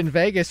 Expansion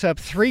Vegas up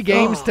 3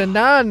 games to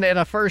none in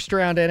a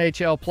first-round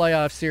NHL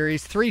playoff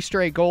series. 3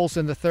 straight goals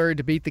in the third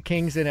to beat the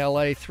Kings in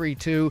L.A.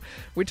 3-2.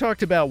 We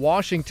talked about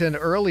Washington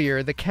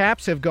earlier. The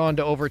Caps have gone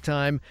to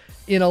overtime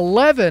in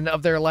 11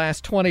 of their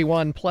last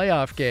 21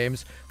 playoff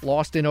games.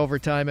 Lost in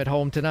overtime at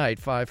home tonight,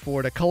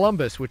 5-4 to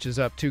Columbus, which is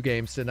up 2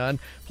 games to none.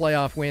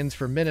 Playoff wins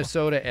for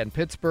Minnesota and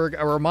Pittsburgh.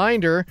 A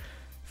reminder,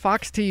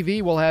 Fox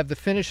TV will have the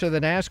finish of the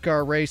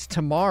NASCAR race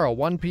tomorrow,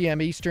 1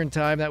 p.m. Eastern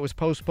Time. That was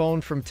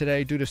postponed from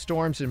today due to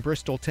storms in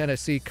Bristol,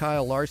 Tennessee.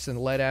 Kyle Larson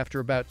led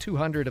after about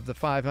 200 of the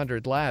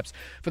 500 laps.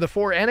 For the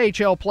 4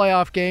 NHL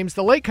playoff games,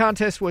 the late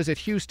contest was at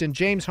Houston.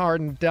 James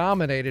Harden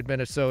dominated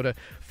Minnesota,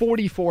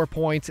 44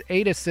 points,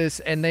 8 assists,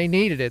 and they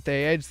needed it.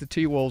 They edged the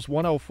T-Wolves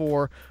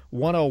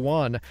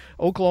 104-101.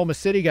 Oklahoma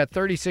City got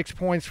 36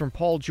 points from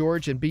Paul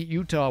George and beat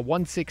Utah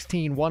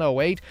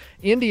 116-108.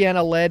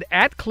 Indiana led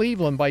at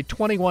Cleveland by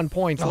 21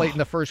 points late in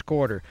the first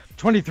quarter.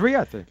 23,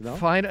 I think. No.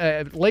 Fine.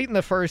 Late in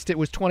the first, it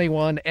was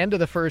 21. End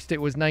of the first,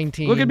 it was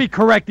 19. Look at me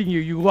correcting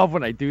you. You love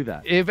when I do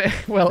that.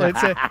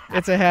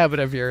 It's a habit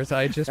of yours.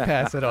 I just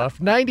pass it off.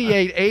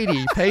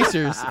 98-80.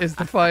 Pacers is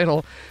the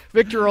final.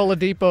 Victor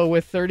Oladipo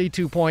with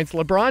 32 points.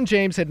 LeBron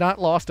James had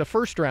not lost a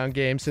first-round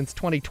game since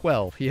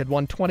 2012. He had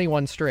won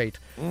 21 straight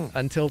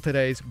until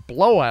today's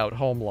blowout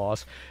home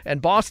loss.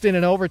 And Boston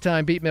in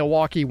overtime beat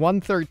Milwaukee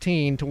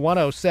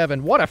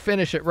 113-107. What a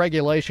finish at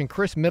regulation.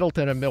 Chris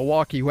Middleton of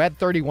Milwaukee, who had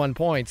 31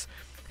 points,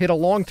 hit a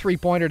long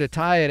three-pointer to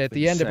tie it at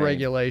the end of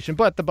regulation,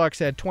 but the Bucks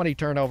had 20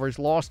 turnovers,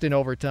 lost in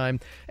overtime,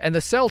 and the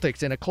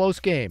Celtics in a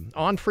close game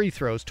on free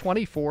throws,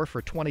 24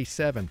 for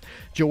 27.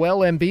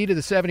 Joel Embiid of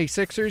the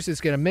 76ers is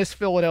going to miss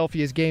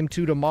Philadelphia's Game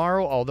 2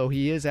 tomorrow, although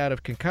he is out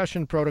of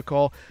concussion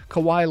protocol.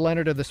 Kawhi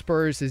Leonard of the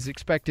Spurs is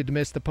expected to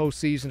miss the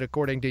postseason,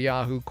 according to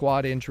Yahoo.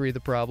 Quad injury,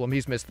 the problem.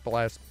 He's missed the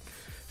last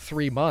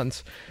 3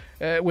 months.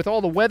 With all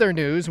the weather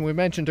news, and we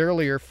mentioned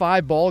earlier,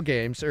 5 ball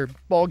games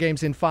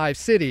in 5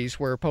 cities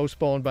were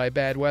postponed by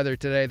bad weather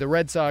today. The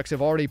Red Sox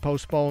have already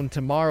postponed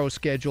tomorrow's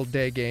scheduled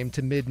day game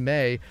to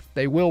mid-May.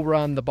 They will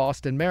run the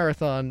Boston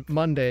Marathon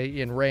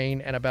Monday in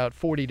rain and about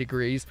 40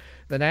 degrees.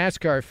 The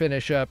NASCAR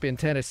finish up in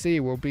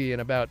Tennessee will be in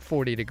about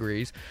 40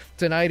 degrees.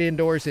 Tonight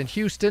indoors in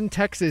Houston,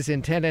 Texas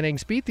in 10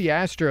 innings beat the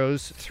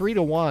Astros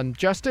 3-1.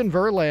 Justin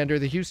Verlander,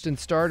 the Houston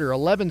starter,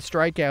 11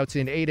 strikeouts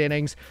in 8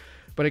 innings.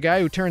 But a guy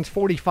who turns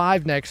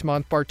 45 next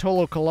month,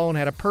 Bartolo Colon,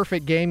 had a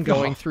perfect game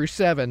going through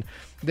 7,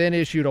 then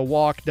issued a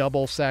walk,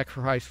 double,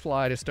 sacrifice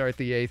fly to start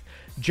the 8th.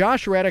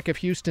 Josh Reddick of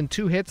Houston,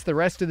 2 hits. The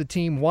rest of the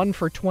team 1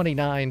 for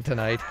 29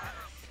 tonight.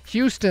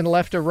 Houston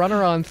left a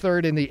runner on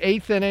third in the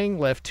 8th inning,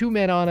 left 2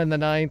 men on in the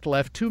 9th,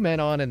 left 2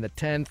 men on in the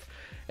 10th.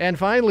 And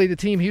finally, the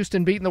team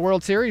Houston beat in the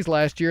World Series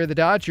last year, the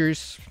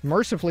Dodgers,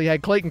 mercifully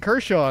had Clayton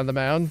Kershaw on the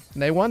mound,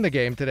 and they won the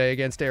game today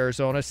against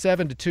Arizona,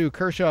 7-2.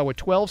 Kershaw with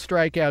 12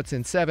 strikeouts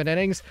in 7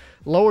 innings,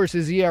 lowers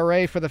his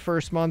ERA for the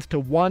first month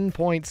to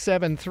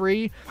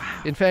 1.73.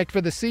 Wow. In fact,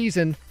 for the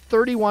season,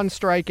 31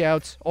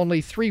 strikeouts, only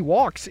 3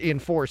 walks in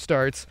 4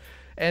 starts,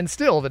 and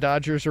still the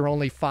Dodgers are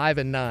only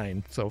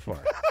 5-9 so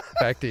far.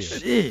 Back to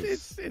you.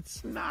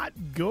 It's not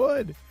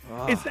good.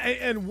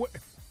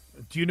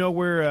 Do you know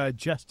where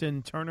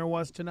Justin Turner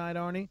was tonight,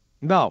 Arnie?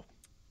 No.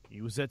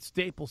 He was at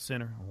Staples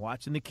Center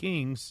watching the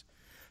Kings.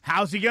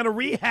 How's he going to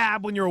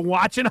rehab when you're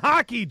watching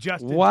hockey,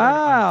 Justin Turner?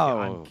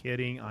 I'm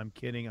kidding.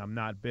 I'm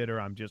not bitter.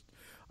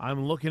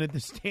 I'm looking at the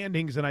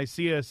standings, and I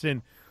see us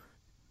in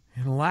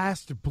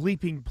last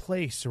bleeping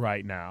place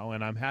right now,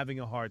 and I'm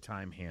having a hard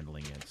time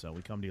handling it. So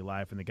we come to you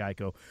live from the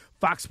Geico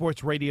Fox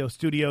Sports Radio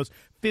studios.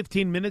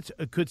 15 minutes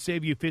could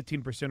save you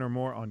 15% or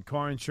more on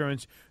car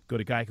insurance. Go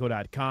to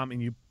geico.com, and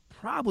you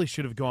probably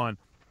should have gone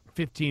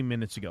 15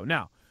 minutes ago.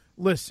 Now,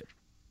 listen,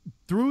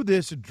 through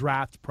this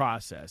draft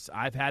process,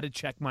 I've had to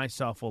check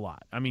myself a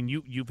lot. I mean,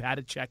 you've had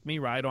to check me,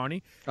 right,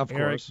 Arnie? Of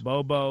Eric, course.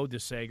 Bobo,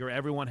 DeSager,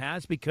 everyone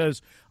has,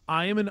 because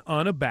I am an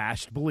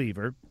unabashed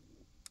believer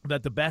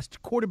that the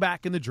best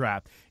quarterback in the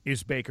draft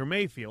is Baker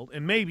Mayfield,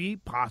 and maybe,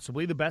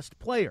 possibly, the best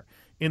player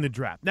in the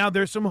draft. Now,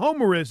 there's some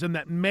homerism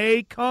that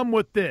may come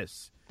with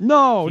this.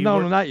 No,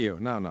 not you.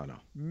 No.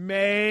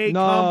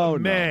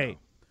 May.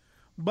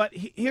 But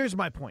here's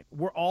my point.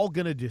 We're all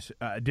going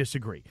to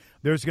disagree.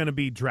 There's going to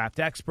be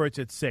draft experts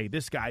that say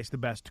this guy's the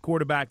best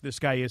quarterback, this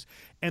guy is.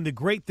 And the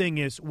great thing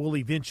is we'll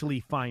eventually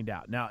find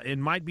out. Now, it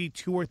might be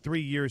 2 or 3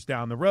 years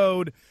down the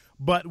road,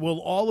 but we'll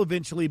all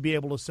eventually be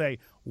able to say,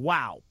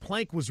 wow,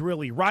 Plank was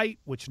really right,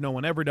 which no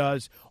one ever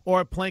does,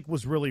 or Plank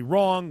was really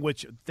wrong,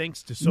 which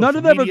thanks to social media. None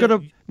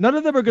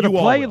of them are going to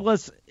play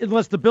unless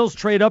the Bills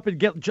trade up and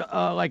get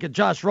like a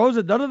Josh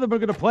Rosen. None of them are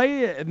going to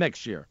play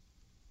next year.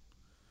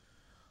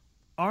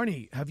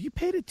 Arnie, have you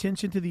paid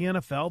attention to the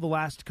NFL the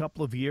last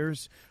couple of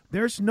years?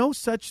 There's no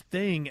such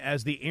thing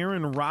as the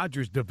Aaron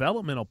Rodgers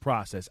developmental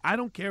process. I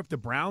don't care if the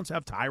Browns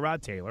have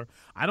Tyrod Taylor.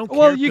 I don't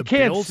care if the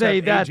Bills have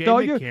AJ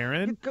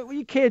McCarron.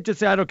 You can't just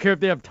say, I don't care if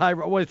they have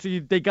Tyrod. What, so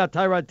they got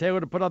Tyrod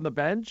Taylor to put on the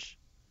bench?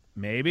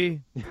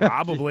 Maybe.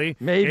 Probably.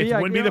 Maybe. It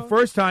wouldn't be the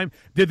first time.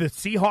 Did the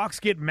Seahawks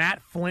get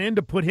Matt Flynn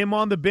to put him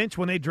on the bench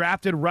when they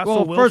drafted Russell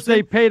Wilson? Well, first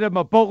they paid him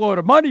a boatload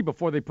of money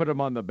before they put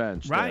him on the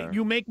bench. Right. There.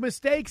 You make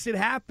mistakes. It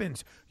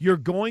happens. You're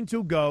going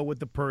to go with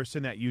the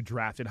person that you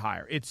drafted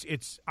higher.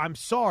 I'm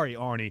sorry,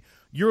 Arnie.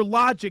 Your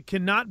logic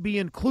cannot be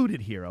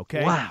included here,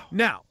 okay? Wow.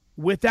 Now,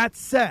 with that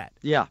said,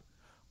 yeah,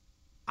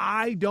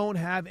 I don't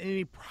have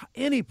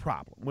any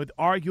problem with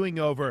arguing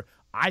over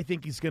I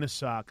think he's going to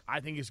suck. I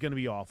think he's going to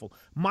be awful.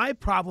 My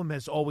problem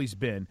has always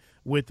been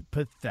with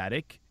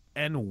pathetic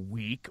and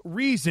weak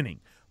reasoning.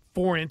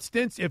 For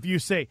instance, if you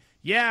say,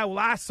 yeah, well,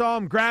 I saw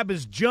him grab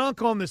his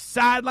junk on the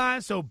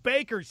sideline, so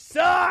Baker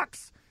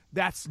sucks.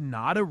 That's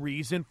not a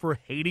reason for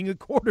hating a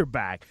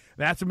quarterback.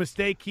 That's a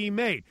mistake he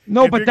made.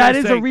 No, but that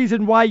is a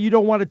reason why you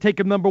don't want to take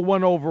him number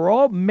 1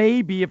 overall.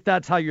 Maybe if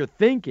that's how you're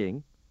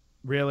thinking.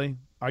 Really?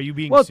 Are you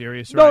being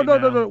serious right now?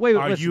 No. Wait,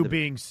 Are listen you to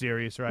being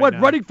serious right what, now?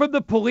 Running from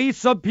the police?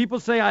 Some people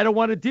say I don't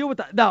want to deal with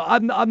that. Now,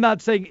 I'm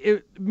not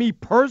saying me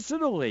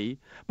personally,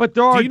 but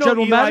there are Do you know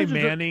general Eli managers.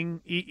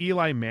 Manning?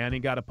 Eli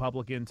Manning got a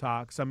public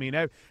intox. I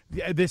mean,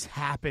 this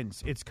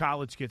happens. It's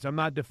college kids. I'm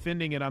not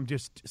defending it. I'm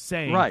just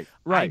saying. Right.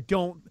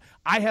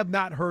 I have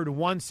not heard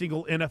one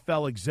single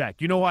NFL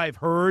exec. You know, I've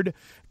heard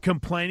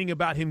complaining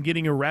about him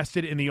getting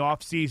arrested in the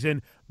offseason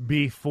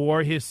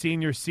before his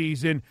senior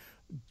season.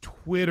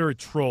 Twitter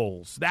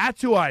trolls.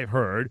 That's who I've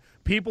heard.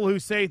 People who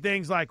say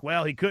things like,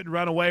 well, he couldn't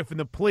run away from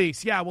the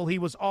police. Yeah, well, he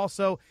was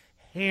also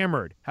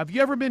hammered. Have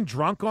you ever been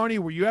drunk, Arnie?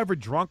 Were you ever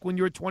drunk when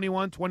you were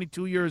 21,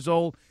 22 years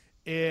old?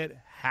 It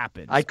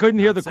happens. I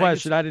couldn't hear the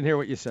question. I didn't hear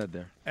what you said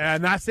there.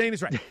 I'm not saying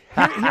it's right.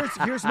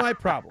 Here's my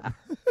problem.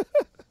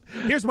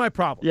 Here's my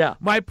problem. Yeah.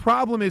 My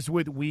problem is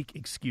with weak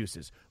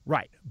excuses.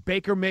 Right.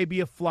 Baker may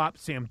be a flop.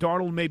 Sam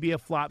Darnold may be a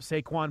flop.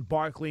 Saquon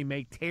Barkley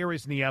may tear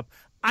his knee up.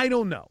 I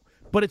don't know.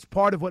 But it's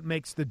part of what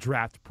makes the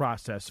draft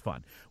process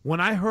fun. When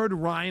I heard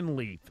Ryan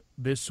Leaf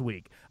this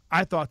week,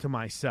 I thought to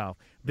myself,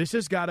 this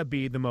has got to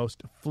be the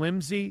most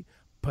flimsy,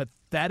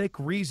 pathetic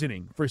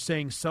reasoning for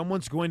saying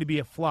someone's going to be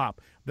a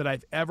flop that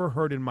I've ever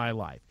heard in my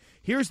life.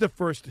 Here's the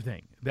first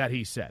thing that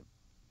he said.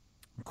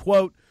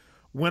 Quote,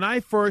 when I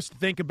first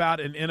think about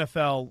an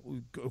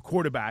NFL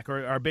quarterback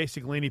or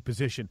basically any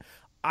position,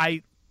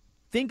 I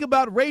think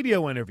about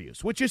radio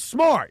interviews, which is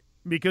smart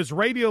because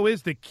radio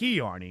is the key,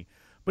 Arnie.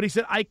 But he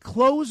said, I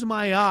close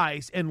my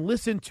eyes and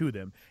listen to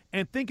them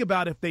and think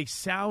about if they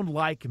sound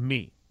like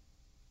me.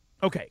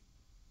 Okay.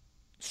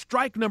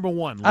 Strike number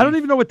one. Leaf. I don't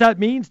even know what that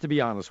means, to be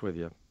honest with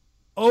you.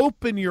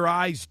 Open your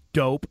eyes,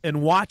 dope,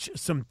 and watch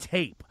some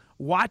tape.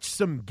 Watch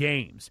some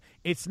games.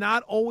 It's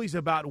not always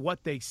about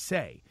what they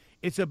say.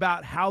 It's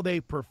about how they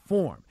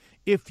perform.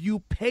 If you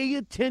pay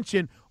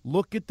attention,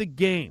 look at the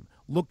game.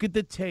 Look at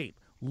the tape.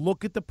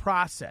 Look at the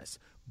process.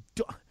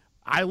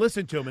 I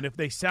listen to them, and if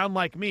they sound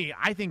like me,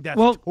 I think that's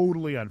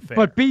totally unfair.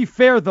 But be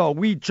fair, though.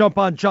 We jump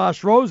on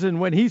Josh Rosen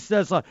when he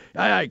says,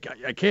 I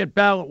can't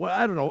balance,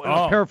 I don't know,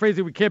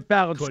 paraphrasing, we can't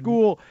balance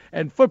school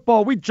and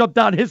football. We jump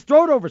down his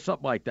throat over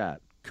something like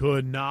that.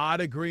 Could not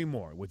agree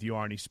more with you,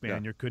 Arnie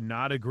Spanier. Yeah. Could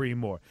not agree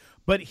more.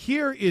 But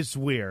here is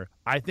where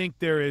I think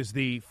there is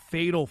the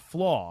fatal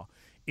flaw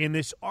in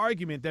this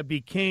argument that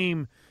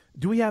became –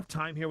 do we have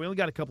time here? We only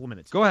got a couple of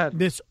minutes. Go ahead.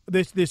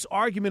 This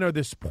argument or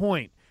this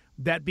point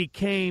that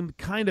became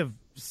kind of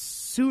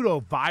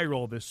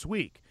pseudo-viral this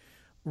week.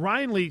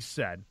 Ryan Leaf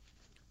said,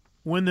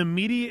 when the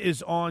media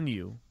is on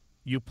you,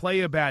 you play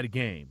a bad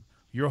game,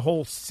 your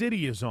whole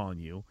city is on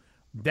you,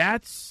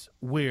 that's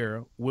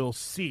where we'll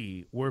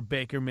see where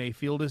Baker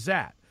Mayfield is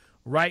at.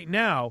 Right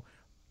now,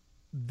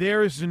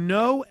 there's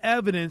no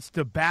evidence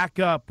to back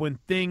up when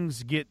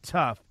things get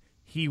tough,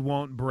 he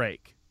won't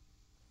break.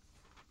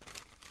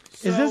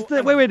 Is this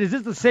is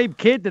this the same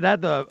kid that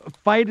had to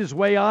fight his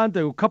way on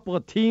to a couple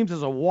of teams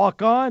as a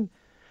walk-on?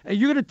 And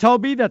you're going to tell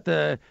me that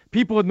the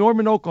people in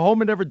Norman,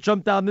 Oklahoma never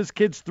jumped down this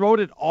kid's throat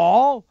at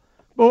all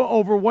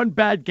over one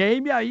bad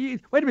game? Yeah,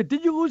 wait a minute.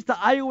 Did you lose to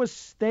Iowa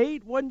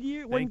State one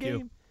game?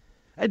 You.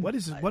 And what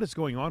is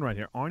going on right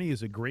here? Arnie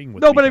is agreeing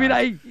with me. No, but I mean,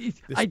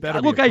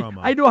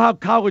 I know how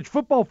college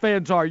football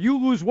fans are. You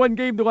lose one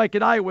game to like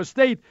an Iowa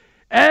State,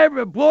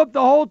 blow up the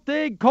whole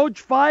thing.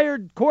 Coach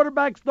fired.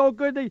 Quarterback's no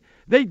good.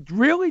 They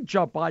really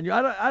jump on you.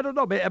 I don't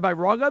know. Am I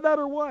wrong on that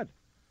or what?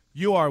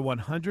 You are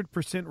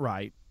 100%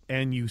 right,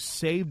 and you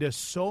saved us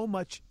so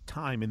much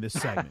time in this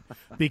segment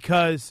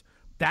because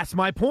that's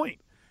my point.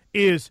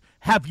 Is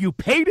have you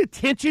paid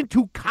attention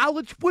to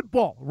college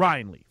football,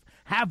 Ryan Leaf?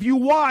 Have you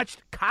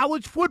watched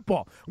college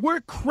football?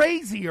 We're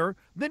crazier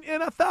than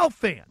NFL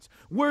fans.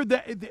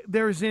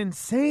 There's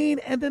insane,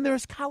 and then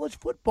there's college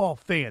football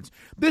fans.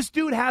 This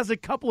dude has a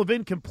couple of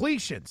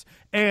incompletions,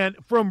 and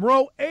from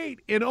row 8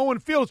 in Owen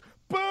Fields,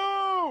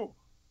 boo!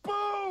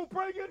 Boo!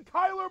 Bring in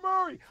Kyler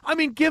Murray. I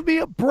mean, give me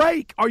a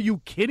break. Are you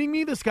kidding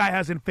me? This guy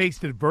hasn't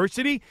faced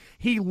adversity.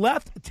 He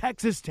left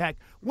Texas Tech,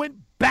 went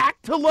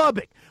back to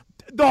Lubbock.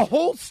 The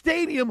whole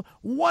stadium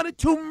wanted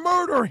to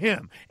murder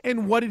him.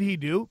 And what did he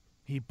do?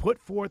 He put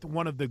forth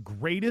one of the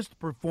greatest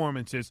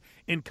performances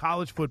in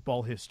college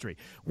football history.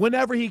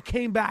 Whenever he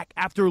came back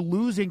after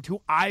losing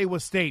to Iowa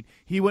State,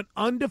 he went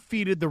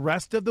undefeated the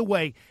rest of the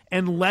way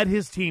and led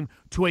his team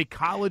to a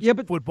college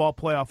football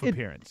playoff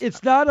appearance.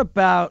 It's not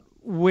about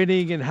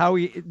winning and how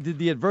he did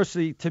the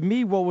adversity. To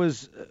me, what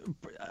was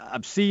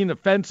obscene,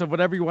 offensive,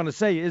 whatever you want to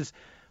say, is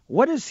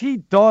what has he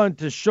done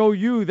to show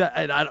you that,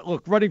 and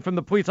look, running from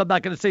the police, I'm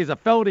not going to say is a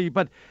felony,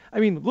 but,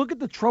 I mean, look at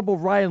the trouble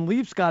Ryan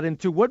Leaf's got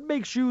into. What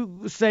makes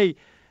you say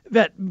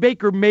that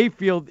Baker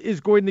Mayfield is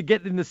going to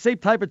get in the same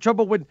type of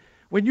trouble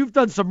when you've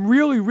done some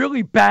really,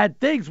 really bad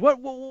things? What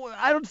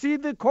I don't see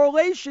the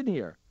correlation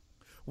here.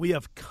 We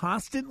have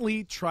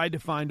constantly tried to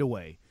find a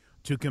way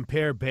to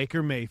compare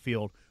Baker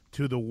Mayfield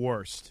to the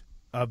worst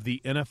of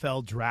the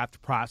NFL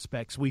draft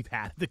prospects we've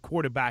had at the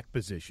quarterback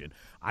position.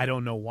 I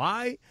don't know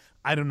why.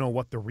 I don't know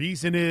what the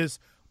reason is,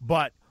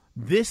 but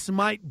this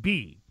might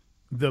be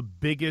the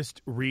biggest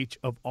reach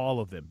of all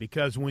of them.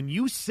 Because when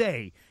you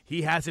say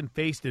he hasn't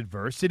faced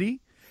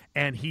adversity,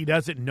 and he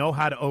doesn't know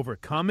how to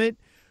overcome it,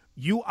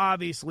 you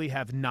obviously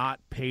have not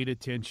paid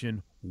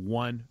attention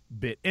one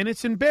bit. And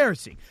it's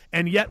embarrassing.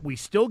 And yet we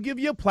still give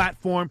you a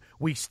platform,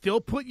 we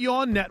still put you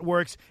on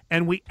networks,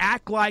 and we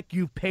act like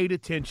you've paid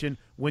attention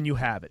when you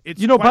have it.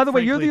 It's, by the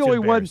way, you're the only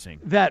one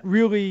that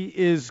really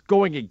is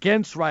going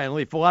against Ryan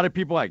Leaf. A lot of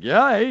people are like,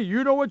 yeah, hey,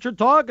 you know what you're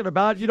talking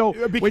about.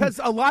 Because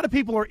a lot of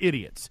people are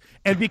idiots.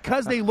 And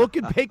because they look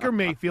at Baker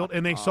Mayfield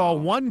and they saw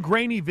one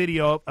grainy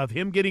video of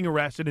him getting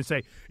arrested and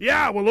say,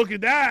 yeah, well, look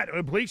at that.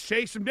 Police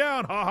chase him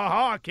down. Ha, ha,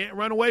 ha. Can't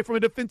run away from a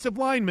defensive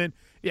lineman.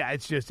 Yeah,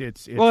 it's just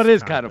it's. Well, it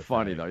is kind of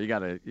funny though. You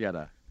gotta.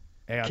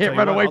 Hey, can't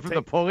run away from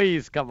the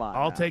police. Come on.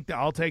 I'll take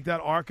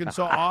that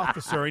Arkansas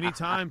officer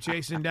anytime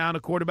chasing down a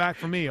quarterback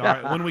for me. All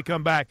right. When we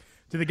come back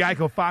to the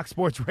Geico Fox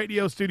Sports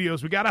Radio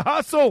studios, we gotta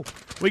hustle.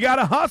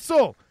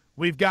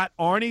 We've got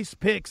Arnie's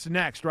picks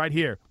next, right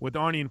here with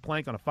Arnie and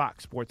Plank on a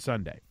Fox Sports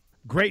Sunday.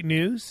 Great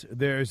news.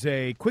 There's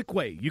a quick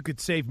way you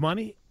could save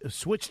money.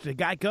 Switch to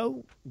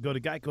Geico. Go to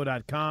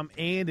geico.com,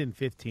 and in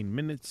 15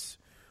 minutes,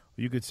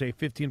 you could save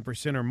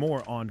 15% or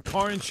more on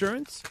car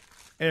insurance.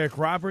 Eric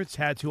Roberts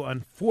had to,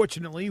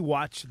 unfortunately,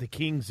 watch the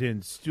Kings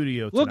in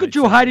studio tonight. Look at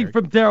you hiding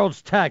from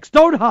Daryl's text.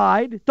 Don't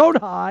hide.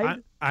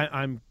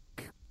 I'm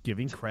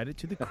giving credit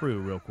to the crew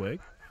real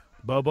quick.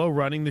 Bobo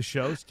running the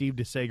show, Steve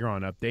DeSager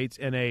on updates,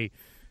 and a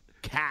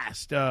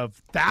cast of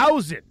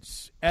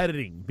thousands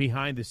editing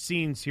behind the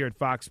scenes here at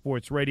Fox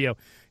Sports Radio.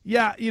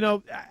 Yeah,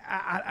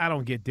 I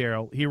don't get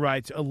Daryl. He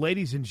writes,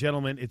 ladies and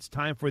gentlemen, it's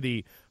time for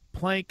the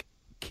Plank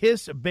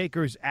Kiss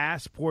Baker's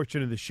Ass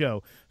portion of the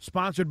show,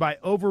 sponsored by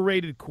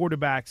overrated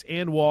quarterbacks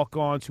and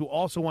walk-ons who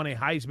also won a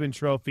Heisman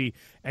Trophy,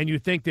 and you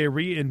think they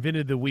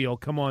reinvented the wheel.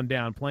 Come on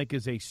down. Plank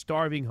is a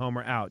starving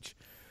homer. Ouch.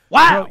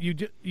 Wow.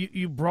 Bro,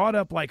 you brought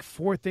up like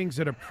four things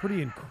that are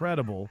pretty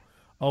incredible.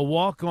 A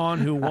walk-on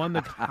who won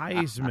the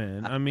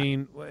Heisman. I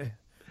mean,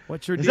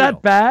 what's your deal? Is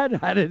that bad?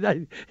 That's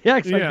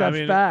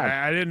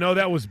bad. I didn't know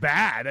that was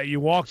bad.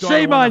 You walked on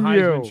Shame and won on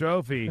the Heisman you.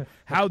 Trophy.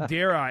 How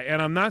dare I?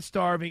 And I'm not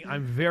starving.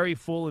 I'm very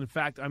full. In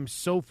fact, I'm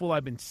so full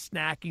I've been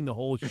snacking the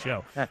whole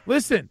show.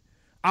 Listen,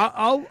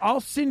 I'll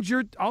send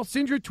your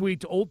tweet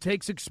to Old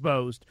Takes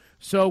Exposed.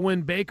 So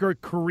when Baker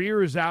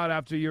careers out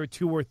after year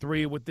 2 or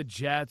 3 with the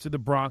Jets or the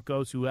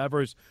Broncos,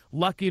 whoever's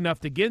lucky enough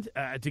to get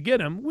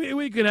him,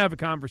 we can have a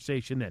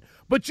conversation then.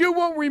 But you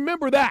won't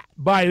remember that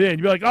by then.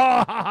 You'll be like, oh,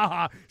 ha, ha,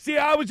 ha. See,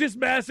 I was just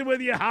messing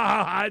with you. Ha,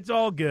 ha, ha. It's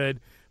all good.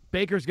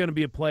 Baker's going to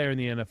be a player in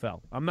the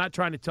NFL. I'm not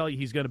trying to tell you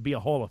he's going to be a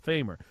Hall of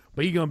Famer,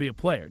 but he's going to be a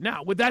player.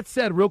 Now, with that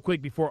said, real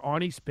quick before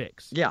Arnie's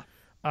picks,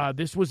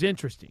 this was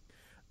interesting.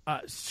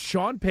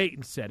 Sean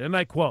Payton said, and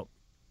I quote,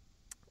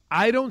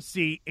 I don't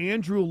see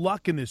Andrew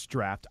Luck in this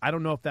draft. I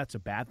don't know if that's a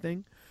bad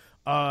thing.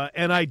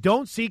 And I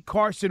don't see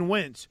Carson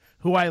Wentz,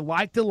 who I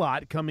liked a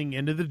lot, coming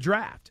into the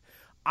draft.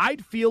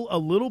 I'd feel a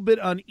little bit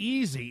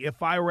uneasy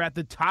if I were at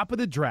the top of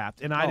the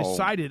draft and I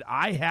decided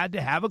I had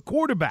to have a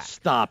quarterback.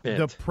 Stop it.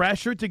 The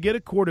pressure to get a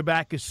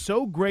quarterback is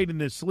so great in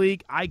this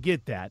league. I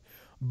get that.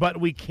 But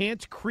we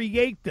can't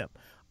create them.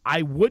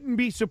 I wouldn't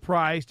be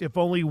surprised if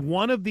only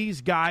one of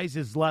these guys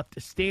is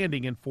left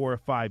standing in 4 or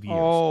 5 years.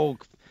 Oh,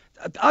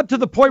 up to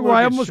the point where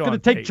I almost going to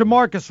take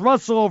Jamarcus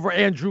Russell over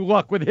Andrew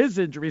Luck with his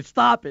injury.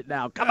 Stop it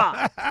now. Come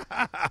on.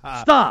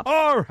 Stop.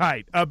 All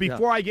right.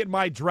 Before I get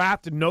my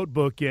draft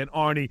notebook in,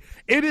 Arnie,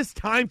 it is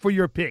time for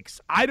your picks.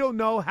 I don't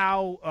know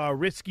how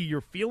risky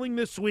you're feeling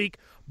this week,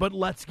 but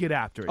let's get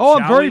after it. Oh,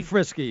 I'm very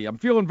frisky. I'm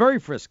feeling very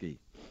frisky.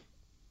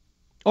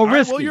 Oh,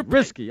 risky,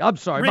 risky. I'm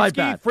sorry, risky, my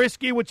bad.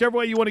 Frisky, whichever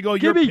way you want to go.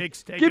 Give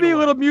me a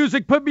little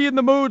music. Put me in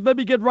the mood. Let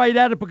me get right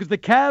at it because the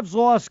Cavs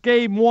lost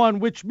game 1,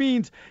 which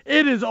means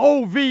it is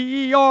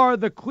OVER.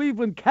 The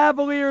Cleveland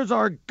Cavaliers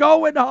are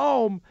going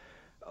home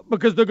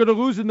because they're going to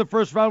lose in the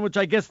first round, which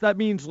I guess that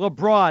means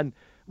LeBron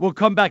will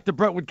come back to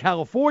Brentwood,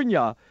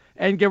 California,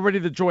 and get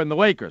ready to join the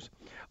Lakers.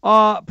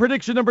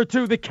 Prediction number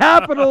 2, the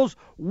Capitals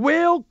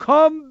will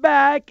come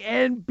back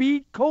and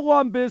beat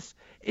Columbus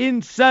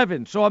in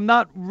 7. So I'm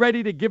not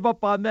ready to give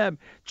up on them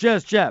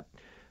just yet.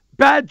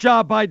 Bad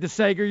job by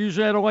DeSager.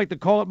 Usually I don't like to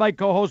call it my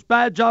co-host.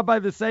 Bad job by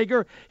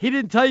DeSager. He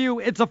didn't tell you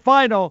it's a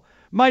final.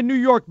 My New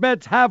York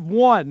Mets have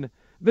won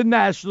the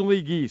National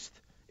League East.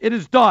 It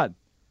is done.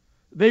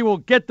 They will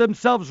get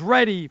themselves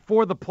ready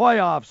for the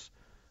playoffs.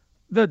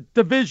 The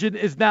division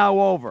is now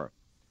over.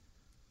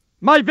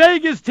 My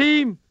Vegas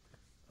team.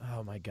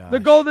 Oh, my God. The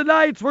Golden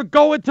Knights, we're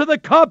going to the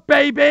Cup,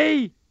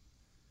 baby.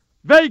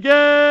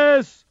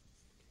 Vegas.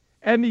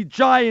 And the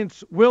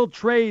Giants will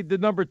trade the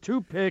number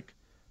 2 pick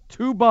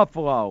to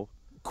Buffalo.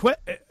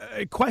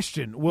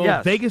 Question.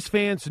 Will Vegas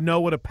fans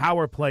know what a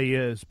power play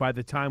is by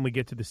the time we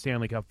get to the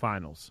Stanley Cup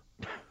Finals?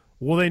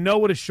 Will they know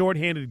what a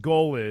shorthanded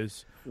goal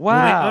is? Wow.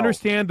 Will they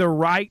understand the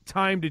right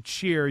time to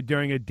cheer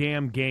during a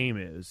damn game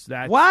is?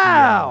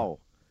 Are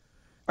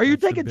you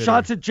taking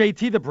shots at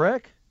JT the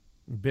Brick?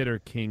 Bitter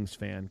Kings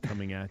fan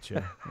coming at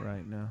you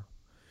right now.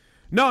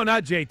 No,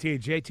 not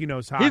JT. JT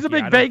knows hockey. He's a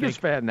big Vegas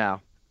fan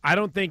now. I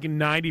don't think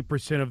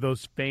 90% of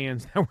those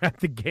fans that were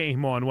at the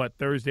game on,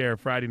 Thursday or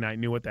Friday night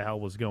knew what the hell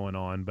was going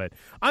on. But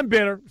I'm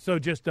bitter, so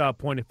just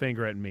point a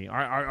finger at me.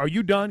 Are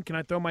you done? Can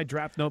I throw my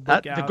draft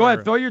notebook out? Go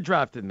ahead, throw your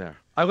draft in there.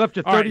 I left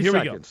you 30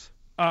 seconds.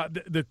 I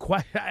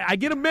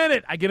get a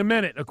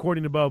minute.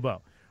 According to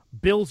Bobo.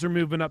 Bills are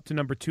moving up to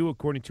number 2,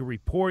 according to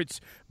reports.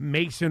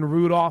 Mason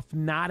Rudolph,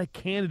 not a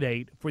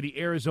candidate for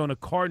the Arizona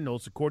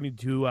Cardinals, according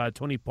to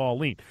Tony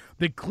Pauline.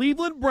 The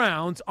Cleveland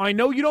Browns, I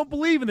know you don't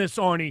believe in this,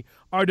 Arnie,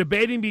 are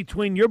debating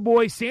between your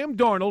boy Sam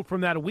Darnold from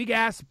that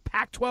weak-ass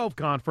Pac-12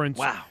 conference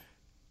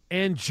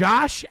and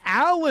Josh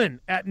Allen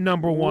at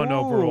number 1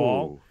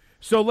 overall.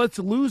 So let's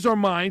lose our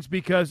minds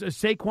because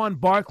Saquon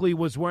Barkley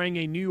was wearing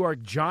a New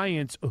York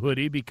Giants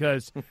hoodie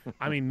because,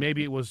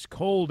 maybe it was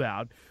cold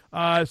out.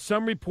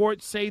 Some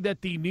reports say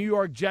that the New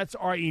York Jets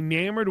are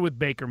enamored with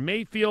Baker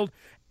Mayfield.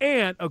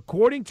 And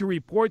according to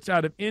reports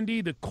out of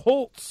Indy, the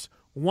Colts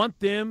want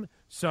them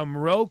some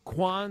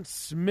Roquan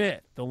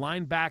Smith, the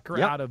linebacker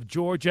out of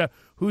Georgia,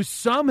 who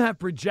some have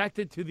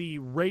projected to the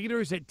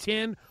Raiders at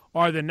 10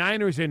 or the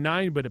Niners at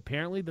 9, but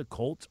apparently the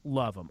Colts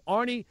love him.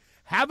 Arnie,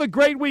 have a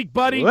great week,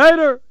 buddy.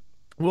 Later.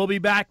 We'll be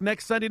back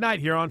next Sunday night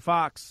here on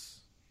Fox.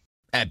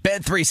 At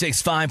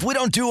Bet365, we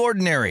don't do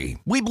ordinary.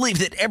 We believe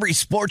that every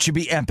sport should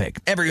be epic.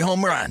 Every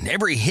home run,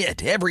 every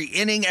hit, every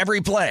inning, every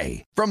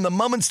play. From the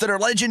moments that are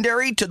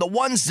legendary to the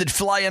ones that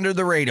fly under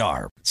the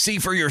radar. See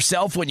for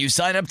yourself when you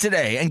sign up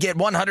today and get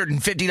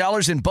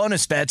 $150 in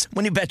bonus bets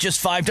when you bet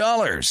just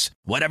 $5.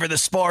 Whatever the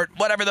sport,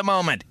 whatever the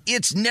moment,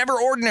 it's never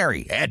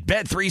ordinary at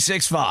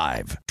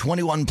Bet365.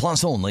 21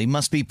 plus only.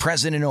 Must be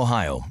present in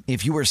Ohio.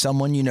 If you or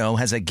someone you know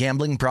has a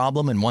gambling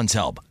problem and wants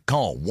help,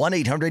 call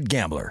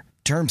 1-800-GAMBLER.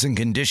 Terms and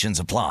conditions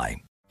apply.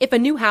 If a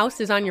new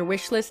house is on your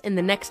wish list in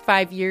the next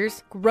 5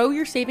 years, grow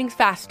your savings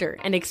faster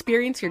and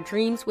experience your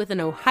dreams with an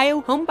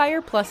Ohio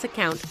Homebuyer Plus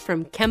account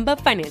from Kemba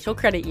Financial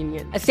Credit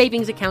Union. A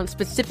savings account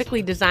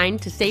specifically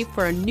designed to save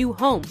for a new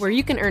home where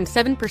you can earn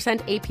 7%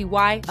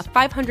 APY,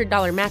 a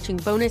 $500 matching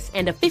bonus,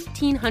 and a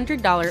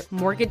 $1,500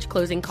 mortgage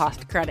closing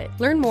cost credit.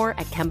 Learn more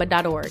at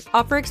Kemba.org.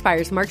 Offer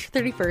expires March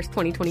 31st,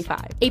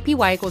 2025.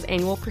 APY equals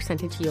annual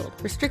percentage yield.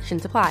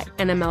 Restrictions apply.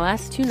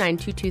 NMLS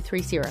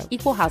 292230.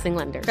 Equal housing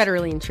lender.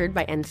 Federally insured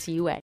by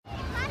NCUA.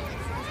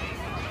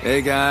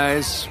 Hey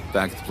guys,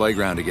 back at the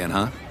playground again,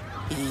 huh?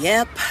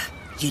 Yep.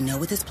 You know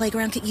what this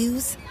playground could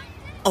use?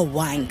 A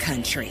wine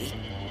country.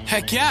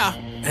 Heck yeah,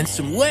 and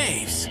some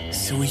waves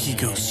so we could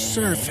go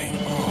surfing.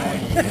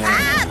 Oh,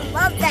 yeah.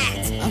 Love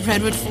that. A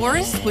redwood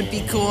forest would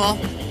be cool.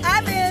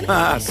 I'm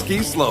in. Ski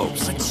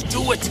slopes. Let's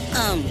do it.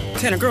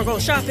 Can a girl go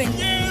shopping?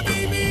 Yeah,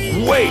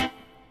 baby. Wait.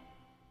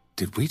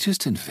 Did we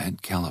just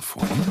invent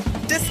California?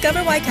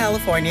 Discover why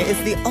California is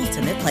the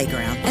ultimate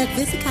playground at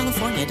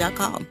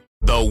visitcalifornia.com.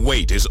 The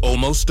wait is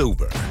almost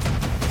over.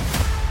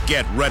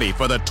 Get ready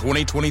for the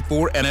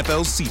 2024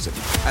 NFL season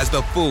as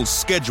the full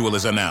schedule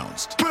is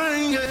announced.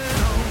 Bring it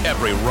on.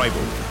 Every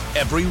rivalry,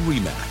 every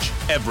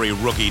rematch, every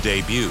rookie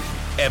debut,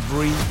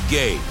 every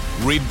game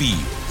revealed.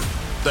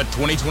 The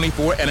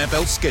 2024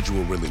 NFL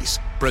schedule release,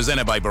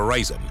 presented by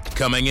Verizon,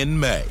 coming in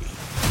May.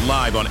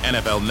 Live on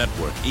NFL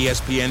Network,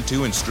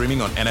 ESPN2, and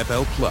streaming on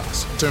NFL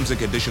Plus. Terms and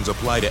conditions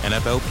apply to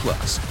NFL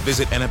Plus.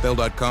 Visit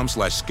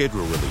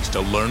NFL.com/schedule release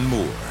to learn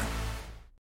more.